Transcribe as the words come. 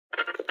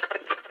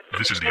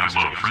This is the I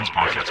Love Friends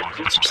podcast,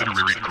 a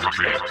subsidiary of Rock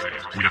Radio.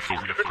 We have Thor,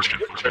 Christian,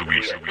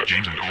 Louise,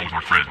 James, and all of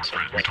our friends.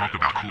 We talk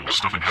about cool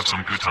stuff and have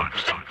some good times.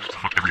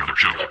 Fuck every other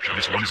show.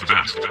 This one is the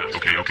best.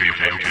 Okay.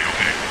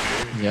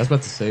 Yeah, I was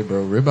about to say,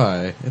 bro,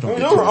 ribeye. I'm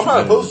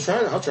not opposed to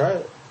trying it. I'll try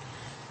it.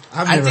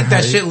 I think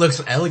that shit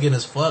looks elegant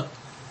as fuck.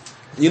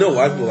 You know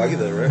why people like it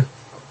though, right?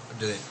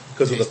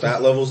 Because of the taste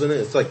fat levels in it.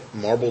 It's like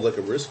marbled like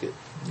a brisket.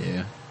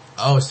 Yeah.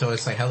 Oh, so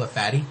it's like hella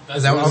fatty?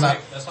 That's not like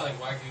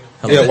Wagyu.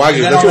 Yeah,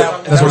 Wagyu. That's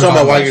what we're talking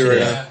about Wagyu right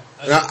now.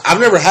 Now, I've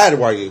never had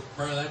Wagyu.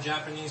 Bro, that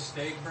Japanese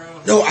steak, bro.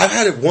 No, I've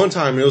had it one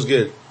time and it was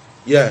good.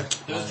 Yeah.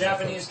 Those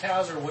Japanese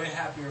cows are way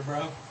happier,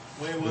 bro.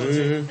 Way well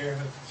taken care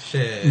of.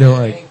 Shit. They're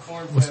like, Ain't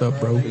corn-fed, what's up,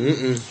 bro?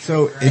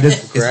 So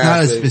it's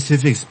not a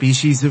specific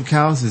species of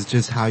cows, it's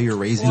just how you're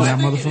raising Well, that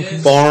I think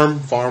it motherfucker?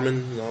 is. Farming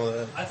and all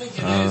that. I think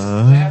it is.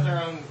 They have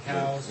their own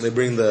cows. They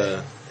bring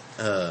the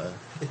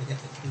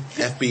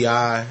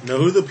FBI. No,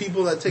 who are the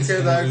people that take care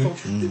of the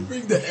agriculture?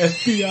 Bring the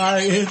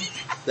FBI in.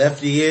 The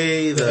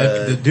FDA,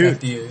 the Dude.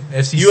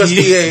 FCC.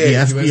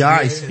 USDA. The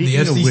FBI, speaking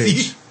of FCC.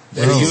 which,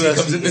 The FCC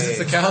comes and USDA. visits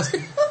the cows.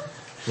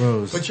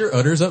 bros, Put your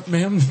udders up,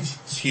 ma'am.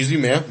 Excuse me,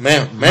 ma'am.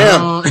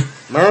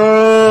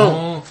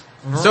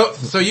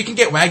 So you can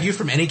get Wagyu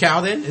from any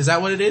cow then? Is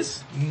that what it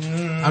is?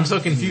 I'm so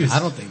confused. I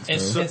don't think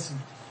so. It's.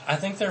 I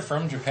think they're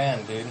from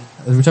Japan, dude.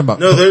 We're talking about.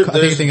 No, I there's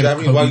think you're thinking of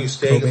Japanese Kobe- Wagyu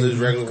steak and there's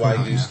Kobe- regular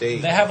Wagyu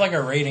steak. They have like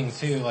a rating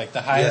too. Like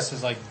the highest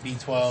is like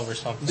B12 or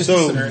something.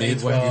 So, Or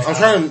A12. I'm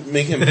trying to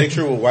make him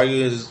picture what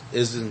Wagyu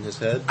is in his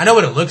head. I know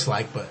what it looks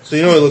like, but So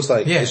you know what it looks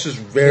like? Yeah. It's just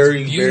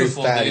very, It's very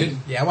beautiful, fatty. dude.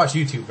 yeah, I watch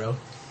YouTube, bro.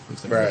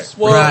 Right.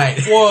 Well,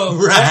 Right. Well,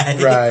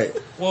 Right. Right.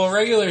 Well,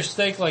 regular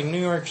steak like New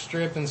York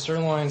strip and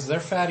sirloins, they're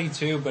fatty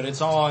too, but it's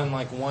all in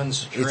like one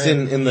strip. It's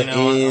in the you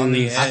know, ends. on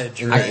the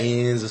edge, In right? the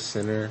ends, the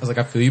center. I was like,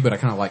 I feel you, but I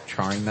kind of like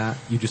trying that.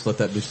 You just let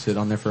that bitch sit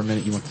on there for a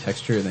minute. You want the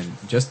texture, and then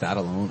just that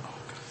alone. Oh,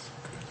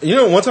 You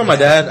know, one time I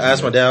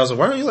asked my dad, I was like,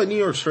 why don't you like New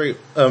York strip?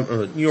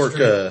 New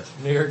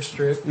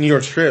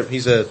York strip. He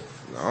said,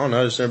 I don't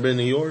know, I've just never been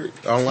to New York.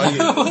 I don't like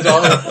it.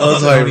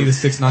 I need a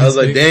 6'9" was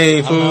like, steak.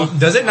 dang, fool.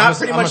 Does it not I'm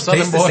pretty a much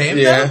Southern taste the boy. same?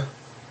 Yeah. though?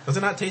 Does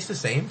it not taste the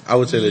same? I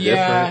would say they're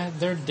Yeah, different.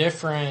 they're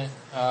different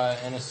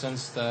in a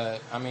sense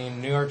that, I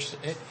mean, New York,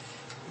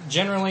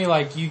 generally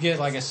like you get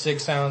like a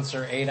 6 ounce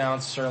or 8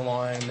 ounce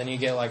sirloin, then you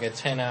get like a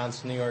 10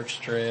 ounce New York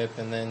strip,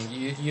 and then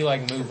you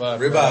like move up.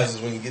 Ribeyes right? is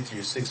when you get to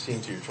your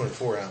 16 to your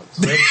 24 ounce.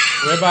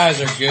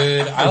 Ribeyes are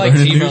good. I like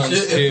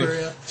T-bones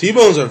too.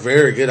 T-bones are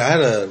very good. I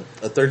had a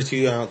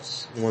 32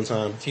 ounce one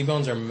time.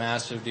 T-bones are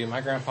massive, dude.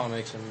 My grandpa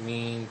makes a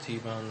mean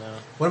T-bone though.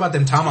 What about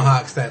them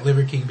tomahawks that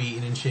Liver King be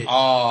eating and shit?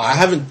 Oh, I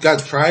haven't got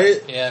to try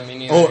it. yeah, me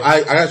neither. Oh,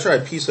 I got to try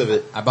a piece of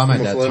it. I buy my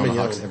I'm a dad filet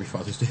tomahawks mignon. every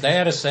Father's Day. They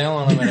had a sale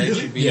on them at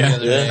HEB the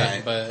other Yeah.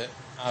 day, but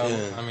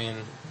I mean,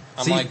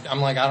 I'm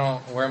like, I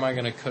don't. Where am I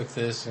gonna cook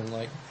this? And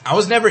like, I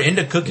was never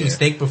into cooking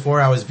steak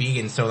before I was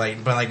vegan, so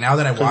like, but like now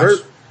that I watch,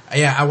 Convert.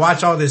 I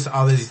watch all these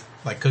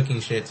like cooking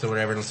shits or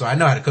whatever, and so I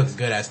know how to cook a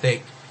good ass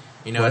steak.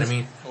 You know what I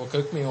mean? well,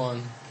 cook me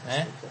one.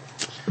 Eh?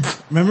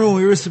 remember when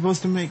we were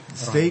supposed to make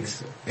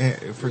steaks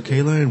for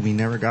Kayla and we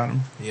never got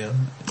them? Yeah.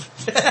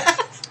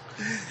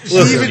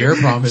 Listen, your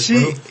promise,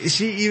 bro.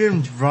 She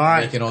even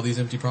brought, Making all these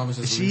empty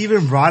promises. she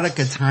even brought like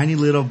a tiny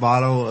little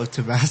bottle of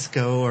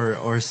Tabasco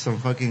or some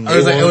fucking,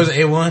 It was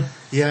A1.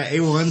 yeah,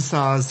 A1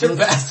 sauce. A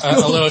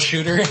little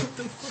shooter.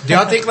 Do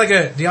y'all think like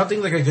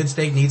a good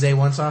steak needs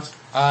A1 sauce?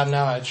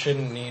 No, it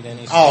shouldn't need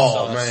any steak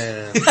Oh, sauce.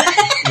 man.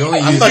 You only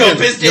I'm use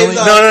fucking- you only-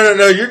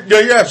 No,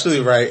 you're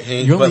absolutely right,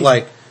 Hank. You But only-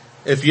 like,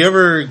 if you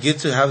ever get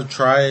to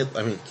try it,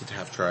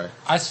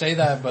 I say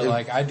that, but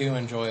like, I do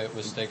enjoy it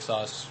with steak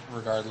sauce,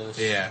 regardless.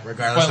 Yeah,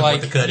 regardless But of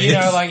like, what the cut you is.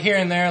 know, like here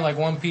and there, like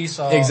one piece,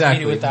 I'll eat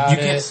exactly. it without You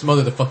can't it.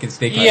 smother the fucking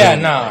steak. Yeah, like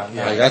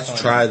no. I got to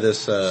try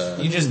this,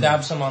 You just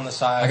dab some on the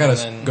side. I gotta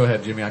and then, go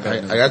ahead, Jimmy. I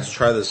I got to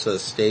try this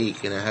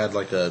steak and it had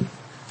like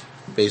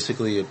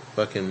basically a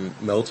fucking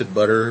melted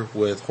butter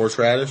with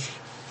horseradish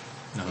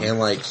and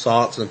like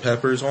salts and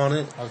peppers on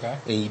it. Okay.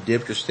 And you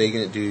dipped your steak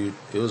in it, dude.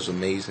 It was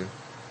amazing.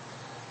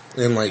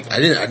 And like, I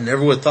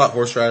never would have thought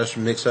horseradish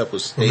would mix up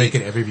with steak. We're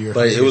making every viewer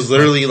But it was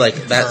literally like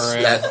For real.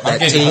 I'm that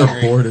getting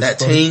hungry.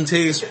 tang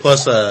taste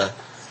plus a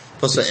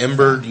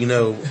embered,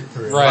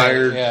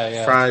 fired,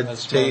 yeah. fried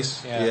That's smoke,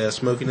 taste. yeah. Yeah,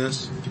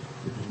 smokiness.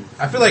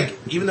 I feel like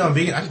even though I'm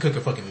vegan, I can cook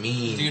a fucking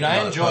mean. Dude,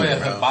 I enjoy a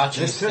motherfucker, bro.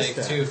 hibachi steak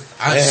too.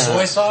 Yeah.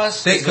 Soy sauce,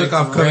 Steak is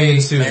cook-off a coming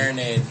great soon.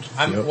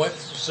 marinade.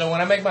 So when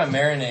I make my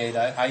marinade,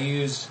 I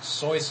use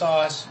soy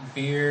sauce,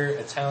 beer,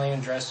 Italian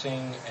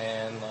dressing,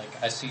 and like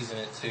I season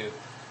it too.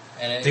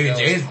 And it Dude, goes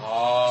James-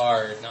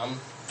 hard.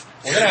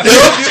 We're gonna have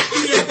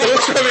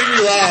Don't try to make me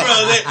laugh.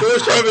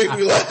 Don't try to make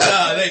me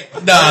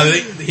laugh.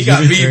 He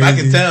got beef. I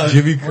can tell.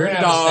 Jimmy we're gonna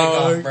have a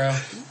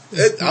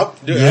steak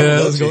off, bro.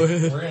 Yeah, let's go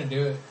ahead. We're gonna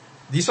do it.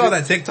 You saw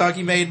that TikTok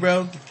he made,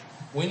 bro?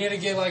 We need to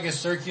get like a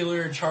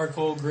circular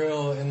charcoal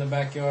grill in the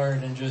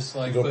backyard and just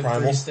like Go put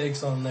primal? 3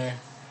 steaks on there.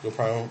 Go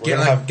primal. Get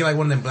like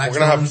one of them black We're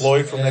gonna have stones.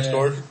 Floyd from Yeah. next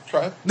door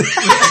try.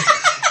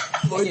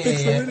 It'll be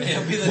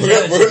the We're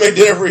judge. gonna make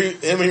dinner for you,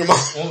 him and your mom.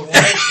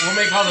 We'll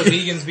make all the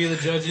vegans be the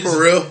judges.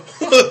 For real?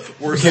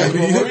 We're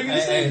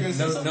Hey,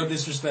 no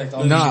disrespect.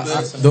 All Nah,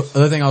 vegans. the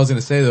other thing I was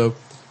gonna say though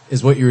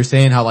is what you were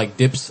saying. How like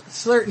dips,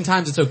 certain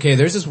times it's okay.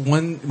 There's this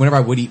one. Whenever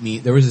I would eat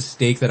meat, there was a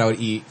steak that I would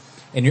eat,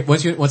 and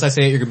once I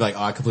say it, you're gonna be like,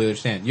 oh, I completely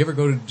understand. You ever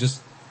go to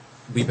just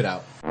leave it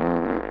out?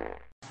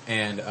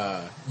 And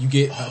you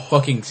get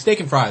fucking steak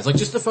and fries, like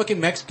just a fucking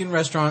Mexican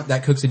restaurant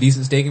that cooks a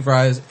decent steak and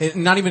fries.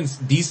 Not even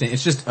decent;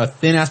 it's just a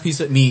thin ass piece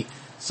of meat,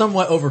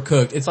 somewhat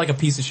overcooked. It's like a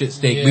piece of shit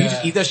steak. But you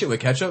just eat that shit with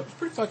ketchup. It's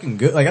pretty fucking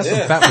good. Like that's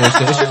some fat boy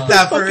shit. It's just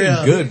Not for fucking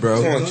real. good,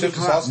 bro. Come on, chips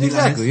and sauce.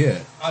 Exactly, yeah.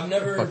 I've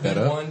never Fuck that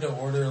been up. one to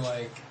order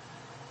like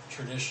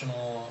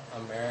traditional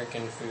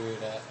American food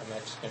at a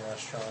Mexican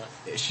restaurant.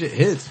 Shit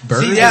hits.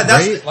 Burgers, See, yeah,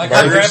 that's- great. Like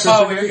my Burgers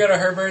grandpa, we specifically? would go to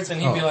Herbert's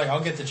and he'd be Oh. like, "I'll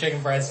get the chicken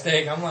fried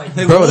steak." I'm like,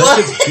 Bro,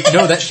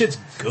 that shit's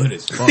good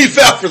as fuck. He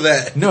fell for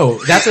that. No,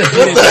 that's a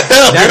hidden,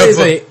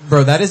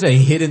 that is a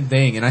hidden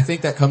thing, and I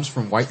think that comes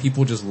from white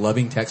people just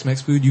loving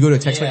Tex-Mex food. You go to a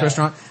Tex-Mex Yeah.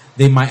 restaurant,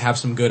 they might have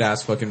some good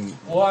ass fucking.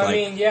 Well, I like,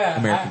 mean, yeah,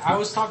 American I food.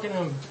 was talking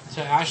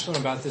to Ashlyn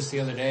about this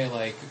the other day.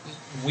 Like,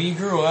 we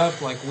grew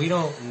up like we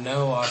don't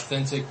know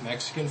authentic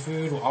Mexican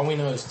food. All we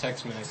know is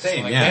Tex-Mex.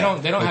 Same, like, yeah.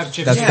 They don't have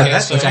chips. That's and the,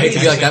 queso which I hate to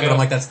be like that, but Mexico. I'm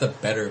like that's the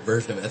better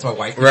version of it. That's why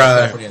white people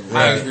Right. California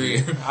I love agree.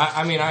 it.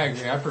 I mean, I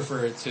agree. I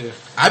prefer it too.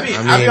 I be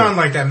mean- on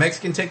like that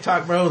Mexican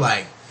TikTok, bro.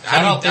 Like That I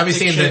be authentic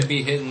seeing shit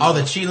be hitting all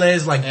the though.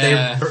 chiles, like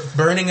Yeah. they're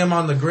burning them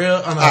on the grill,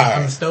 on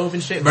the stove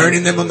and shit.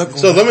 Burning them on the.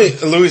 So let me,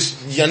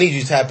 Luis, I need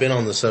you to tap in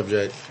on the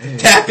subject.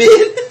 tap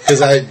in. Cause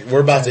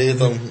we're about to hit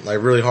them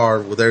like really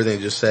hard with everything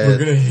you just We're said.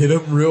 gonna hit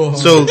them real hard.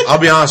 So I'll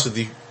be honest with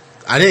you.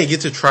 I didn't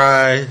get to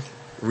try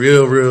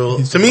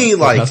real, to me,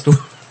 like, when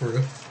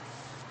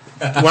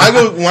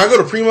I go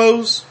to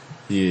Primo's,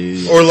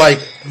 yeah, or like,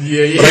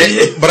 yeah.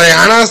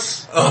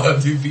 Brianna's, Oh,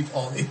 dude, beef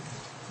only.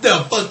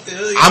 The fuck,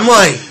 dude. I'm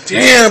like,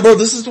 damn, bro,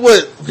 this is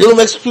what real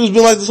Mexican food's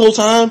been like this whole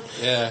time.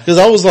 Yeah. Cause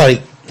I was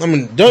like, I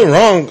mean, don't get me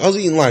wrong, I was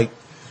eating like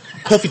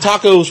puffy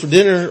tacos for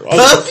dinner.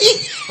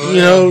 Puffy? You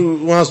know,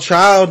 when I was a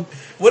child.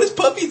 What is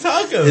puppy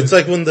taco? It's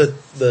like when the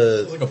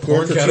Like a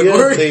porn tortilla,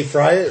 category? they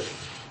fry it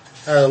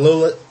at a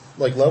low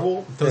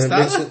level, and it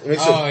Tostada?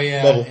 makes Oh, it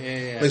yeah, bubble.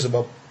 yeah. Makes it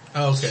bubble.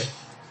 oh, okay.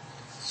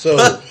 So,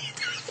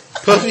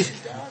 puffy,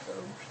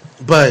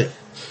 but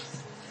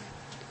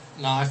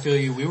No, I feel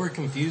you. We were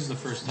confused the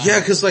first time. yeah,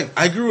 cause like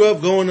I grew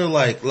up going to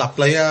like La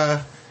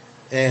Playa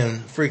and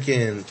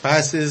freaking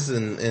Pases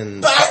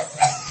and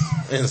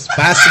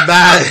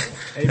Spasibay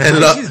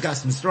He's got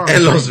some strong.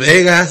 and Las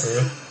Vegas.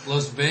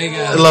 Las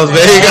Vegas. Las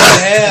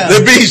Vegas. yeah.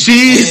 The big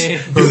cheese.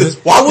 Yeah.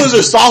 Why was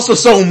their salsa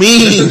so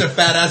mean? Such a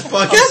fat ass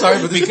fuck. I'm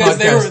sorry, but this Because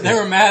podcast. they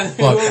were mad.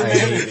 They Fuck, were I mad.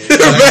 hate it.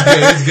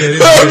 It's good.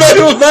 Oh, man,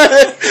 it was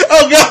bad.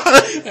 Oh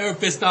god. They were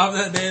pissed off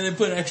that day. They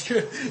put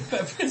extra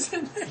peppers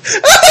in there.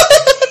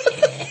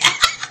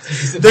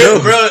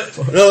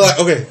 No, like,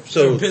 okay,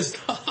 so Pissed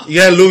off.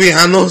 you had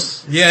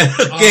Luvianos, Yeah.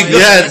 Okay, yeah. go. you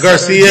had Get to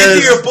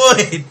Garcia's, your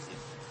point.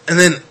 and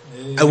then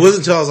it wasn't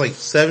until I was like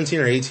 17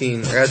 or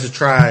 18 I had to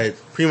try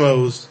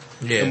Primo's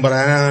Yeah. and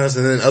Bananas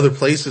and then other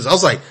places. I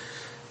was like,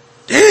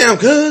 damn,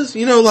 cuz,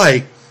 you know,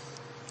 like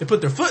They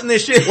put their foot in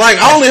this shit.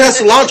 I only had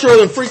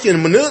cilantro and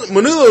freaking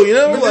Manila, you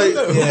know, like,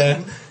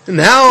 Yeah. and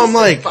now I'm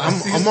like,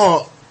 I'm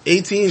all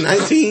 18,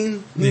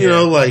 19, you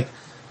know, like,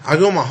 I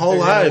go my whole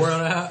Figure the life,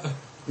 world out.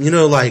 you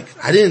know, like,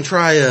 I didn't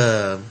try,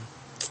 this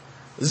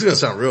is gonna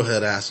sound real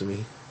head ass to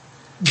me.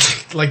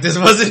 Like this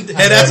wasn't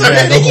head ass Yeah, the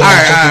already. whole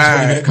Alright, fucking alright,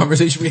 20-minute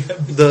conversation we had.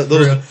 Those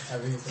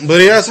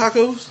burrito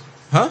tacos?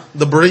 Huh?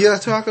 The burrito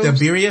tacos?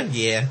 The birria?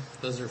 Yeah.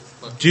 Those are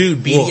fucking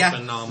Dude, birria?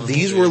 phenomenal.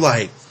 these dude. were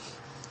like,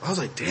 I was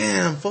like,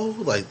 damn, fool,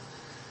 like,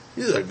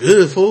 these are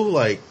good, fool,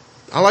 like,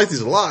 I like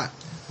these a lot.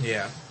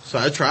 Yeah. So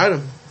I tried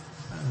them.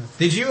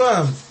 Did you,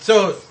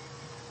 so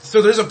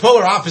there's a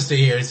polar opposite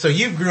here. So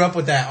you grew up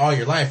with that all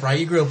your life, right?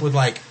 You grew up with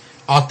like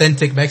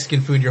authentic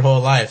Mexican food your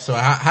whole life. So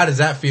how does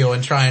that feel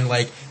and try and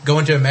like go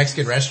into a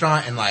Mexican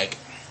restaurant and like,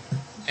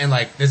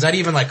 does that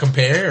even like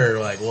compare or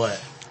like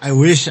what? I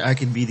wish I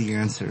could be the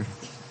answer.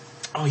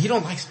 Oh, you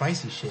don't like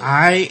spicy shit.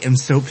 I am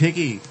so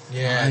picky.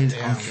 Yeah,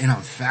 damn. And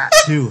I'm fat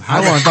too.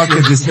 How the fuck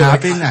did this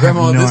happen? I have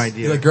Grandma, no this,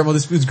 idea. Like, Grandma,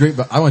 this food's great,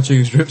 but I want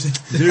chicken strips.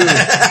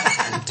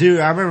 Dude,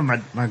 I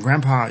remember my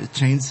grandpa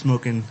chain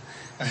smoking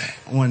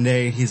one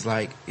day. He's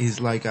like, eat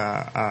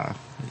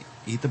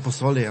the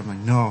pozole. I'm like,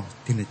 no,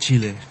 tiene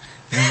chile.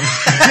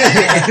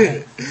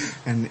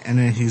 and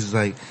then he's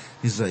like,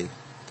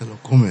 te lo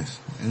comes.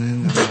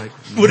 And then I'm like,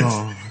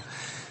 no.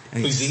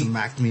 And he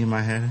smacked me in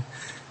my head.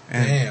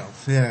 And Damn.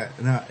 yeah,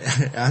 no,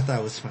 I thought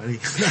it was funny.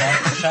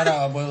 Shout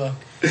out, abuelo.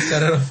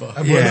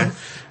 Yeah,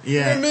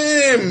 yeah.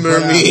 Remember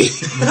me.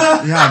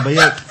 Yeah, but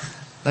yeah,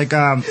 like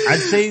I'd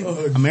say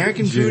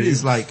American food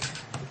is like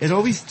it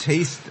always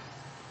tastes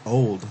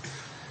old. What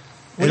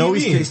do It you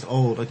always mean? tastes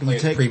old. Like when Like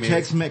you take pre-made.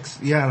 Tex-Mex,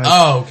 yeah, like,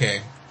 Oh,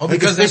 okay. Oh, Like,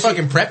 because they especially-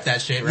 fucking prep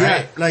that shit,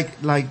 right? yeah,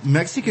 like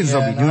Mexicans Yeah,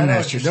 don't be no, I doing know that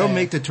what shit. you're They'll saying.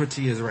 make the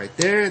tortillas right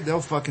there.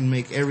 They'll fucking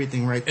make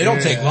everything right It there.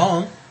 don't take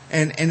long.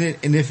 And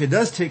if it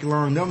does take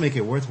long, they'll make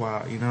it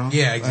worthwhile. You know?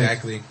 Yeah, Like,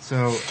 exactly.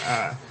 so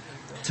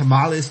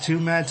tamales too,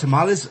 man.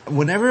 Tamales,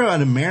 whenever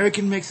an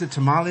American makes the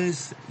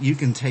tamales, you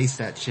can taste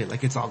that shit.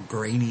 Like it's all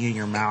grainy in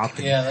your mouth.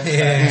 And, Yeah,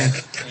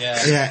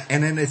 that's yeah,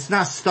 and then it's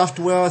not stuffed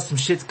well. Some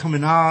shit's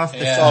coming off.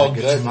 Yeah. It's all not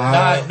a good,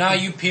 tamale. Now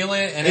you peel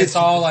it and it's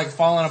all like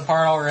falling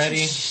apart already.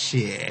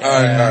 Shit. All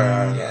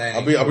right. Yeah,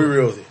 I'll be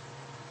real with you.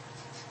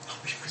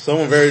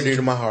 Someone very dear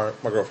to my heart,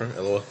 my girlfriend,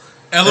 LOL.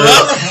 LOL. When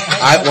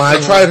I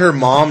tried her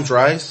mom's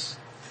rice,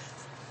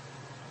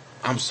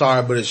 I'm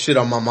sorry, but it's shit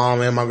on my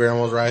mom and my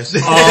grandma's rice.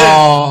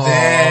 Oh,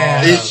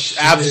 Damn.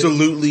 It's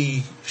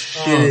absolutely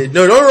shitted.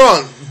 No, don't get me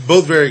wrong.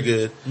 Both very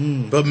good.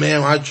 But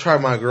man, when I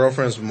tried my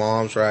girlfriend's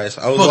mom's rice,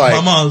 I was Fuck like,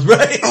 my mom's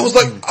right. I was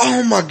like,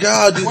 oh my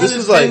god, dude, this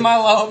is like,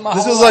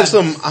 this is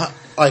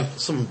like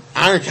some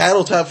iron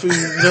cattle type food,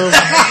 you know? Or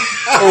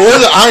what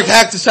is it? Iron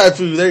cactus type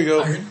food. There you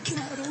go.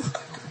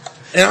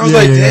 And I was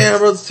like, damn,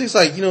 bro, this tastes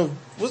like,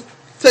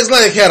 tastes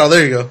like cattle.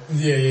 There you go.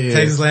 yeah.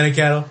 Texas Atlantic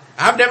cattle.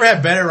 I've never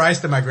had better rice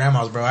than my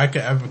grandma's, bro. I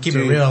keep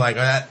it real. Like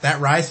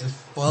that rice is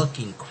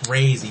fucking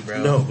crazy,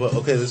 bro. No, but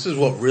okay, this is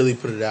what really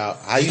put it out.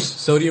 I used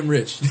Sodium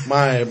rich.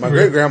 my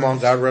great grandma,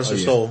 God rest her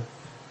soul,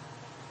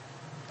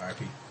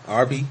 R.I.P.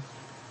 RP.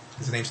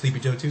 Is his name Sleepy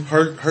Joe too?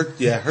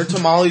 Her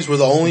tamales were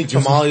the only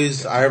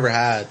tamales I ever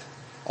had,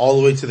 all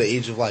the way to the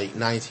age of like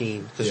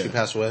 19 because she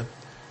passed away.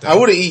 I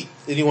wouldn't eat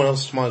anyone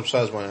else's tamales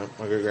besides my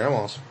great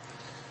grandma's.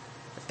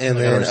 And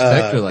Like, I then,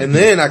 respect her like and that.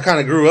 then I kind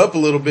of grew up a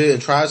little bit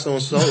and tried some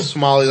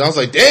tamales. I was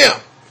like, damn.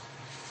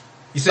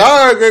 You said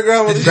Sorry, great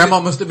grandma. Grandma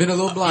must have been a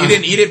little blind. you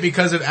didn't eat it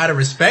because of out of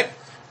respect.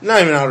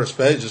 Not even out of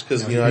respect, just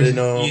because, I didn't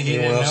know you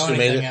didn't anyone else know who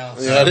made it. anything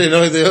else. I didn't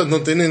know they were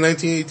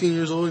 19, 18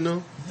 years old, yeah.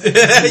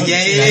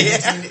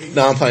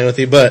 No, I'm playing with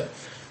you, but,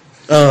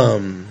 no,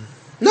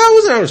 it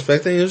wasn't out of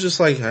respect thing. It was just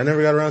like, I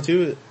never got around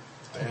to it.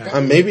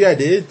 Maybe I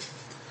did,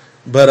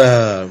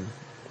 but,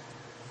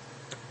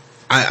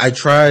 I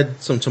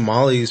tried some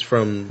tamales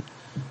from,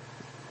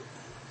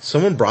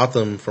 someone brought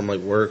them from like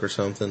work or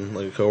something,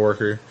 like a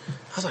coworker.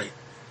 I was like,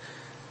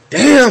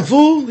 damn,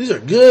 fool, these are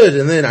good.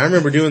 And then I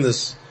remember doing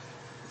this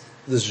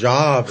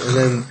job, and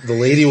then the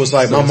lady was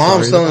like, my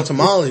mom's selling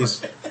tamales.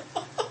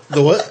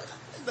 The what?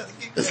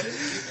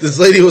 This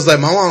lady was like,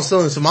 my mom's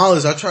selling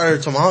tamales. I tried her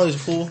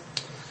tamales, fool.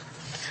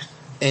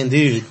 And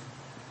dude,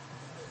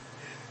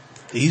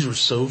 these were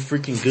so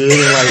freaking good.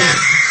 And like,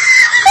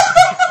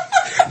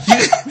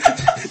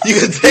 you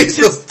could taste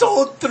them. just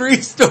told 3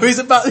 stories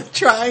about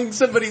trying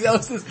somebody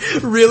else's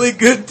really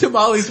good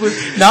tamales with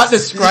not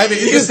describing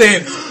it, just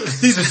saying,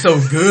 these are so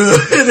good.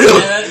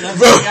 Yeah, that's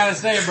what you gotta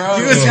say, bro.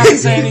 You can't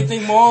say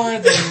anything more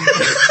than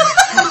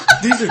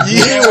These are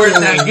they weren't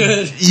that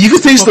good. You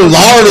could taste the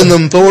lard in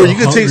them, Thor. You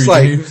could Hungry, taste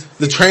like dude.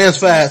 the trans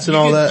fats and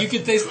all that. You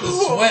could taste the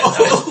sweat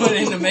that was put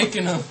into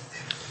making them.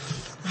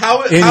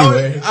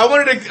 Anyway. I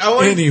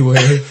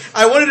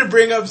wanted to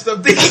bring up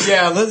something.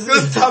 Yeah, let's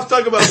stop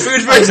talking about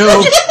food for I a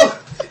know. second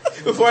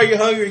before I get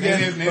hungry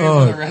again. Maybe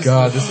for the rest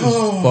God, of this is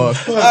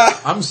fucked.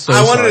 I'm so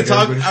I wanted sorry, to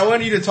talk. everybody. I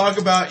wanted you to talk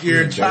about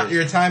your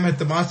time at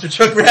the monster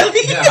truck rally.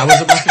 Yeah, I was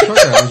a monster truck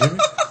rally, Jimmy.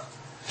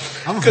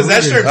 Because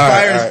that shirt All right,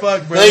 fire all as right.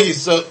 fuck, bro. Thank you.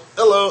 So,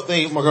 hello.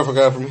 Thank you. My girlfriend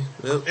got it for me.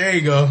 Yep. There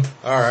you go.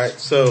 All right.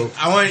 So,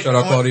 I want. Shout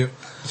out, Claudia.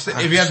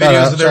 If you have Shout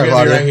videos out, of them, shout it'll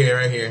out, be Claudia.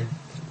 right here.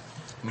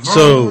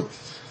 so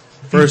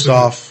first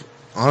off,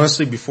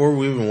 honestly, before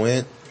we even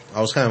went, I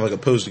was kind of like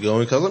opposed to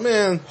going because I was like,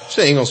 man,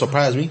 shit ain't gonna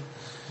surprise me.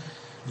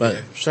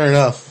 But sure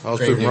enough, I was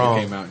proven wrong.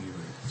 Came out and you were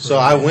So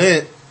I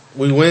went.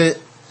 We went,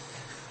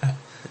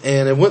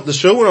 and the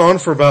show went on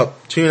for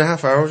about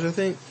 2.5 hours, I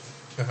think,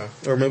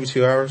 or maybe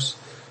 2 hours.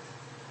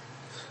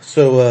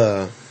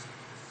 So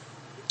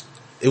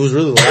it was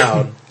really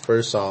loud.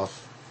 First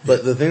off,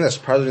 but the thing that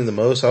surprised me the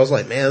most, I was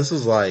like, man, this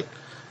is like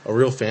a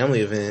real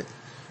family event.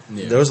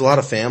 Yeah. There was a lot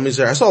of families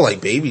there. I saw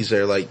like babies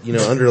there, like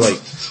under like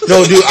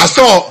no, dude. I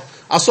saw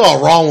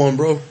a raw one,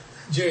 bro.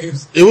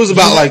 James. It was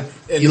about like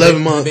And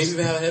 11 the months. babies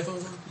have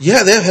headphones on?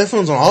 Yeah, they have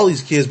headphones on all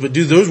these kids, but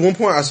dude, there was one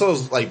point I saw it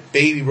was like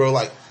baby, bro,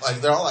 like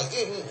they're all like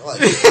Maximum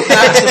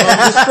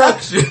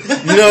destruction.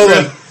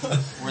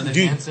 Were they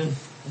Dude. dancing?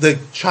 the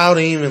child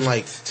ain't even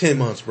like 10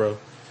 months, bro.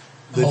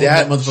 The Holding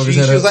dad, that motherfucker's she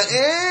head was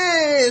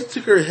up. like,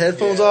 took her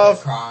headphones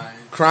off,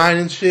 crying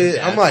and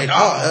shit. I'm like,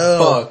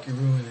 oh, Fuck, you're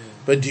ruining it.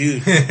 but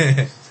dude,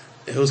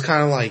 it was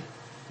kind of like,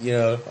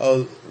 I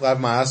was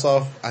laughing my ass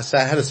off. I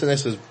had to sit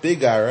next to this big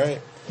guy,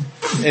 right?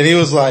 And he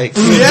was like,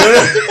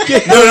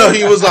 no,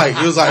 he was like,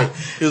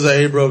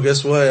 hey bro,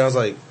 guess what? I was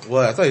like,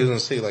 what? I thought he was gonna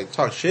say like,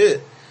 talk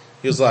shit.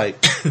 He was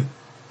like,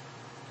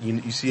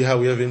 you see how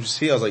we have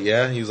MCC? I was like,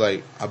 yeah. He was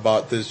like, I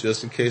bought this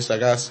just in case I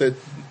got sat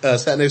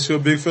next to a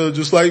big fella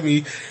just like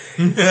me.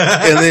 And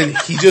then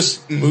he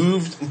just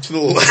moved to the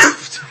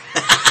left.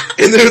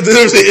 And there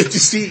was an empty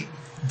seat.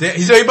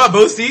 So he bought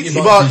both seats?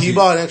 He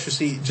bought an extra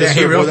seat. Damn,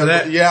 he real for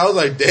that? Yeah, I was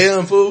like,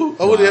 damn fool.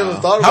 I wouldn't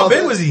have thought about How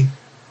big that. was he?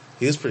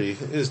 He was pretty,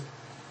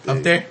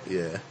 Up there?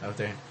 Yeah. Up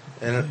there.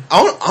 And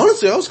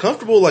honestly, I was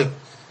comfortable. Like,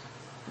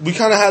 we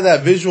kind of had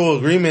that visual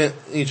agreement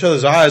in each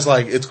other's eyes.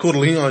 Like, it's cool to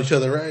lean on each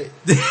other, right?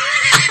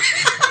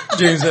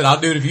 James said, I'll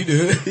do it if you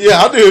do it. Yeah,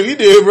 I'll do it if you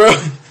do it, bro.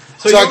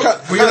 So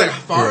were you like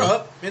far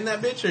up in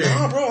that bitch or?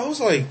 Nah, bro, I was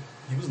like,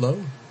 He was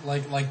low.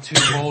 like two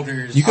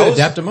boulders. You could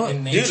adapt them up.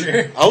 in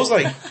nature. Dude, I was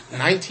like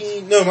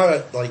 19. No, my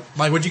bad.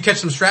 Like, would you catch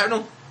some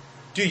shrapnel?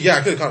 Dude, yeah,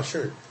 I could have caught a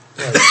shirt.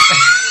 Like,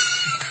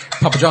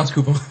 Papa John's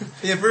Koopa.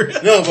 Yeah, for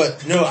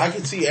no, I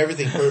could see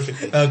everything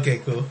perfectly. Okay,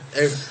 cool.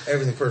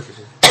 Everything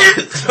perfectly.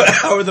 So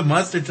how are the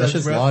monster That's trucks,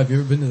 just bro? live. You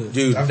ever been to the...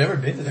 Dude, I've never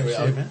been to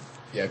that shit, man.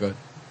 Yeah, go ahead.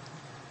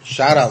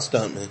 shout out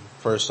stuntmen.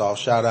 First off,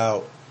 shout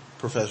out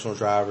professional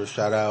drivers.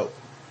 Shout out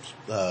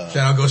Shout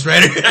out Ghost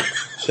Rider.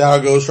 shout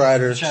out Ghost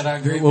Riders. Shout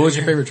out. What was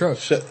your favorite truck?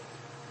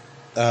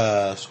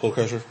 Skull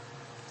Crusher.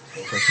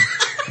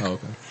 Oh,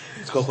 okay.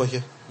 Skull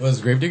Crusher.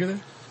 Was Gravedigger there?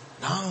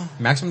 No.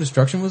 Maximum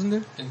Destruction wasn't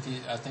there?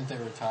 I think they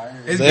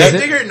retired. Is Is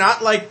Gravedigger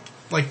not like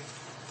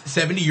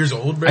 70 years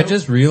old, bro? I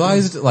just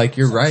realized, like,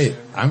 you're right.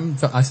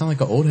 I sound like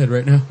an old head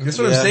right now. That's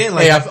what Yeah. I'm saying.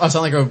 Like, Hey, I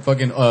sound like a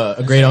fucking,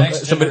 a great uncle,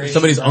 next generation,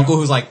 somebody's bro. uncle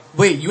who's like,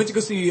 wait, you went to go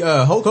see,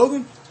 Hulk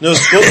Hogan? No,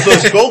 Skull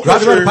Roger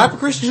Crusher. Piper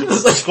Christian?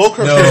 Skull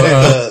Crusher No,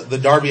 is like the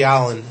Darby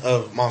Allin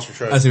of monster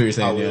trucks. I see what you're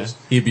saying, Hot yeah. Wheels.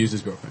 He abused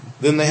his girlfriend.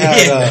 Then they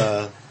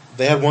had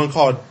they had one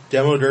called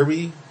Demo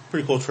Derby,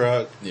 pretty cool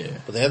truck. Yeah.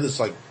 But they had this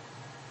like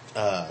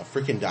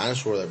freaking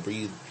dinosaur that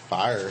breathed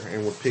fire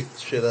and would pick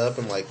shit up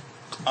and like.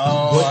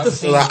 Oh, What I've the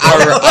seen- Like,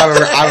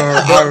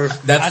 I don't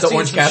That's I've the seen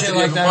Orange some shit Cassidy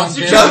like of that on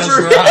monster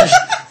Jason's trucks. Garage.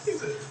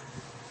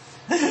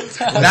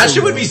 that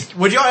shit would be.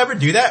 Would y'all ever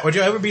do that? Would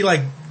y'all ever be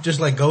like, just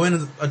like go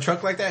in a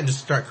truck like that and just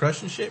start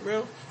crushing shit,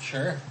 bro?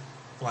 Sure.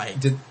 Like,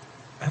 Did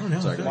I don't know.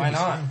 Sorry, I feel why like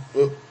it's not?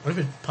 fine. What if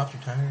it popped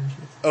your tire and shit?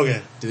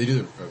 Okay. they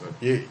do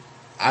the... You,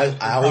 I always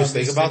Probably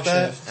think about stick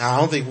that. shift. And I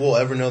don't think we'll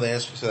ever know the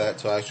answer to that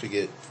until I actually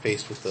get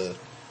faced with the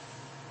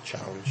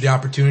challenge. The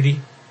opportunity.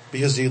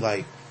 Because dude,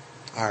 like,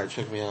 alright,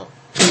 check me out.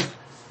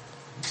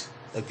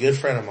 A good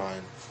friend of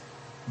mine,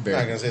 I'm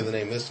not gonna say the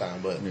name this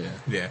time, but Yeah.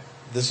 Yeah.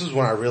 this is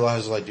when I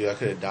realized, like, dude, I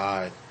could have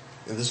died.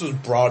 And this was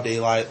broad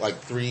daylight,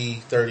 like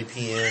 3:30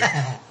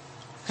 p.m.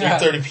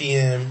 3:30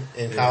 p.m.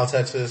 in Kyle,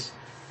 Texas,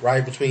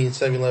 right between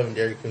 7-Eleven and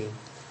Dairy Queen.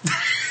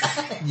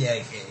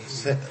 Yeah.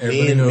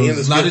 Everybody knows.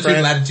 this Latitude, good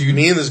friend, latitude.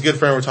 me and this good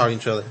friend were talking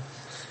to each other,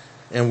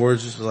 and we're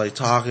just like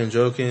talking,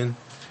 joking,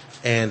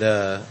 and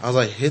I was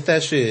like, "Hit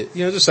that shit,"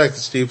 just acting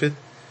stupid,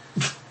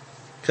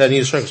 because I need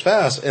to shrink as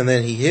fast. And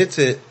then he hits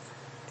it,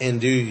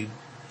 and dude,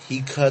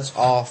 he cuts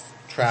off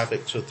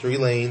traffic to 3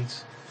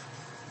 lanes.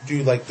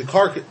 Dude, like the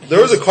car,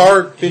 there was a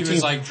car 15. He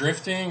was like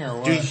drifting or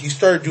what? Dude, he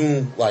started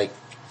doing like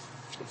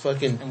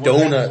fucking And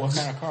donuts. What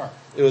kind of car?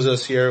 It was a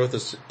Sierra with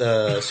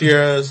a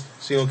Sierra's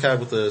single cab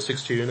with a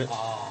 6.2 in it.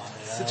 Oh,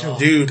 Such a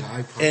Dude, guy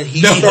part. and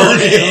he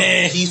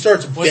way.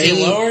 starts Was he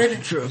banging. lowered?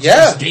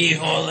 Yeah,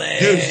 Híjole.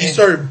 dude, he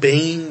started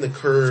banging the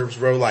curbs,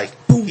 bro. Like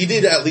he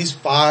did at least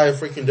 5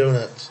 freaking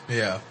donuts.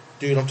 Yeah.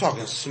 Dude, I'm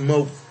talking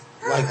smoke.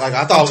 Like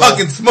I thought.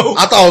 Fucking smoke.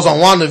 I thought I was on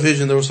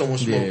WandaVision. There was so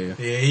much smoke. Yeah.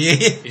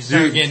 Yeah. He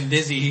started Dude. getting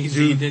dizzy. He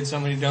Dude. did so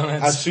many As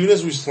donuts. soon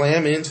as we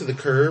slam into the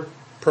curb,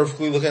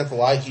 perfectly looking at the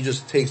light, he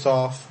just takes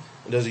off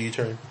and does a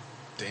U-turn.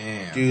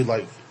 Damn. Dude,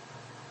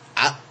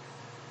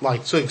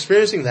 so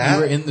experiencing that.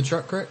 You were in the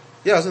truck, correct?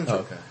 Yeah, I was in the Oh,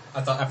 truck. okay.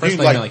 I thought, at first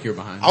Dude, I meant like you were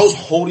behind. I was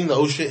holding the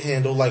oh shit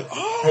handle, like,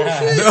 oh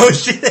shit. Oh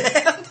shit.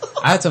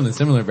 I had something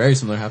similar, very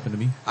similar happen to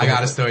me. I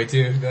got a story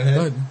too. Go ahead.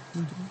 Go ahead.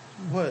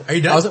 What? Are you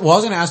I done?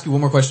 was going to ask you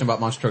one more question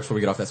about monster trucks before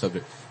we get off that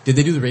subject. Did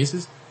they do the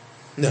races?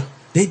 No.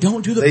 They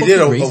don't do the They fucking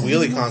did a races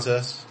wheelie anymore?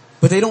 contest.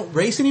 But they don't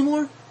race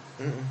anymore?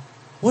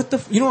 What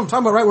the... you know what I'm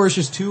talking about, right? Where it's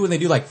just 2 and they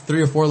do like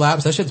 3 or 4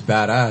 laps? That shit's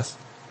badass.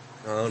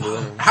 I don't do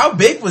that. How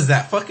big was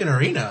that fucking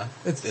arena?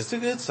 It's a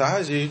good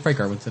size, dude. Frank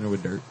Garwin Center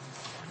with dirt.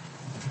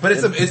 But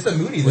it's the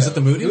Moody. Was though. it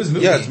the Moody? It was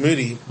Moody. Yeah, it's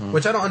moody.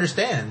 Which I don't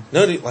understand.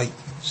 No, dude,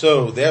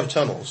 so they have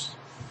tunnels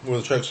where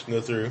the trucks can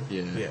go through.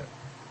 Yeah. Yeah.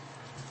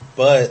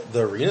 But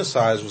the arena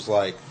size was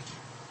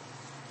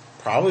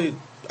probably,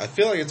 I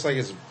feel like it's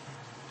as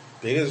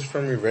big as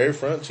from your very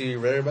front to your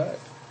very back.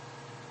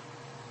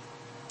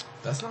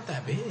 That's not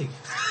that big.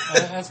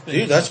 That's big.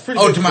 Dude, that's pretty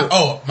Oh, big to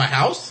my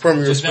house? from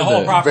your Just the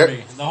whole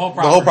property. The whole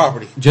property. The whole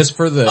property. Just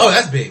for the... Oh,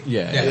 that's big.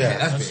 Yeah. yeah, Yeah.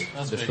 that's big.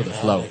 That's just big for the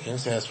enough. flow. I can't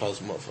say that's probably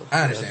some motherfucker.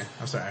 I understand.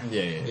 I'm sorry.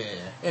 Yeah.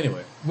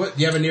 Anyway. What?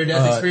 You have a near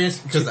death Uh, experience?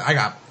 Because I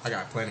got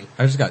plenty.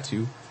 I just got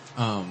 2.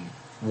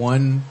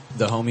 One,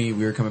 the homie,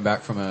 we were coming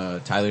back from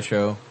a Tyler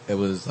show. It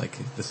was like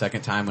the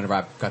second time whenever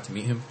I got to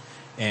meet him.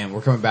 And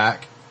we're coming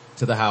back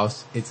to the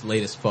house. It's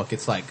late as fuck.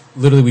 It's like,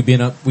 literally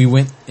we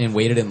went and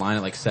waited in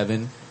line at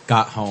 7,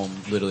 got home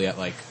literally at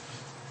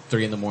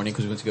 3 in the morning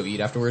because we went to go eat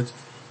afterwards.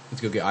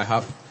 Went to go get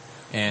IHOP.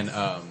 And,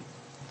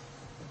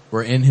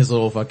 we're in his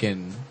little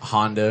fucking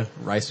Honda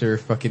Ricer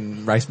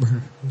fucking rice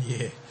burner.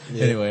 Yeah.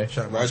 Anyway.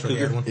 Shut up, Rice Mark,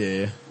 cooker? one.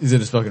 Yeah. He's in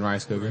his fucking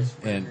rice cooker.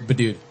 But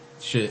dude,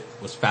 shit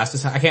was fast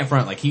as I can't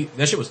front.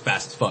 That shit was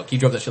fast as fuck. He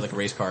drove that shit like a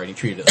race car and he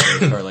treated it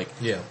like a race car.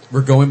 Yeah.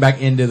 We're going back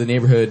into the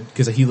neighborhood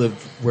because he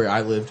lived where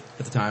I lived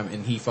at the time,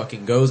 and he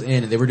fucking goes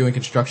in, and they were doing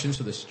construction,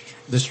 so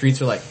the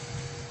streets are like,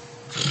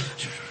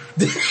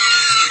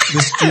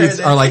 the streets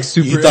are like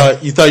super.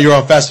 You thought you were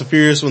on Fast and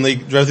Furious when they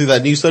drove through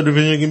that new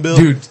subdivision you can build?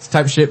 Dude,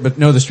 type shit, but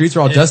no, the streets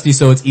are all dusty,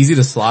 so it's easy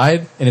to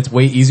slide, and it's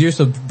way easier.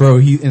 So, bro,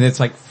 and it's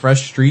like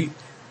fresh street,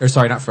 or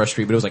sorry, not fresh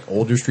street, but it was like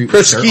older street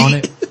with Fresh dirt on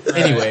it.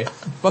 Anyway,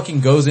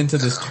 fucking goes into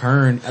this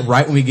turn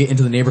right when we get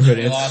into the neighborhood.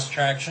 You And lost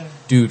traction.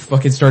 dude,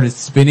 fucking started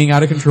spinning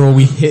out of control.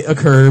 We hit a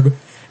curb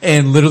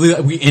and literally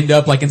we end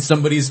up like in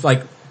somebody's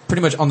like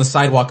pretty much on the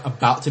sidewalk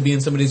about to be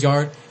in somebody's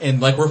yard and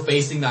like we're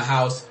facing the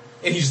house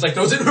and he just like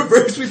throws it in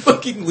reverse. We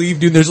fucking leave,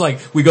 dude. There's like,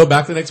 we go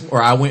back the next,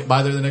 or I went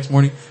by there the next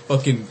morning,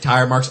 fucking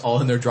tire marks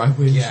all in their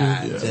driveway and Yeah, shit.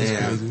 Yeah, it was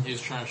damn. crazy. He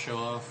was trying to show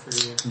off for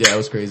you. Yeah, it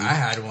was crazy. I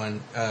had one.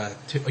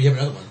 You have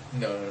another one.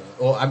 No.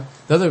 Well,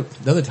 the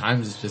other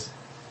times it's just,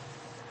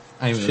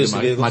 I don't even Shits and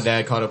know, giggles. my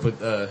dad caught up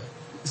with, I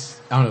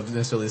don't know if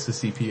necessarily it's the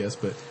CPS,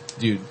 but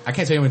dude, I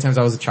can't tell you how many times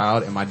I was a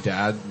child and my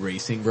dad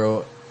racing,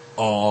 bro,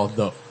 all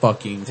the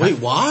fucking time. Wait,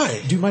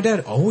 why? Dude, my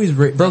dad always,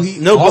 bro, he,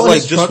 No, all but, like,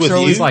 his just trucks with are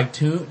always you? like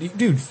tuned.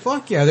 Dude,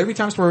 fuck yeah. There'd be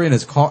times where we're in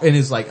his car, in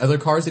his like other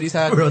cars that he's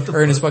had, Bro, what the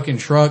or in his fuck? fucking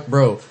truck,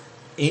 bro.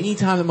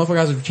 Anytime the motherfucker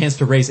has a chance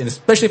to race, and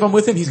especially if I'm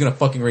with him, he's gonna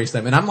fucking race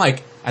them. And I'm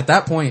like, at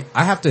that point,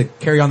 I have to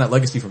carry on that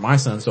legacy for my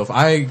son. So if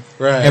I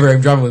Right. ever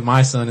am driving with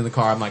my son in the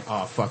car, I'm like,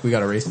 oh fuck, we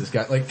gotta race this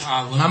guy. Like,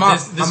 My mom-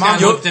 This my guy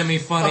mom- looked at me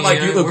funny. I'm like,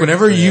 yeah, dude, look, we're-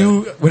 whenever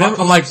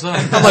Buckle I'm like, up,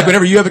 son. I'm like,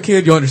 whenever you have a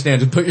kid, you'll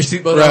understand. Just put your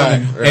seatbelt Right, on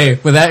and, right. hey,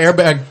 when that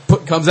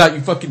airbag comes out, you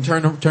fucking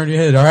turn your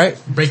head, alright?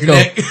 Break your Go.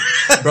 neck.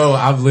 Bro,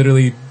 I've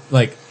literally,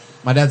 like,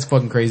 my dad's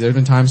fucking crazy. There's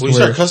been times Will you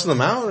where, start cussing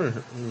them out or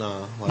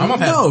no? Like, My mom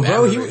had no, bad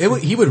bro, racing.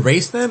 he would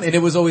race them and it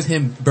was always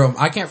him, bro.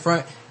 I can't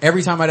front.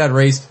 Every time my dad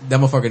raced, that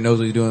motherfucker knows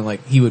what he's doing.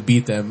 Like, he would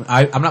beat them.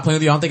 I'm not playing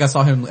with you. I don't think I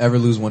saw him ever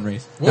lose one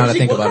race. Now that I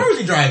think What about car it. was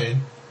he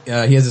driving? He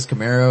has his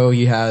Camaro.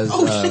 He has,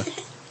 Oh,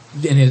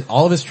 and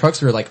all of his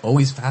trucks are like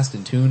always fast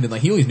and tuned, and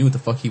like he always knew what the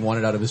fuck he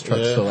wanted out of his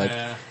trucks. Yeah. So like,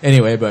 Yeah.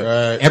 anyway, but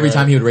Right, every right.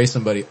 time he would race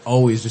somebody,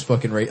 always just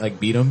fucking like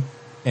beat him,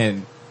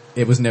 and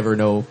it was never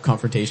no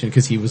confrontation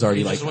because he was already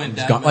He like just went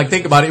gone. that Like much.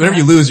 think about it. Whenever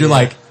you lose, you're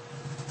like,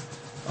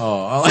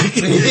 oh, like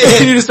you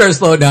just start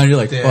slowing down. You're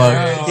like, Yeah.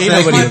 fuck, Oh, ain't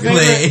like nobody. my gonna-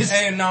 favorite- favorite,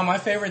 hey, no, my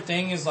favorite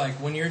thing is like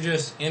when you're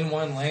just in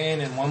one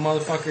lane and one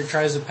motherfucker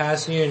tries to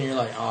pass you and you're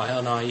like, oh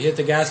hell no, you hit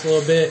the gas a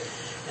little bit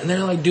and they're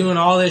like doing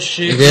all this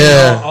shit,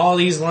 Yeah. all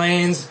these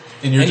lanes,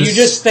 And and you're you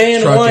just stay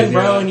in trucking, one,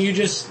 bro, yeah. and you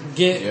just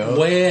get Yep.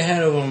 way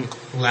ahead of them.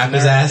 Lap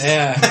his ass.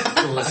 Yeah,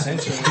 well,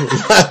 essentially.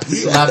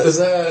 Slap his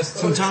ass.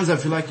 Sometimes I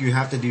feel like you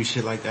have to do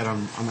shit like that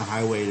on the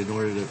highway in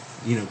order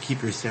to,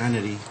 keep your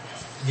sanity.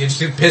 You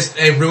just pissed,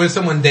 ruin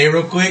someone's day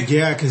real quick.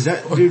 Yeah, cause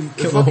that, dude,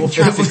 the kill the whole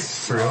fucking traffic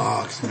family.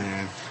 sucks,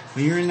 man.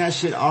 When you're in that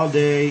shit all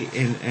day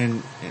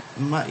and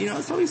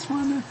it's always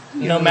fun to,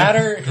 No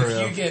matter For if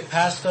real. you get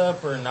passed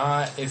up or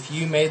not, if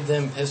you made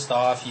them pissed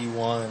off, you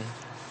won.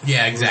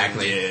 Yeah,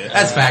 exactly.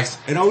 That's facts.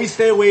 And always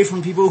stay away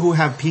from people who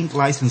have pink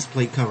license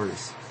plate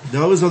covers.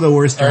 Those are the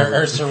worst.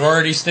 Or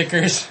sorority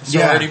stickers,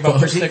 sorority bumper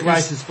pink stickers.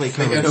 license plate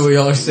I covers. know what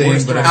y'all are saying,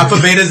 Worst but time.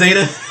 Alpha, beta,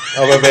 zeta.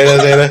 Oh, my beta,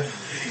 zeta.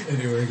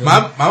 anyway, go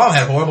My mom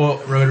had horrible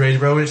road rage,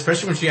 bro.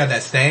 Especially when she had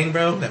that Stang,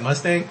 bro, that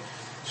Mustang.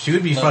 She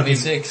would be Love fucking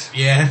V6.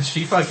 Yeah,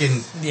 she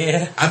fucking.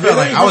 Yeah. I felt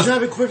like I was.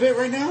 driving a Corvette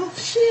right now.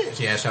 Shit.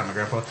 Yeah, shout out my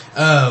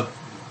grandpa.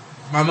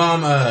 My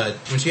mom,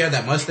 when she had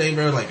that Mustang,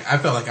 bro, like I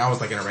felt like I was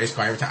like in a race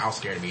car every time. I was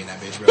scared to be in that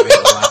bitch, bro. I ain't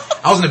gonna lie.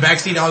 I was in the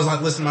backseat. I was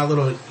like listening to my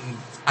little.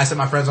 I set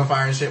my friends on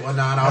fire and shit,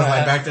 whatnot. I was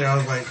like back there. I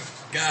was like,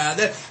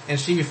 God, and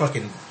she be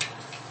fucking.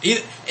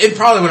 It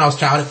probably when I was a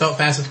child, it felt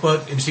fast as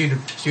fuck, and she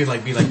would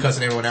like be like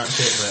cussing everyone out and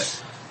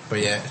shit. But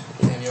yeah,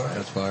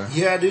 That's fire.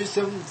 Yeah, dude,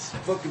 something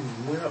fucking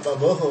went up my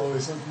butthole or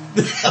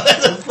something.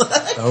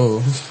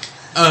 Oh,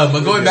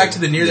 but going back to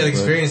the near-death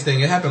experience thing,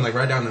 it happened like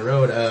right down the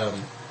road.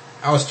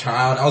 I was a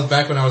child. I was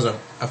back when I was a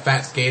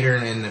fat skater,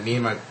 and me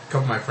and a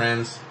couple of my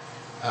friends,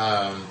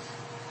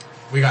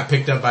 we got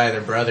picked up by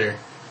their brother,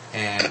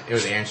 and it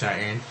was Aaron. Shout out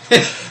Aaron.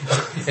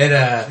 And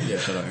yeah,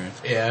 shut up, Aaron.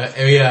 yeah,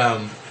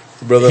 and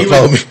Brother, he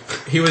follow me.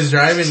 he was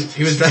driving.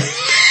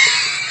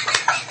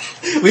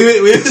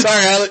 we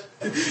Sorry, Alec.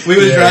 we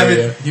was Yeah, driving.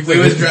 yeah. We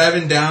was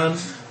driving down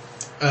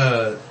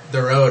the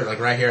road, like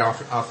right here off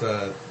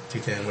the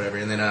 210, whatever.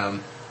 And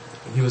then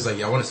he was like,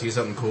 "Y'all want to see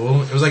something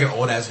cool?" It was like an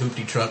old ass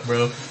hoopty truck,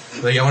 bro.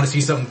 Like, "Y'all want to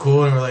see something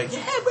cool?" And we're like,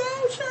 "Yeah,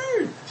 bro,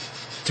 sure."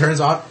 Takes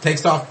out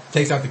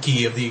the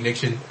key of the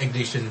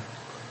ignition.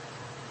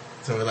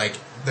 So like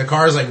the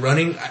car is like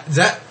running.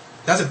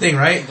 That's the thing,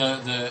 right?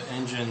 The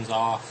engine's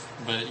off,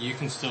 but you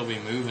can still be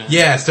moving.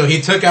 Yeah, so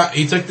he took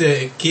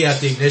the key out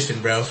the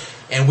ignition, bro,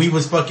 and we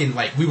was fucking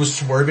like we was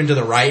swerving to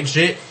the right and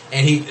shit,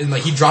 and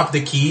he dropped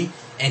the key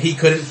and he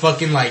couldn't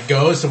fucking like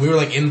go, so we were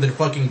like in the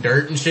fucking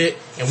dirt and shit,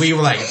 and we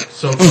were like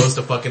so close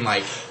to fucking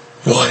like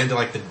going into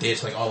like the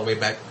ditch, like all the way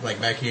back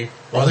here,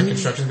 where all the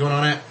construction's going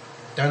on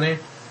down there.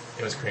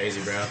 It was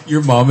crazy, bro.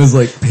 Your mom is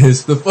like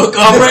pissed the fuck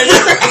off right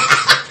now.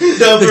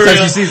 No, for Next time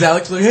real. she sees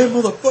Alex, like, hey,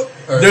 motherfucker.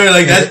 Or- Dude,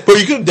 like that. Bro,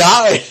 you could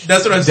die.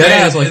 That's what I'm Dead saying.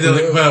 ass, like, And they're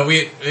like, well,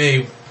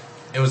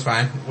 it was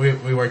fine.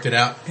 We worked it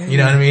out. You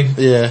know what I mean?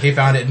 Yeah. He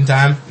found it in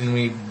time, and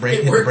we It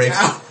hit the worked brakes.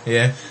 out.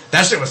 Yeah,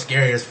 that shit was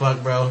scary as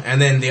fuck, bro. And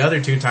then the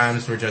other 2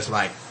 times were just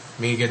like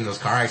me getting those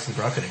car accidents,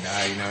 bro. I could have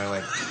died. You know,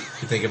 like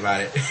you think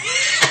about it.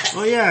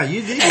 Oh yeah,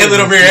 you did. Hey,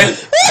 little rear end.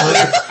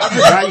 I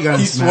forgot you got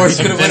He swore he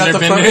could have went out the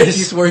front. benders.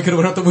 He swore he could have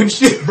went out the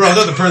windshield. Bro, I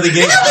thought the pearly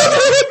gate.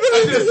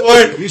 I could have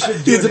sworn. You should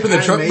He do ends up in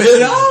the truck bed.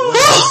 animation.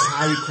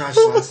 how he crashed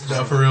last No,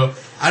 time. for real.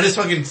 I just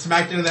fucking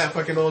smacked into that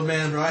fucking old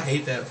man, bro. I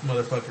hate that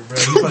motherfucker, bro.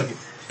 He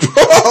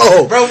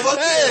fucking, bro, fuck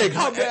Hey, you.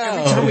 calm down.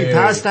 Every time we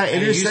pass that Hey,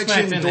 you intersection,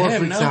 smacked the into door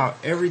him, freaks no? out.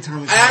 Every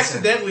time we I pass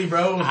accidentally,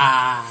 bro.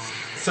 Ah.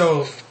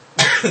 So,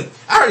 I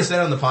already said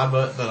it on the pod,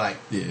 but like,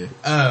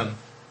 Yeah.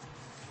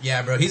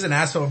 yeah, bro, he's an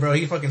asshole, bro.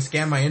 He fucking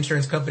scammed my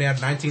insurance company out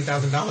of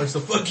 $19,000, so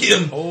fuck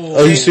him.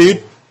 Oh, you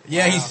sued?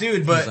 Yeah, he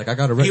sued, but He's like, I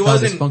got he erectile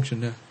wasn't, dysfunction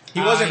now. he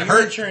wasn't Your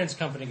hurt. insurance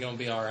company gonna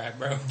be alright,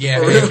 bro. Yeah,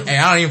 hey,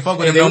 I don't even fuck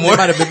with him They no more.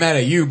 might have been mad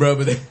at you, bro,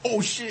 but they, oh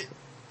shit.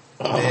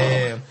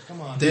 Damn.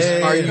 Come on.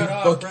 Damn. Are you Cut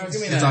off, bro? Give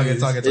me It's all that. good,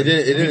 it's all good. It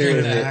didn't Give me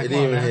even that. hit. It Come didn't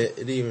on, even man. hit. It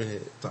didn't even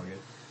hit. It's all good.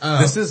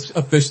 This is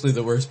officially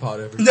the worst pod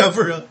ever. No,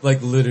 for real.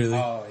 Like literally.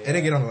 Oh, It yeah.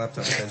 didn't get on the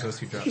laptop, so those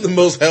two drops. The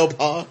most hell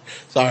pod.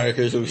 Sorry,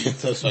 Chris. We can't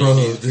touch Bro,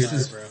 that. this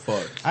is bro.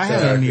 fucked. I had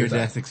Sorry, a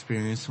near-death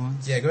experience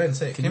once. Yeah, go ahead and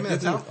say it. Can Give you me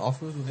get that that towel.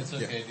 off of It's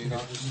okay, dude. I'll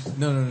just.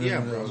 No. Yeah,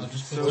 no. bro. I'll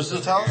just put Where's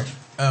this the over towel?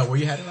 here. Where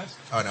you had it last?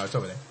 Oh, no, it's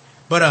over there.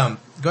 But,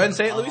 go ahead and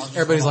say it, Luis.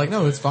 Everybody's like,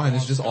 no, it's fine.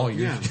 It's just all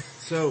yours. Yeah.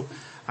 So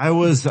I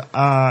was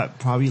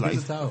probably like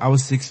Here's a towel. I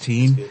was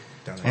 16,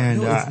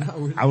 and No, it's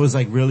not. I was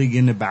like really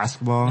getting into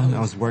basketball. And I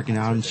was working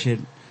out and shit,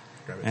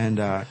 and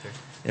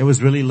it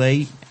was really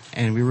late,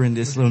 and we were in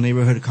this little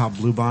neighborhood called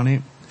Blue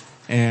Bonnet,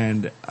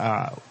 and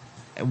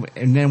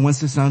then once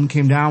the sun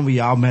came down, we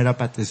all met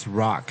up at this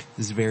rock,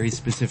 this very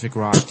specific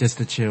rock, just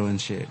to chill and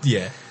shit.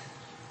 Yeah.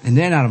 And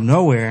then out of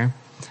nowhere,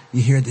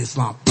 you hear this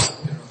long,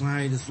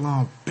 right, this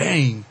long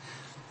bang.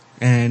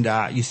 And,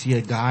 you see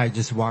a guy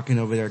just walking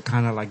over there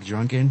kind of like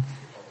drunken.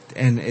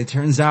 And it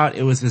turns out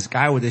it was this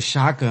guy with a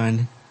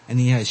shotgun and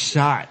he had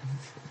shot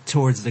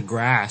towards the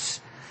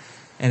grass.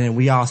 And then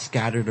we all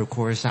scattered, of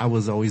course. I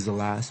was always the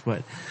last,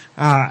 but,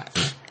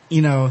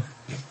 you know,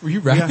 Were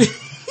you yeah, rapping?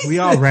 we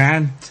all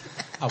ran.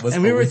 I was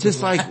And we were always just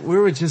the like,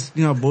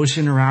 you know,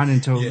 bullshitting around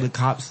until Yeah. the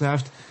cops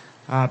left,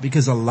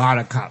 because a lot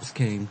of cops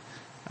came.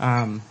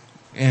 Yeah,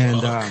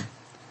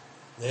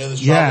 the Yeah.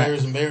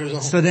 strawberries and berries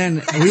on. So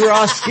then we were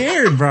all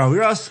scared, bro. We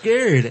were all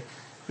scared.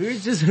 We were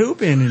just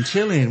hooping and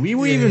chilling. We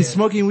weren't even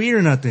smoking weed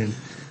or nothing.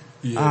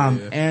 Yeah.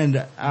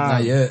 And,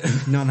 Not yet.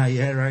 no, not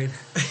yet, right?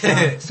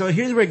 So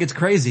here's where it gets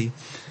crazy.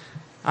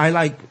 I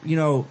like, you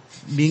know,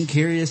 being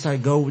curious, I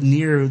go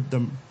near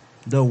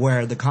the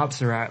where the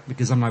cops are at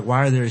because I'm like,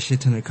 why are there a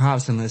shit ton of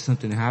cops unless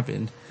something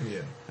happened?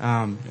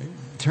 Yeah.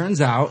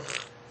 Turns out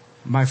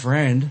my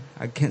friend,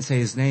 I can't say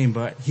his name,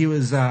 but he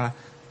was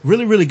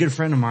really, really good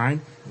friend of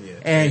mine. Yeah.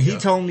 And he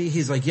told me,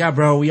 he's like, yeah,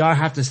 bro, we all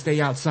have to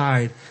stay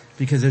outside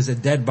because there's a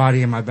dead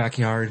body in my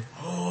backyard.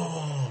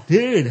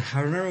 Dude,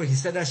 I remember when he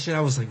said that shit,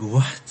 I was like,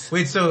 what?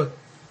 Wait, so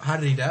how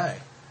did he die?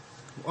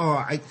 Oh,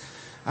 I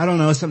don't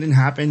know, something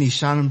happened. He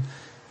shot him,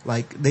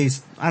 like,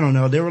 I don't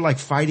know, they were like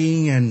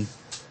fighting and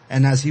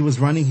as he was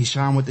running, he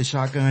shot him with the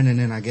shotgun and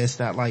then I guess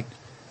that like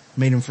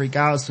made him freak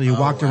out. So he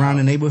walked around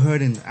the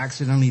neighborhood and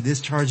accidentally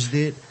discharged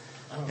it.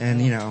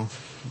 And, you know,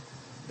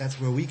 that's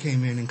where we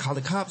came in and called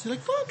the cops. They're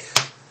like, fuck.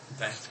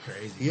 That's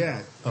crazy.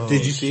 Yeah.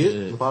 Did you see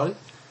it? The body?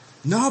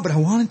 No, but I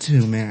wanted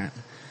to, man.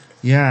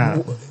 Yeah.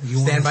 You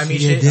Stand wanna by me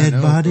see a shit? dead I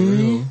know, for body?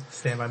 real.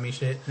 Stand by me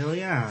shit. Hell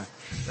yeah.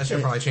 That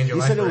should probably change your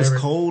He life said it was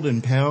forever. cold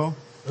and pale.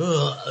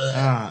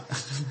 Ugh.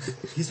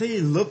 He said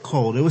it looked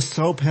cold. It was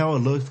so pale it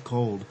looked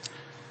cold.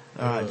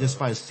 Just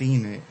by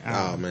seeing it.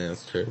 Oh man,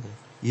 that's terrible.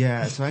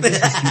 Yeah, so I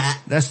guess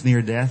that's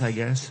near death, I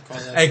guess.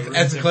 Hey,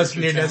 that's the closest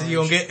near death you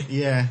gonna get.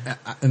 Yeah.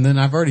 And then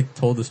I've already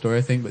told the story,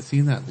 I think, but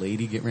seeing that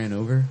lady get ran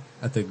over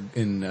at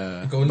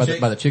Golden by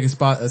chick? the chicken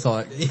spot, that's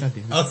all. God damn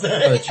it. Oh, sorry.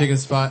 By the chicken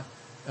spot,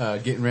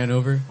 getting ran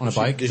over on a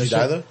bike. Did That she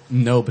die shit- though?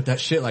 No, but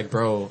that shit, like,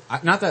 bro,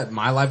 not that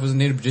my life was in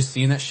danger, but just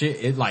seeing that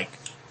shit, it like,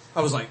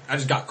 I was like, I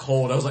just got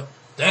cold. I was like,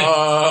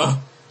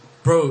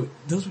 bro,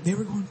 they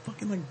were going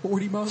fucking like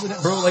 40 miles an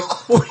hour, bro, like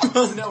 40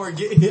 miles an hour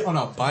getting hit on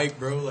a bike,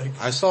 bro, like,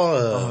 I saw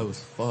oh, it was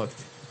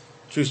fucked.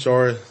 true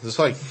story. Just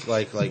like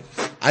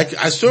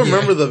I still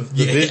remember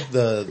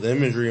the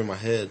imagery in my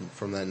head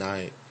from that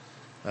night.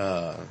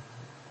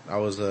 I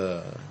was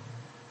go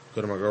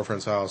to my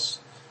girlfriend's house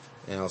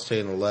and I was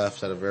taking the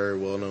left at a very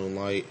well known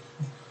light,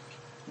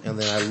 and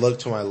then I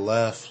looked to my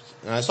left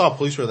and I saw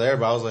police were there,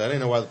 but I was like, I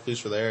didn't know why the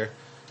police were there.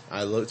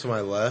 I looked to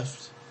my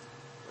left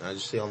and I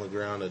just see on the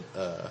ground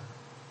a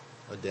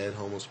dead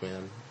homeless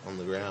man on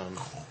the ground,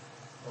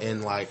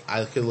 and like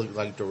I could look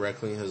like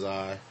directly in his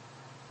eye.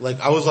 Like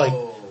I was like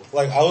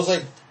I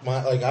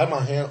had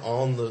my hand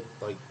on the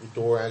like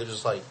door and I could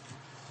just like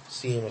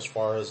see him as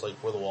far as like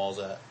where the wall's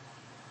at.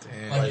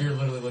 Damn. Like, you're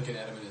literally looking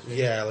at him in his face.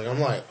 Yeah, like I'm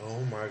like,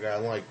 oh my god,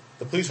 I'm like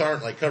the police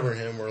aren't like covering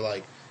him or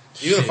like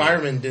even the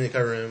firemen didn't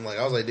cover him. Like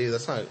I was like, dude,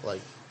 that's not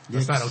like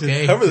That's not Just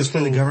okay. cover this For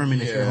the fool.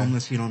 government, if you're Yeah.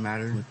 homeless, you don't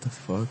matter. What the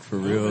fuck, for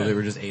real? They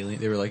were just alien.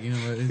 They were like, you know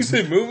what? You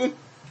said move him?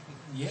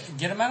 Yeah,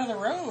 get him out of the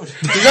road.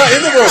 He's not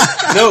in the room.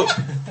 No.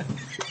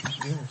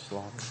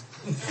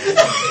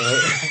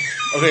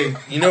 Okay,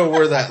 you know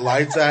where that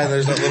light's at?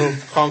 There's that little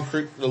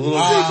concrete, the little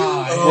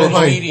Oh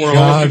my Haiti.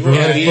 god, bro! I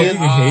Yeah, fucking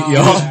hate he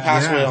y'all. just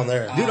passed away on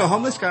there. Dude, a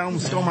homeless guy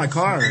almost stole my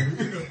car.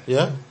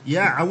 Yeah.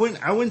 Yeah, I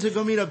went to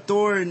go meet up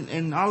Thor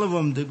and all of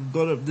them to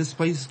go to this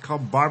place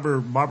called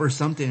Barber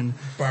something.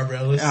 Barbara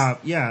Ellis.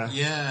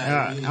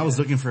 Yeah. I was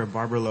looking for a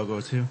Barber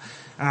logo too.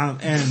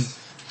 And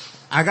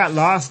I got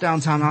lost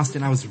downtown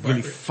Austin. I was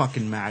really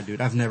fucking mad, dude.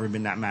 I've never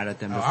been that mad at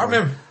them before. I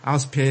remember. I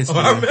was pissed.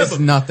 I remember. It's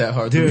not that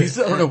hard, dude. Dude.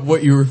 I don't know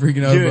what you were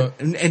freaking out Dude, about.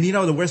 and you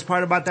know the worst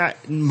part about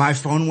that? My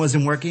phone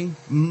wasn't working.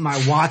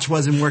 My watch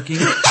wasn't working.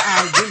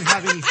 I didn't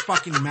have any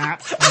fucking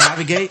maps to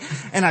navigate.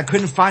 And I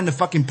couldn't find the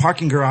fucking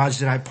parking garage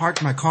that I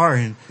parked my car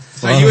in.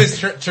 So you was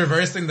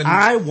traversing the...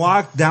 I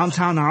walked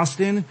downtown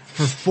Austin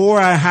for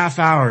 4.5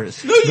 hours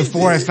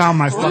before I found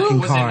my fucking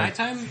Was it car.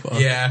 nighttime?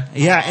 Yeah.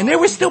 Yeah, and they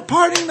were still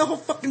partying the whole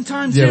fucking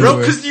time too. Yeah, Bro,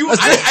 we because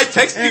I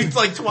texted you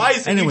like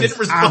twice and Anyways, you didn't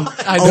respond.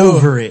 I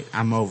know.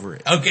 I'm over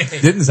it. Okay.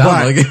 Didn't sound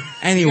But like it. You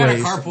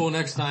anyways, gotta carpool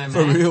next time,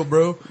 For man. real,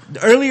 bro.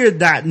 earlier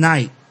that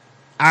night,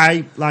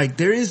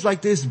 there is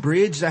like this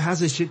bridge that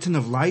has a shit ton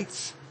of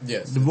lights.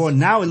 Yes. Well,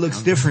 now it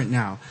looks different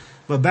now.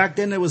 But back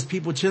then there was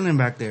people chilling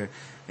back there.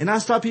 And I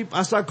saw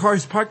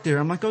cars parked there.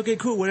 I'm like, okay,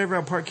 cool, whatever,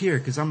 I'll park here.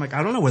 Cause I'm like,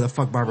 I don't know where the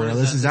fuck Barbara What is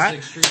Ellis that,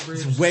 is the at. 6th Street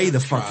Bridge? It's way the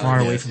fuck far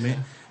away yes, from it.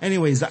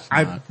 Anyways,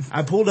 I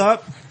pulled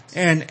up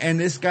and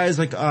this guy's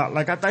like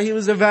I thought he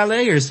was a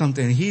valet or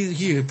something.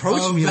 He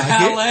approached me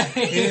like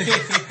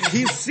it.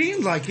 He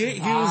seemed like it. He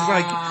was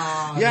like,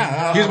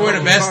 yeah. He was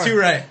wearing a vest too,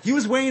 right? He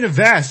was wearing a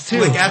vest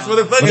too. Like, ask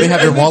motherfucker. Let me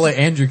have your wallet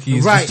and your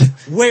keys. Right.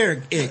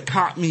 Where it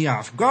caught me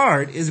off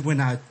guard is when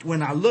I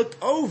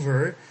looked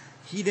over,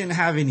 he didn't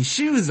have any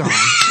shoes on.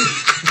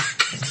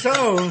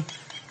 So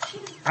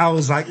I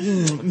was like,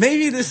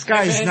 maybe this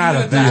guy's not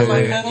a bad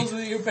valet. pedals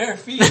with your bare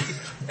feet.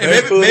 And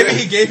maybe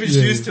he gave his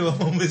shoes to a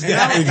homeless And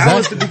guy. that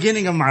was the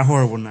beginning of my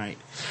horrible night.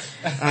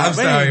 I'm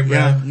sorry, bro.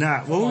 Yeah, nah.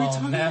 What were we talking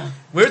about? Now,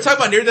 We were talking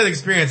about near-death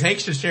experience. Hank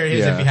should share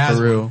his if he has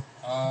for real.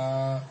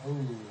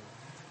 ooh,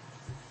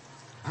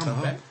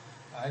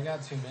 I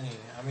got too many.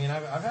 I mean,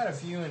 I've had a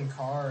few in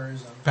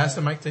cars. Pass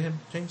the mic to him,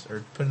 James,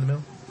 or put it in the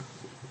middle.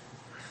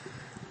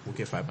 We'll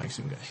get 5 mics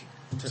soon,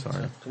 guys.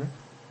 Sorry.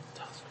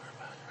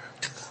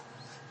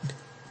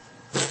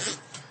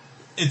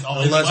 It's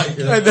always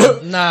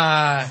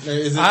Nah,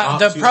 Is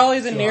it probably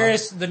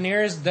the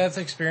nearest death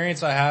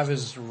experience I have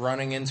is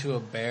running into a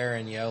bear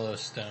in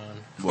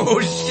Yellowstone. Oh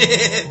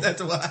shit,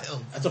 that's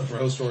wild. That's a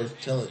bro story.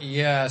 Tell it.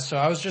 Yeah, so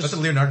I was just That's a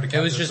Leonardo DiCaprio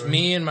It was just story.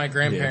 me and my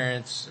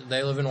grandparents.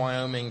 They live in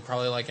Wyoming,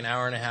 probably like an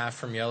hour and a half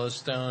from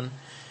Yellowstone,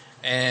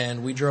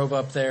 and we drove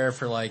up there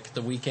for like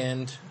the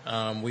weekend.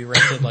 We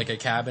rented like a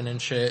cabin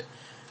and shit.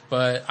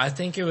 But I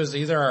think it was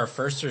either our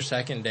first or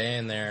second day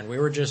in there, and we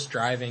were just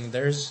driving.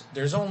 There's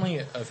only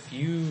a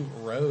few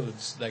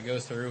roads that go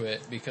through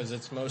it because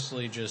it's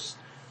mostly just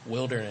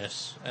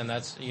wilderness, and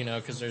that's,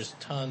 because there's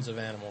tons of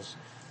animals,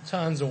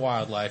 tons of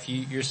wildlife.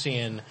 You're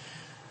seeing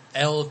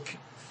elk,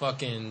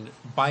 fucking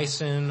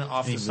bison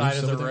off the side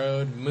of the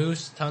road,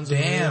 moose, tons of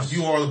moose.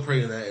 You are the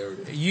prey in that area.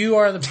 You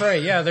are the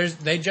prey. Yeah,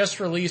 they just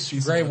released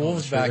gray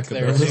wolves back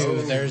there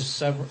too.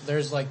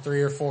 There's like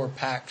 3 or 4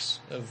 packs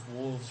of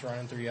wolves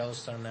running through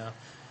Yellowstone now.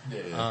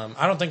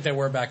 I don't think they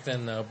were back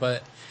then though.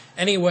 But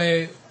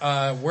anyway,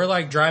 we're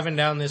like driving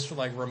down this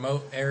like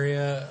remote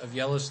area of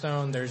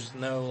Yellowstone. There's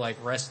no like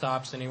rest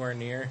stops anywhere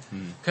near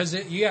because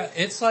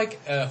it's like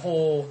a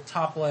whole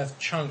top left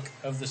chunk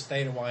of the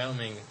state of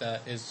Wyoming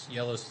that is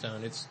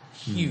Yellowstone. It's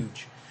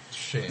huge.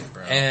 Shit,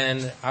 bro.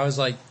 And I was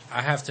like,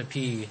 I have to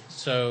pee.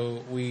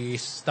 So we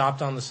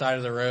stopped on the side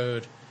of the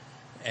road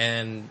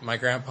and my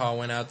grandpa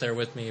went out there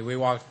with me. We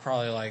walked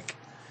probably like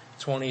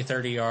 20,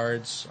 30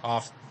 yards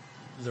off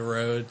the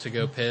road to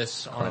go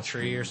piss on a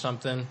tree or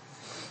something.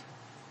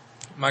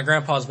 My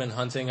grandpa's been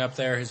hunting up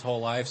there his whole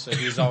life, so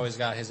he's always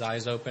got his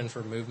eyes open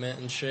for movement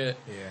and shit.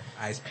 Yeah,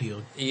 eyes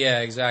peeled. Yeah,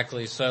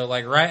 exactly. So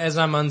like right as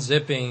I'm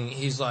unzipping,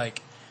 he's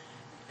like,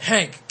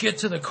 Hank, get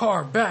to the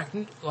car,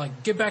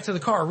 get back to the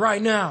car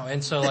right now.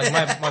 And so like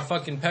my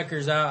fucking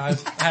pecker's out.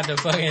 I had to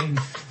fucking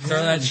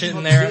throw that shit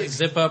in there,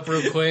 zip up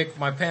real quick.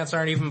 My pants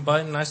aren't even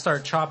buttoned. I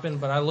start chopping,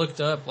 but I looked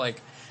up like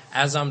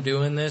as I'm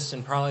doing this,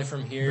 and probably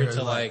from here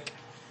to like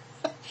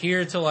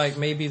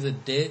maybe the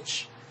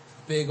ditch,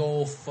 big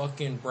old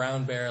fucking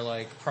brown bear,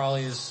 like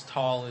probably as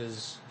tall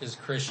as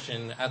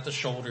Christian at the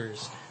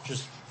shoulders,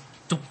 just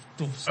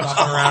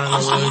stalking around in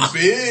the woods.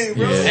 Big,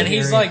 bro. And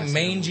he's like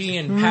mangy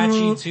and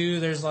patchy too.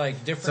 There's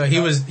like different.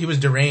 So he was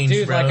deranged,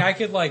 dude. bro. Like I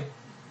could like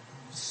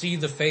see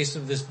the face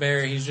of this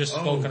bear. He's just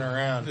skulking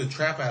around. The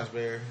trap ass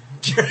bear.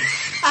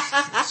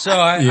 So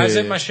I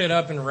zipped my shit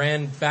up and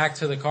ran back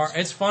to the car.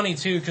 It's funny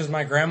too because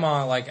my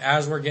grandma, like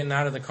as we're getting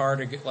out of the car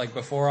to get, like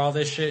before all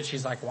this shit,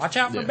 she's like, "Watch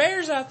out for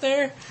bears out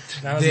there."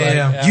 And I was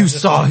Damn. like, You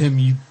saw him,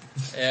 you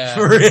Yeah.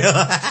 For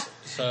real.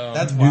 So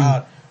That's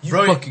wild.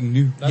 Bro, fucking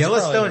knew. That's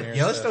probably the nearest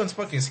Yellowstone's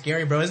fucking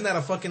scary, bro. Isn't that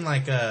a fucking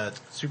like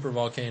super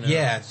volcano.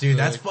 yeah, dude, So,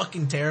 that's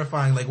fucking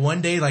terrifying. Like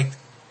one day, like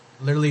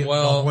literally the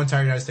whole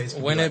entire United States.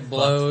 could when be, it like,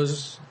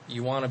 blows,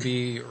 you want to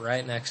be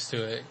right next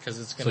to it because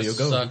it's gonna you'll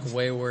go. suck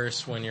way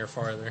worse when you're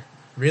farther. fucked.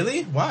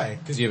 Really? Why?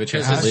 Because you have a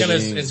chance Because of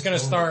living. it's gonna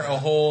start a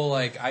whole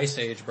like ice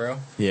age, bro.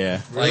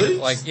 Yeah. Really?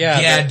 Like yeah,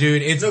 Yeah, the-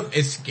 dude, it's Can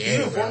you scary.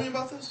 inform Bro. me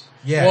about this?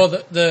 Yeah. Well,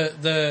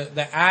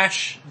 the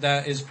ash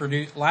that is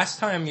produced last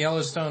time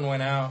Yellowstone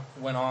went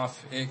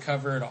off, it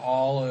covered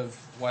all of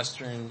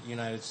western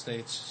United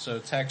States. So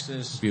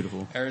Texas,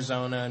 Beautiful.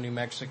 Arizona, New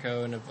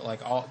Mexico, and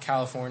like all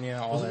California,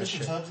 all Was that it Mr.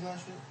 shit. Tubbs and that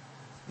shit?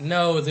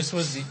 No, this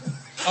was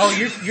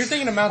you're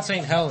thinking of Mount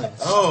St. Helens.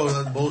 Oh,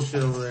 that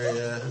bullshit over there,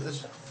 yeah.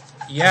 That's,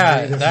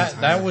 Yeah,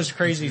 that was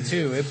crazy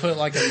too. It put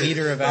like a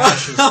liter of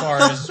ash as far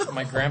as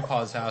my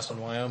grandpa's house in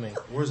Wyoming.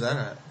 where's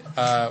that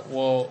at?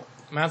 Well,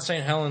 Mount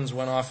St. Helens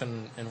went off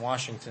in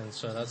Washington,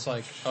 so that's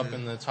like up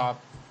in the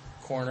top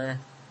corner.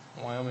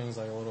 Wyoming's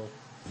like a little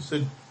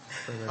So,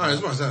 further alright, this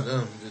down. might sound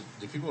dumb.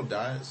 Did people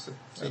die at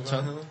St.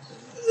 Helens?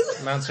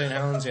 Mount St.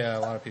 Helens, yeah, a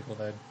lot of people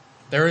died.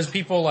 There was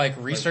people like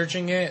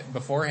researching it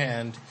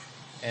beforehand,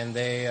 and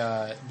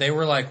they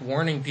were like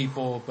warning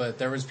people, but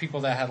there was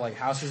people that had like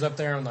houses up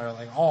there, and they're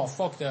like, "Oh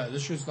fuck that!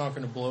 This shit's not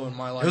going to blow in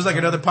my life." It was like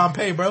another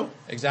Pompeii, bro.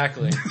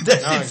 Exactly.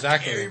 That No, shit's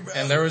exactly. scary, bro.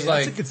 And there was Yeah,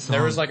 that's a good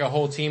there was song. like a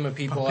whole team of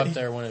people up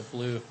there when it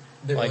blew.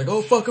 They were like,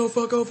 oh fuck, oh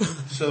fuck, oh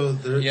fuck. So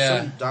there's Yeah,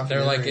 some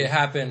they're like documentary. it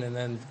happened, and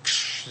then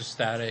just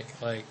static.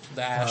 Like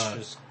the ash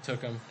just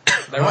took them.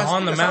 They Oh, were I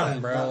on the saw that.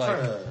 mountain, bro. Not Like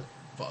trying to-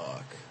 Fuck.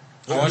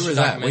 I What watched year was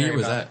a that? What year documentary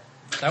was about that? it.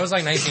 That was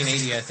like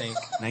 1980, I think.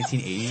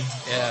 1980?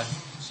 Yeah.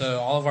 So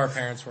all of our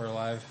parents were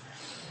alive.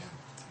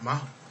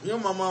 my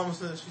mom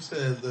said, she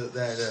said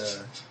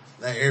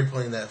that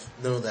airplane that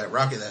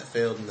rocket that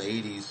failed in the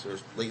 80s or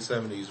late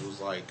 70s was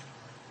like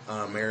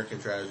an American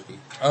tragedy.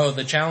 Oh,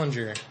 the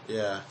Challenger.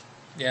 Yeah.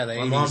 Yeah, the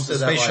My 80s, mom the said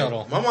space that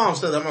shuttle. my mom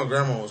said that my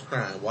grandma was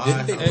crying. Why?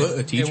 Didn't they put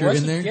a teacher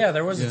was in there? Yeah,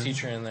 there was Yeah. a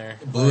teacher in there.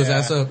 Blew his Yeah.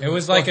 ass up. It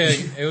was like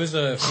it was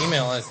a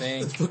female, I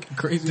think. That's fucking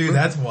crazy. Dude, bro.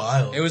 that's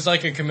wild. It was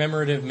like a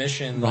commemorative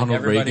mission. Like Ronald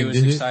everybody Reagan was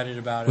did it? excited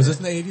about Was it. this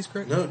in the 80s,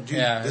 correct? No, dude.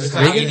 Yeah, it this was is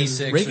like Reagan?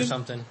 86 or Reagan?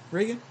 something.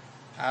 Reagan?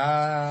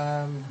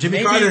 Jimmy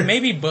maybe, Carter.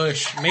 maybe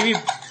Bush, maybe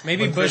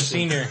Bush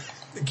Christian. Senior.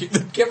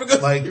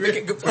 like,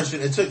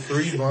 Christian, it took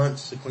 3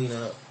 months to clean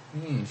up.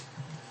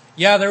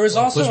 Yeah, there was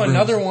Bush also brooms.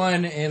 another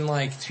one in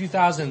like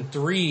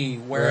 2003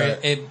 where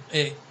Right.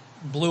 it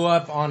blew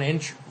up on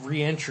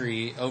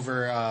re-entry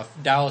over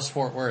Dallas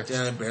Fort Worth,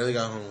 Yeah, I barely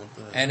got home with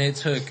that. and it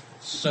took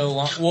so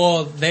long.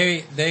 Well,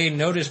 they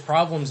noticed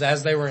problems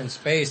as they were in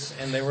space,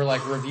 and they were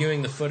like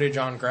reviewing the footage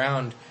on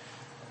ground.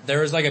 There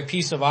was like a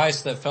piece of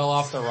ice that fell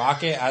off the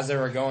rocket as they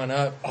were going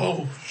up.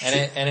 Oh,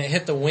 and it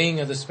hit the wing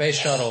of the space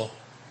shuttle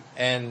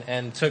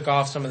and took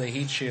off some of the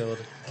heat shield.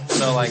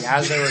 So like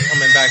as they were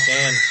coming back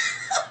in,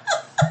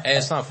 hey,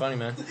 it's not funny,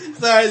 man.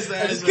 Sorry.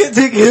 Can't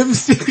take him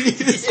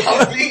serious.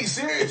 I'm being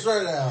serious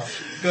right now.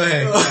 Go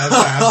ahead. I'm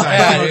sorry.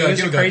 Yeah, Keep it was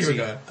going, crazy.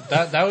 keep going.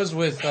 That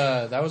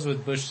was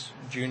with Bush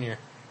Jr.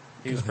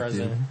 He was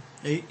president.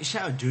 Hey,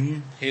 shout out Junior.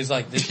 He was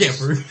like, Yeah,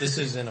 bro. this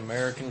is an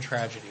American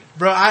tragedy.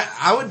 Bro,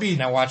 I would be,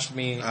 Now watch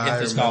me hit I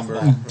this golf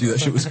remember. ball. Dude, that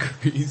shit was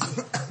crazy.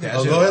 yeah,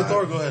 Oh, shit, go ahead,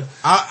 Thor, go ahead.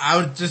 I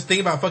would just think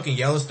about fucking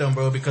Yellowstone,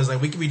 bro, because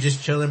like we could be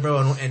just chilling, bro,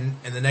 and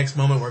the next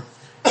moment we're,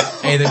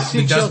 hey,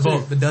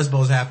 the Dust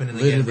Bowl's happening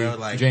again, Literally, bro.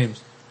 Like,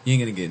 James, you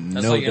ain't gonna get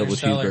That's no like double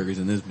Interstellar. cheeseburgers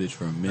in this bitch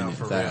for a minute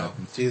for if that real.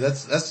 happens. See,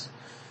 that's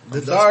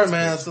sorry,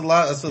 man. That's a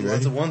lot. That's You the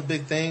ready? one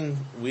big thing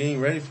we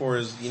ain't ready for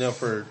is,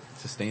 for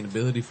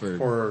Sustainability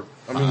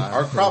I mean,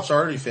 our crops are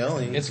already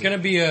failing. It's gonna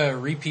be a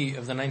repeat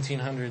of the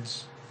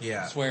 1900s.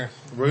 yeah. I swear.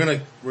 We're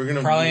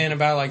gonna Probably in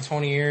about like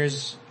 20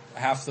 years,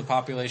 half the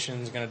population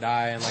is gonna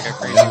die in like a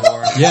crazy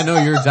war. Yeah,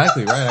 no, you're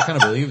exactly right. I kind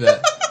of believe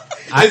that.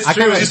 It's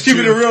true. Just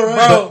keeping it real,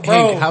 right?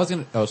 Bro, Hey, how's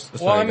gonna? Oh, sorry,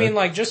 Well, I go mean, ahead.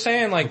 like, just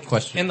saying, like,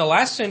 Question. in the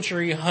last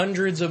century,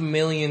 hundreds of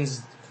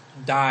millions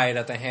died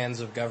at the hands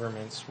of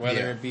governments, whether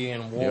Yeah. it be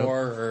in war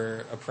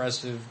or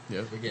oppressive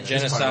Yep.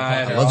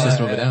 genocide. I or love all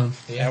System that. of a Down.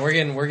 Yeah, we're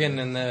getting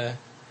in the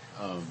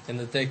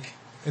thick,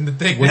 In the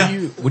thick What now. do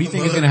you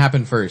think is gonna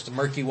happen first? the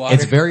murky water.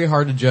 It's very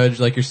hard to judge,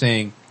 like you're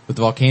saying, with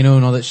the volcano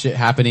and all that shit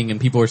happening, and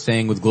people are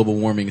saying with global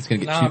warming, it's gonna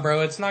get Nah, too.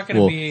 bro, it's not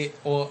gonna Well, be.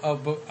 Well,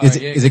 Is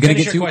yeah, it gonna finish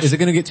get your too? Is question. it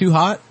gonna get too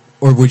hot,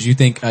 or would you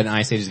think an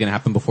ice age is gonna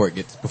happen before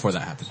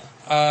that happens?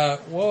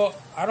 Well,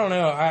 I don't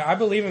know. I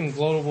believe in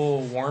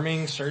global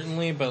warming,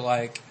 certainly, but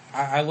like,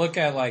 I look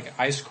at like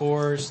ice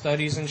core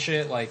studies and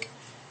shit. Like,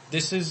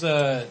 this is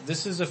a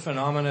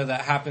phenomena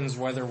that happens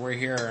whether we're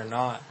here or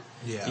not.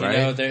 Yeah. You Right?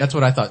 know, there- That's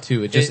what I thought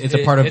too. It's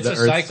a part of it's the a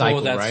Earth's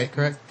cycle, that's right?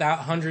 Correct.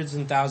 Hundreds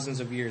and thousands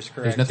of years.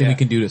 Correct. There's nothing yeah. we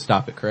can do to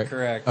stop it. Correct.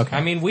 Correct. Okay.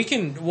 I mean, we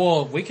can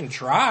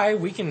try.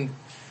 We can,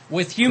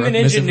 with human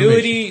Correct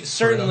ingenuity,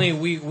 certainly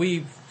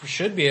we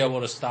should be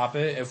able to stop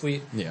it if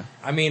we. Yeah.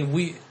 I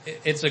mean,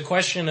 it's a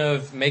question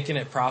of making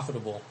it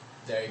profitable.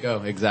 There you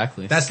go.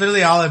 Exactly. That's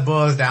literally all it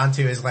boils down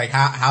to is like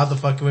how the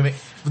fuck can we make,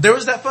 but there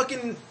was that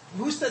fucking,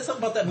 who said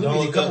something about that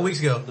movie a couple weeks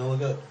ago? Don't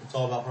look up. It's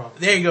all about profit.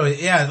 There you go.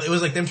 Yeah, it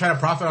was like them trying to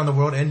profit on the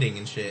world ending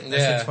and shit. That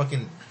Yeah. shit's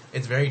fucking,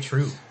 it's very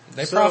true.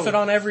 They So- profit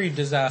on every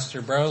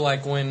disaster, bro.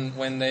 Like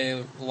when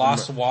they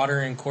lost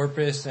water in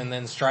Corpus, and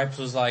then Stripes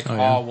was like, Oh,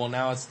 yeah. well,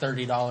 now it's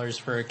 $30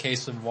 for a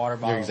case of water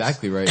bottles. You're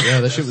exactly right.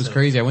 Yeah, that shit was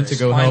crazy. I went to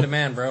go Supply and help.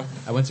 demand, bro.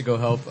 I went to go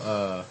help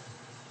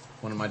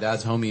one of my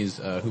dad's homies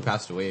who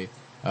passed away.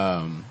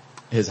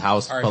 His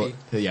house,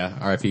 R.I.P.. yeah,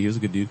 R.I.P. He was a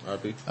good dude.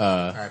 RP.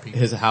 R.I.P..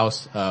 His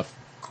house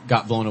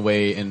got blown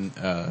away in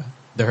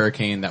the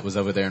hurricane that was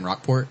over there in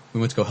Rockport. We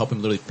went to go help him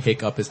literally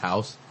pick up his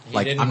house. He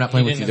Like, didn't- I'm not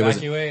playing he with you. didn't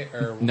There wasn't,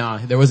 evacuate, or nah,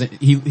 there wasn't,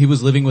 he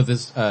was living with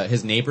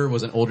his neighbor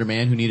was an older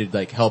man who needed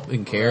like help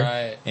and care.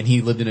 Right. And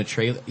he lived in a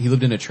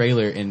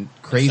trailer and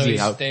So crazy he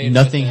how stayed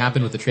nothing with him,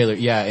 happened with the trailer.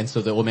 Yeah. And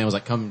so the old man was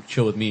like, come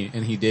chill with me.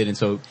 And he did. And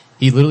so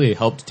he literally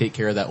helped take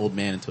care of that old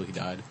man until he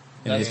died.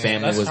 And his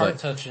family that's was like,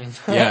 heart-touching.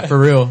 yeah, for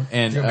real.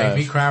 And, You're make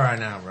me cry right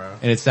now, bro.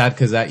 and it's sad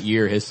because that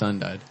year his son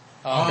died.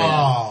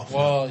 Oh,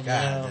 well, you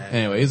God, know, damn.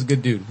 Anyway, he's a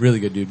good dude, really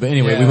good dude. But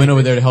anyway, Yeah. we went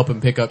over there to help him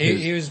pick up he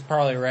his. was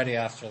probably ready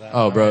after that.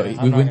 Oh, bro, I'm we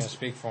not went. gonna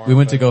speak for him. We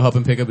went to but- go help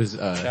him pick up his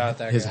out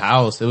that his guy.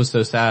 house. It was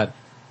so sad.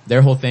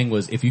 Their whole thing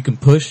was, if you can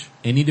push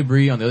any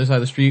debris on the other side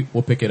of the street,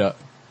 we'll pick it up.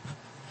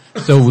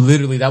 So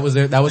literally, that was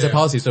their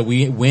policy. So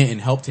we went and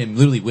helped him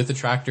literally with the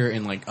tractor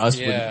and like us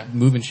Yeah. with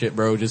moving shit,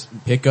 bro. Just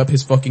pick up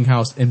his fucking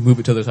house and move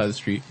it to the other side of the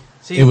street.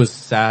 See- It was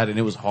sad and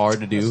it was hard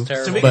to do. That's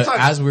terrible. So we can But talk-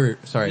 as we're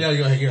Yeah,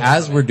 go ahead,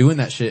 as we're doing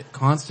that shit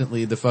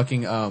constantly, the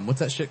fucking what's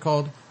that shit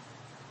called?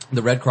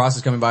 The Red Cross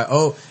is coming by.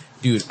 Oh,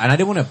 dude, and I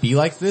didn't want to be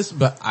like this,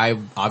 but I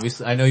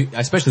know,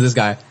 especially this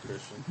guy.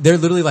 They're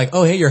literally like,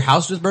 oh, hey, your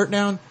house just burnt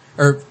down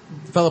or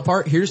fell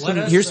apart. Here's Let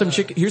some us,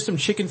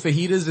 chicken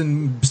fajitas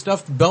and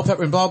stuffed bell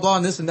pepper and blah blah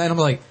and this and that. I'm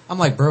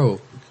like, bro,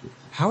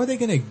 how are they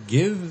gonna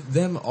give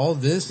them all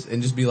this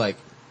and just be like,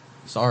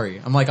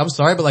 sorry? I'm like, I'm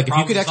sorry, but like if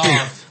you could Problem actually,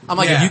 solved. I'm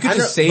like, Yeah, if you could I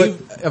just know,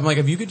 save, I'm like,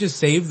 if you could just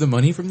save the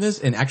money from this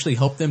and actually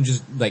help them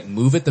just like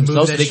move it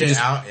themselves, so that they can shit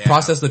just out, yeah.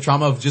 process the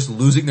trauma of just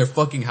losing their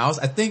fucking house.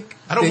 I think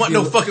I don't they'd want be-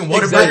 no fucking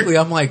Whataburger. Exactly.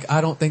 I'm like,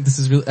 I don't think this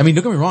is really. I mean,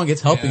 don't get me wrong,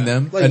 it's helping Yeah.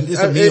 them. Like, and it's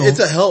a meal. it's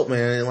a help,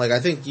 man. And like, I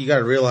think you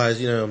gotta realize,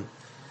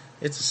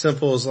 it's as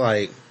simple as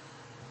like,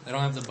 They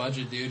don't have the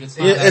budget, dude. It's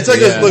not. yeah, it's like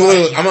Yeah.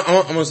 look, I'm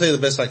gonna say the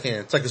best I can.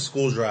 It's like a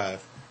school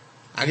drive.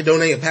 I can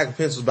donate a pack of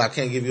pencils, but I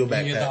can't give you a You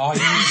get the backpack. all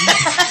you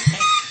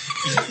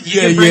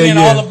Yeah, can bring yeah, in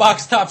yeah. all the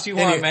box tops you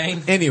want, Anyway,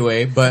 man.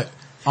 anyway, but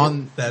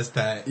on That's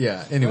tight.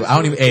 yeah. Anyway, I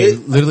don't even. Hey,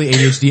 literally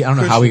ADHD. I don't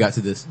know how we got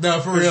to this.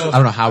 No, for real. I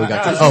don't know how we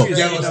got to. Oh, Oh,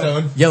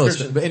 Yellowstone.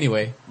 Yellowstone. But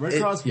anyway, Red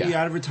Cross be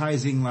yeah.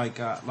 advertising like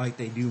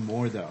they do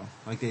more though.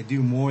 Like they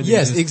do more than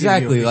Yes, just give you a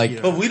exactly, big,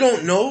 like- But we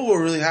don't know what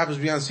really happens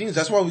behind the scenes.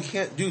 That's why we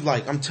can't do,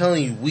 like, I'm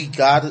telling you, we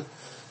gotta,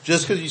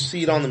 just cause you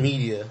see it on the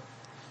media,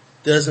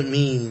 doesn't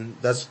mean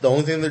that's the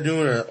only thing they're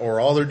doing or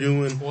all they're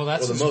doing Well,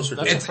 that's or the most they're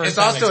that's doing. a It's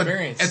first-hand also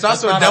experience. it's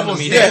That's also a not on double the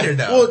media. standard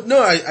though. Well,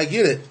 no, I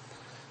get it.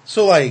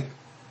 So like,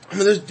 I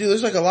mean,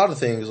 there's like a lot of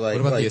things like,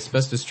 what about like, the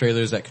asbestos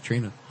trailers at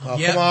Katrina? oh,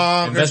 Yep. come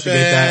on, Investigate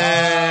Christian.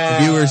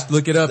 that. Viewers,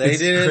 look it up. They It's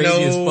didn't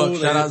crazy as know, fuck.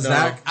 they Shout out didn't know.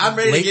 Zach. I'm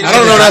ready to Late get I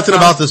don't know into nothing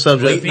about this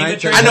subject. Late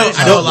night I know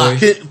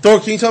trailers. a lot. Thor,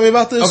 can you tell me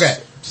about this? Okay,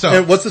 so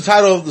And what's the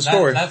title of the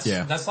story?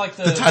 Yeah. That's like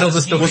The title of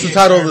the story. What's the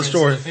title of the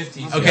story?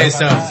 Okay,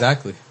 so-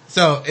 Exactly.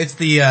 So it's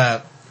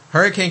the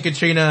Hurricane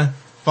Katrina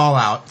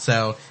fallout.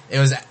 So it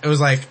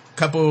was like a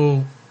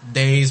couple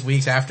days,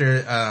 weeks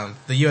after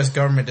the U.S.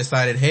 government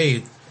decided,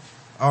 hey,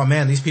 oh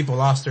man, these people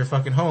lost their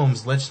fucking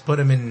homes. Let's put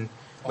them in.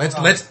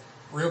 Let's.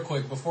 Real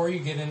quick, before you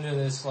get into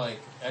this like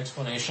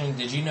explanation,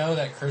 did you know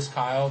that Chris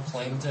Kyle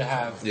claimed to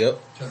have Yep,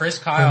 Chris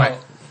Kyle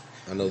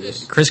I know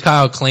this.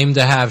 claimed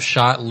to have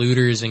shot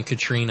looters in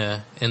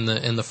Katrina in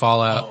the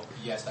fallout.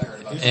 Yes, I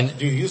heard about And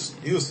Dude, he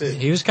was sick.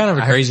 he was kind of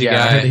a I heard- crazy yeah, I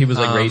guy. heard that he was,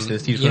 like,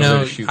 racist. He just you went over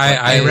know, to shoot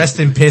Hey, rest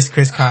in piss,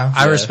 Chris Kyle.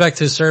 I respect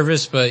his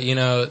service, but you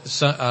know,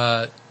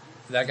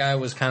 that guy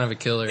was kind of a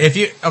killer. If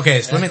you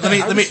okay, so let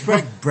I me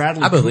respect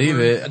Bradley. I believe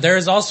Cooper. it. there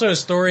is also a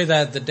story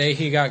that the day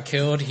he got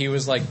killed, he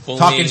was like bullying,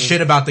 talking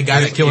shit about the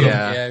guy that killed him.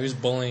 Yeah, he was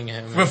bullying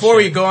him. and Before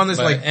we shit. go on this,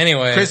 But like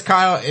anyway, Chris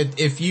Kyle,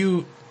 if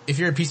you're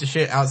a piece of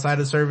shit outside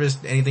of service,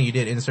 anything you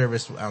did in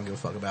service, I don't give a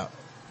fuck about.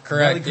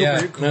 correct? Bradley Yeah,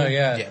 Cooper, you're cool. no,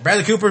 yeah. Yeah,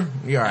 Bradley Cooper,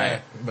 you're alright, Yeah.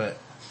 but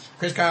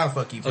Chris Kyle,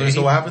 fuck you. Okay,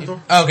 so what happened to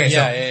him? Okay, so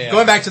Yeah.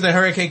 going back to the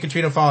Hurricane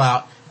Katrina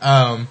fallout,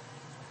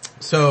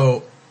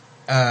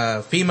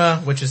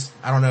 FEMA, which is,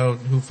 I don't know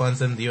who funds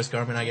them, the U.S.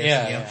 government, I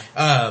guess.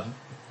 Yeah,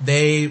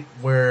 They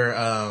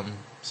were,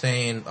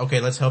 saying, okay,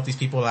 let's help these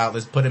people out.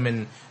 Let's put them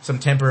in some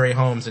temporary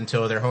homes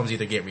until their homes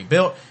either get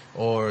rebuilt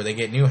or they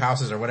get new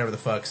houses or whatever the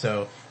fuck.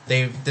 So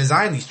they've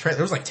designed these trailers.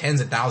 There was like tens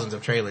of thousands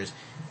of trailers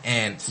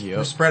and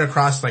were spread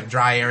across like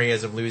dry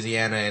areas of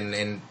Louisiana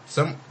and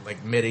some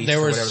like Mid-East. There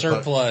or was whatever the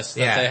fuck. surplus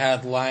that they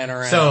had lying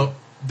around. So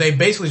they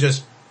basically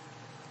just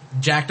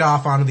jacked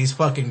off onto these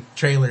fucking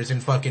trailers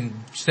and fucking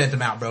sent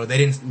them out, bro. They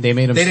didn't. They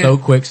made them didn't- so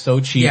quick, so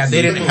cheap. Yeah,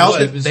 they didn't Cheap help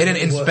as it. what? They didn't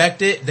Cheap as what?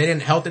 inspect it. They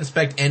didn't health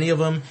inspect any of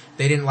them.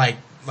 They didn't like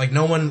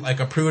no one like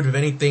approved of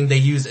anything. They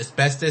used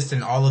asbestos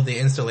in all of the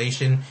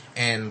insulation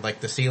and like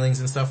the ceilings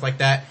and stuff like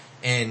that.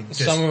 And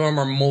just, some of them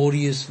are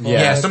moldy as fuck.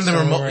 yeah, some of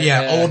them are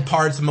are old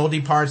parts,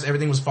 moldy parts.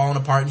 Everything was falling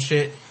apart and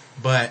shit.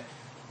 But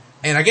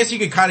and I guess you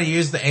could kind of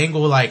use the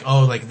angle like,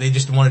 oh, like they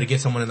just wanted to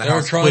get someone in the They were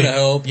house. trying quick. to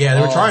help. Yeah,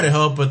 they were Oh. trying to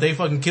help, but they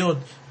fucking killed.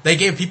 They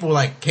gave people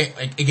like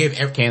it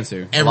gave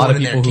cancer. A everyone lot of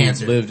in there people who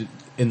cancer. lived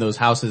in those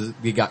houses,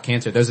 they got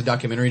cancer. There's a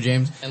documentary,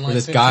 James, In where like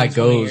this guy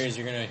 15, 20 goes years,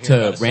 you're gonna hear to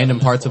about a random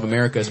settlement parts of for it.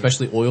 America,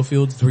 especially oil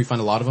fields, where you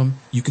find a lot of them.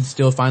 You can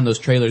still find those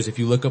trailers. If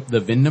you look up the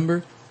VIN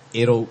number,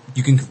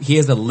 he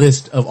has a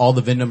list of all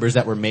the VIN numbers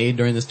that were made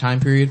during this time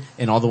period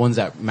and all the ones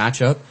that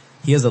match up.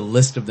 he has a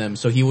list of them.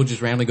 So he will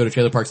just randomly go to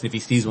trailer parks, and if he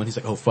sees one, he's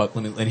like, oh fuck,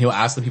 let me, and he'll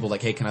ask the people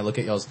like, hey, can I look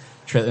at y'all's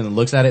trailer? And then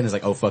looks at it and is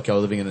like, oh fuck, y'all are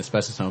living in an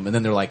asbestos home. And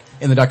then they're like,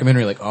 in the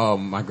documentary, like, oh,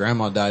 my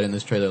grandma died in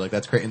this trailer. Like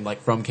that's great. And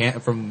like from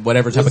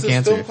whatever type What's of this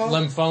cancer. film called?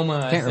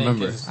 Lymphoma. Can't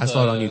remember. I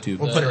saw it on YouTube.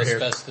 We'll put it right here.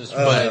 Asbestos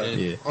related.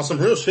 Yeah. On some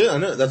real shit, I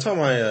know. That's how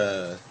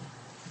my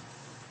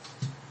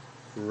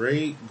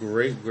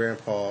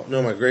great-great-grandpa,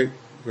 no, my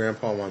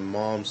great-grandpa on my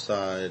mom's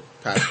side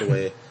passed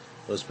away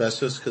with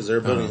asbestos because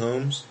they're building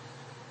homes.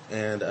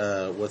 And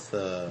with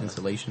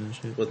Insulation and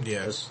shit. with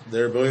Yeah.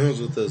 they're building homes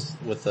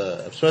with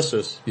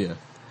asbestos. Yeah.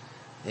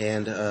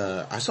 And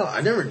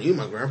I never knew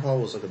my grandpa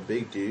was like a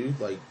big dude,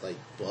 like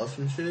buff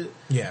and shit.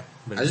 Yeah.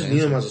 I just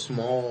knew him as a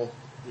small,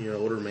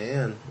 older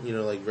man,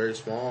 like very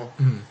small.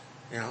 Mhm.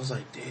 And I was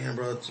like, damn,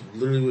 bro, it's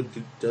literally what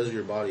it does to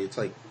your body. It's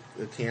like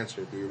a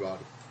cancer to your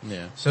body.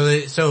 Yeah.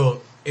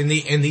 So in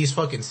these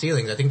fucking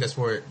ceilings, I think that's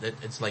where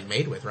it's like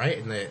made with, right?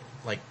 In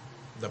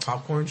the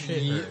popcorn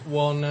shit. Or?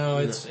 Well, no,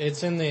 it's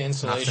in the Not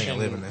saying I insulation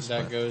live in this,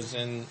 that but- goes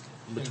in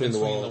Between the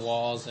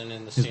walls and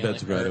in the His ceiling,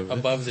 bed's right or over there.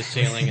 above the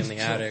ceiling in the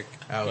attic.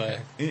 Oh, okay.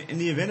 In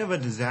the event of a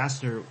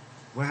disaster,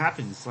 what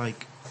happens?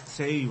 Like,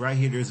 say right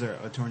here there's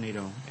a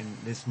tornado and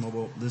this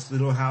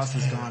little house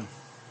is gone.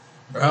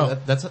 Bro,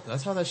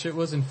 that's how that shit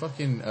was in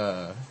fucking,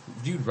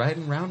 dude, right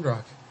in Round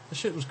Rock. That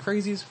shit was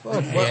crazy as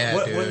fuck. Yeah,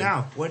 What dude.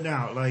 now? What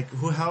now? Like,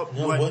 who helped?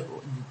 No, what? what?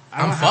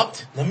 I don't I'm have-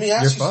 fucked. Let me You're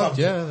ask you fucked,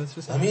 something. yeah, that's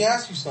just Let me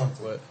ask you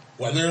something. What?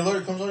 Weather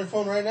alert comes on your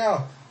phone right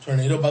now.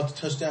 Tornado about to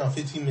touch down in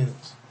 15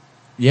 minutes.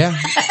 Yeah.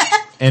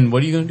 And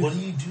what are you gonna do? What do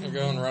you do? You're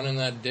going running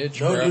that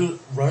ditch, No, bro. dude,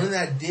 run in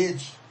that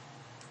ditch.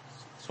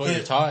 That's what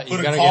you're taught. You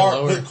Put gotta a car, get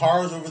lower. put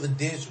cars over the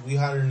ditch. We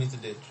hide underneath the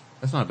ditch.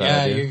 That's not a Yeah,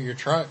 bad idea. your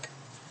truck,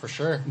 for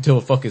sure. Until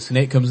a fucking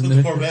snake comes in Put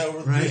the there. Corvette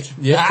over the Right. ditch.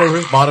 Yeah, for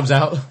real. Bottoms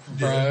out.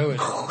 Bro,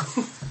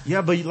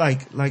 Yeah, but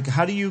like,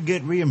 how do you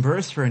get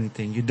reimbursed for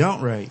anything? You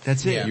don't, right?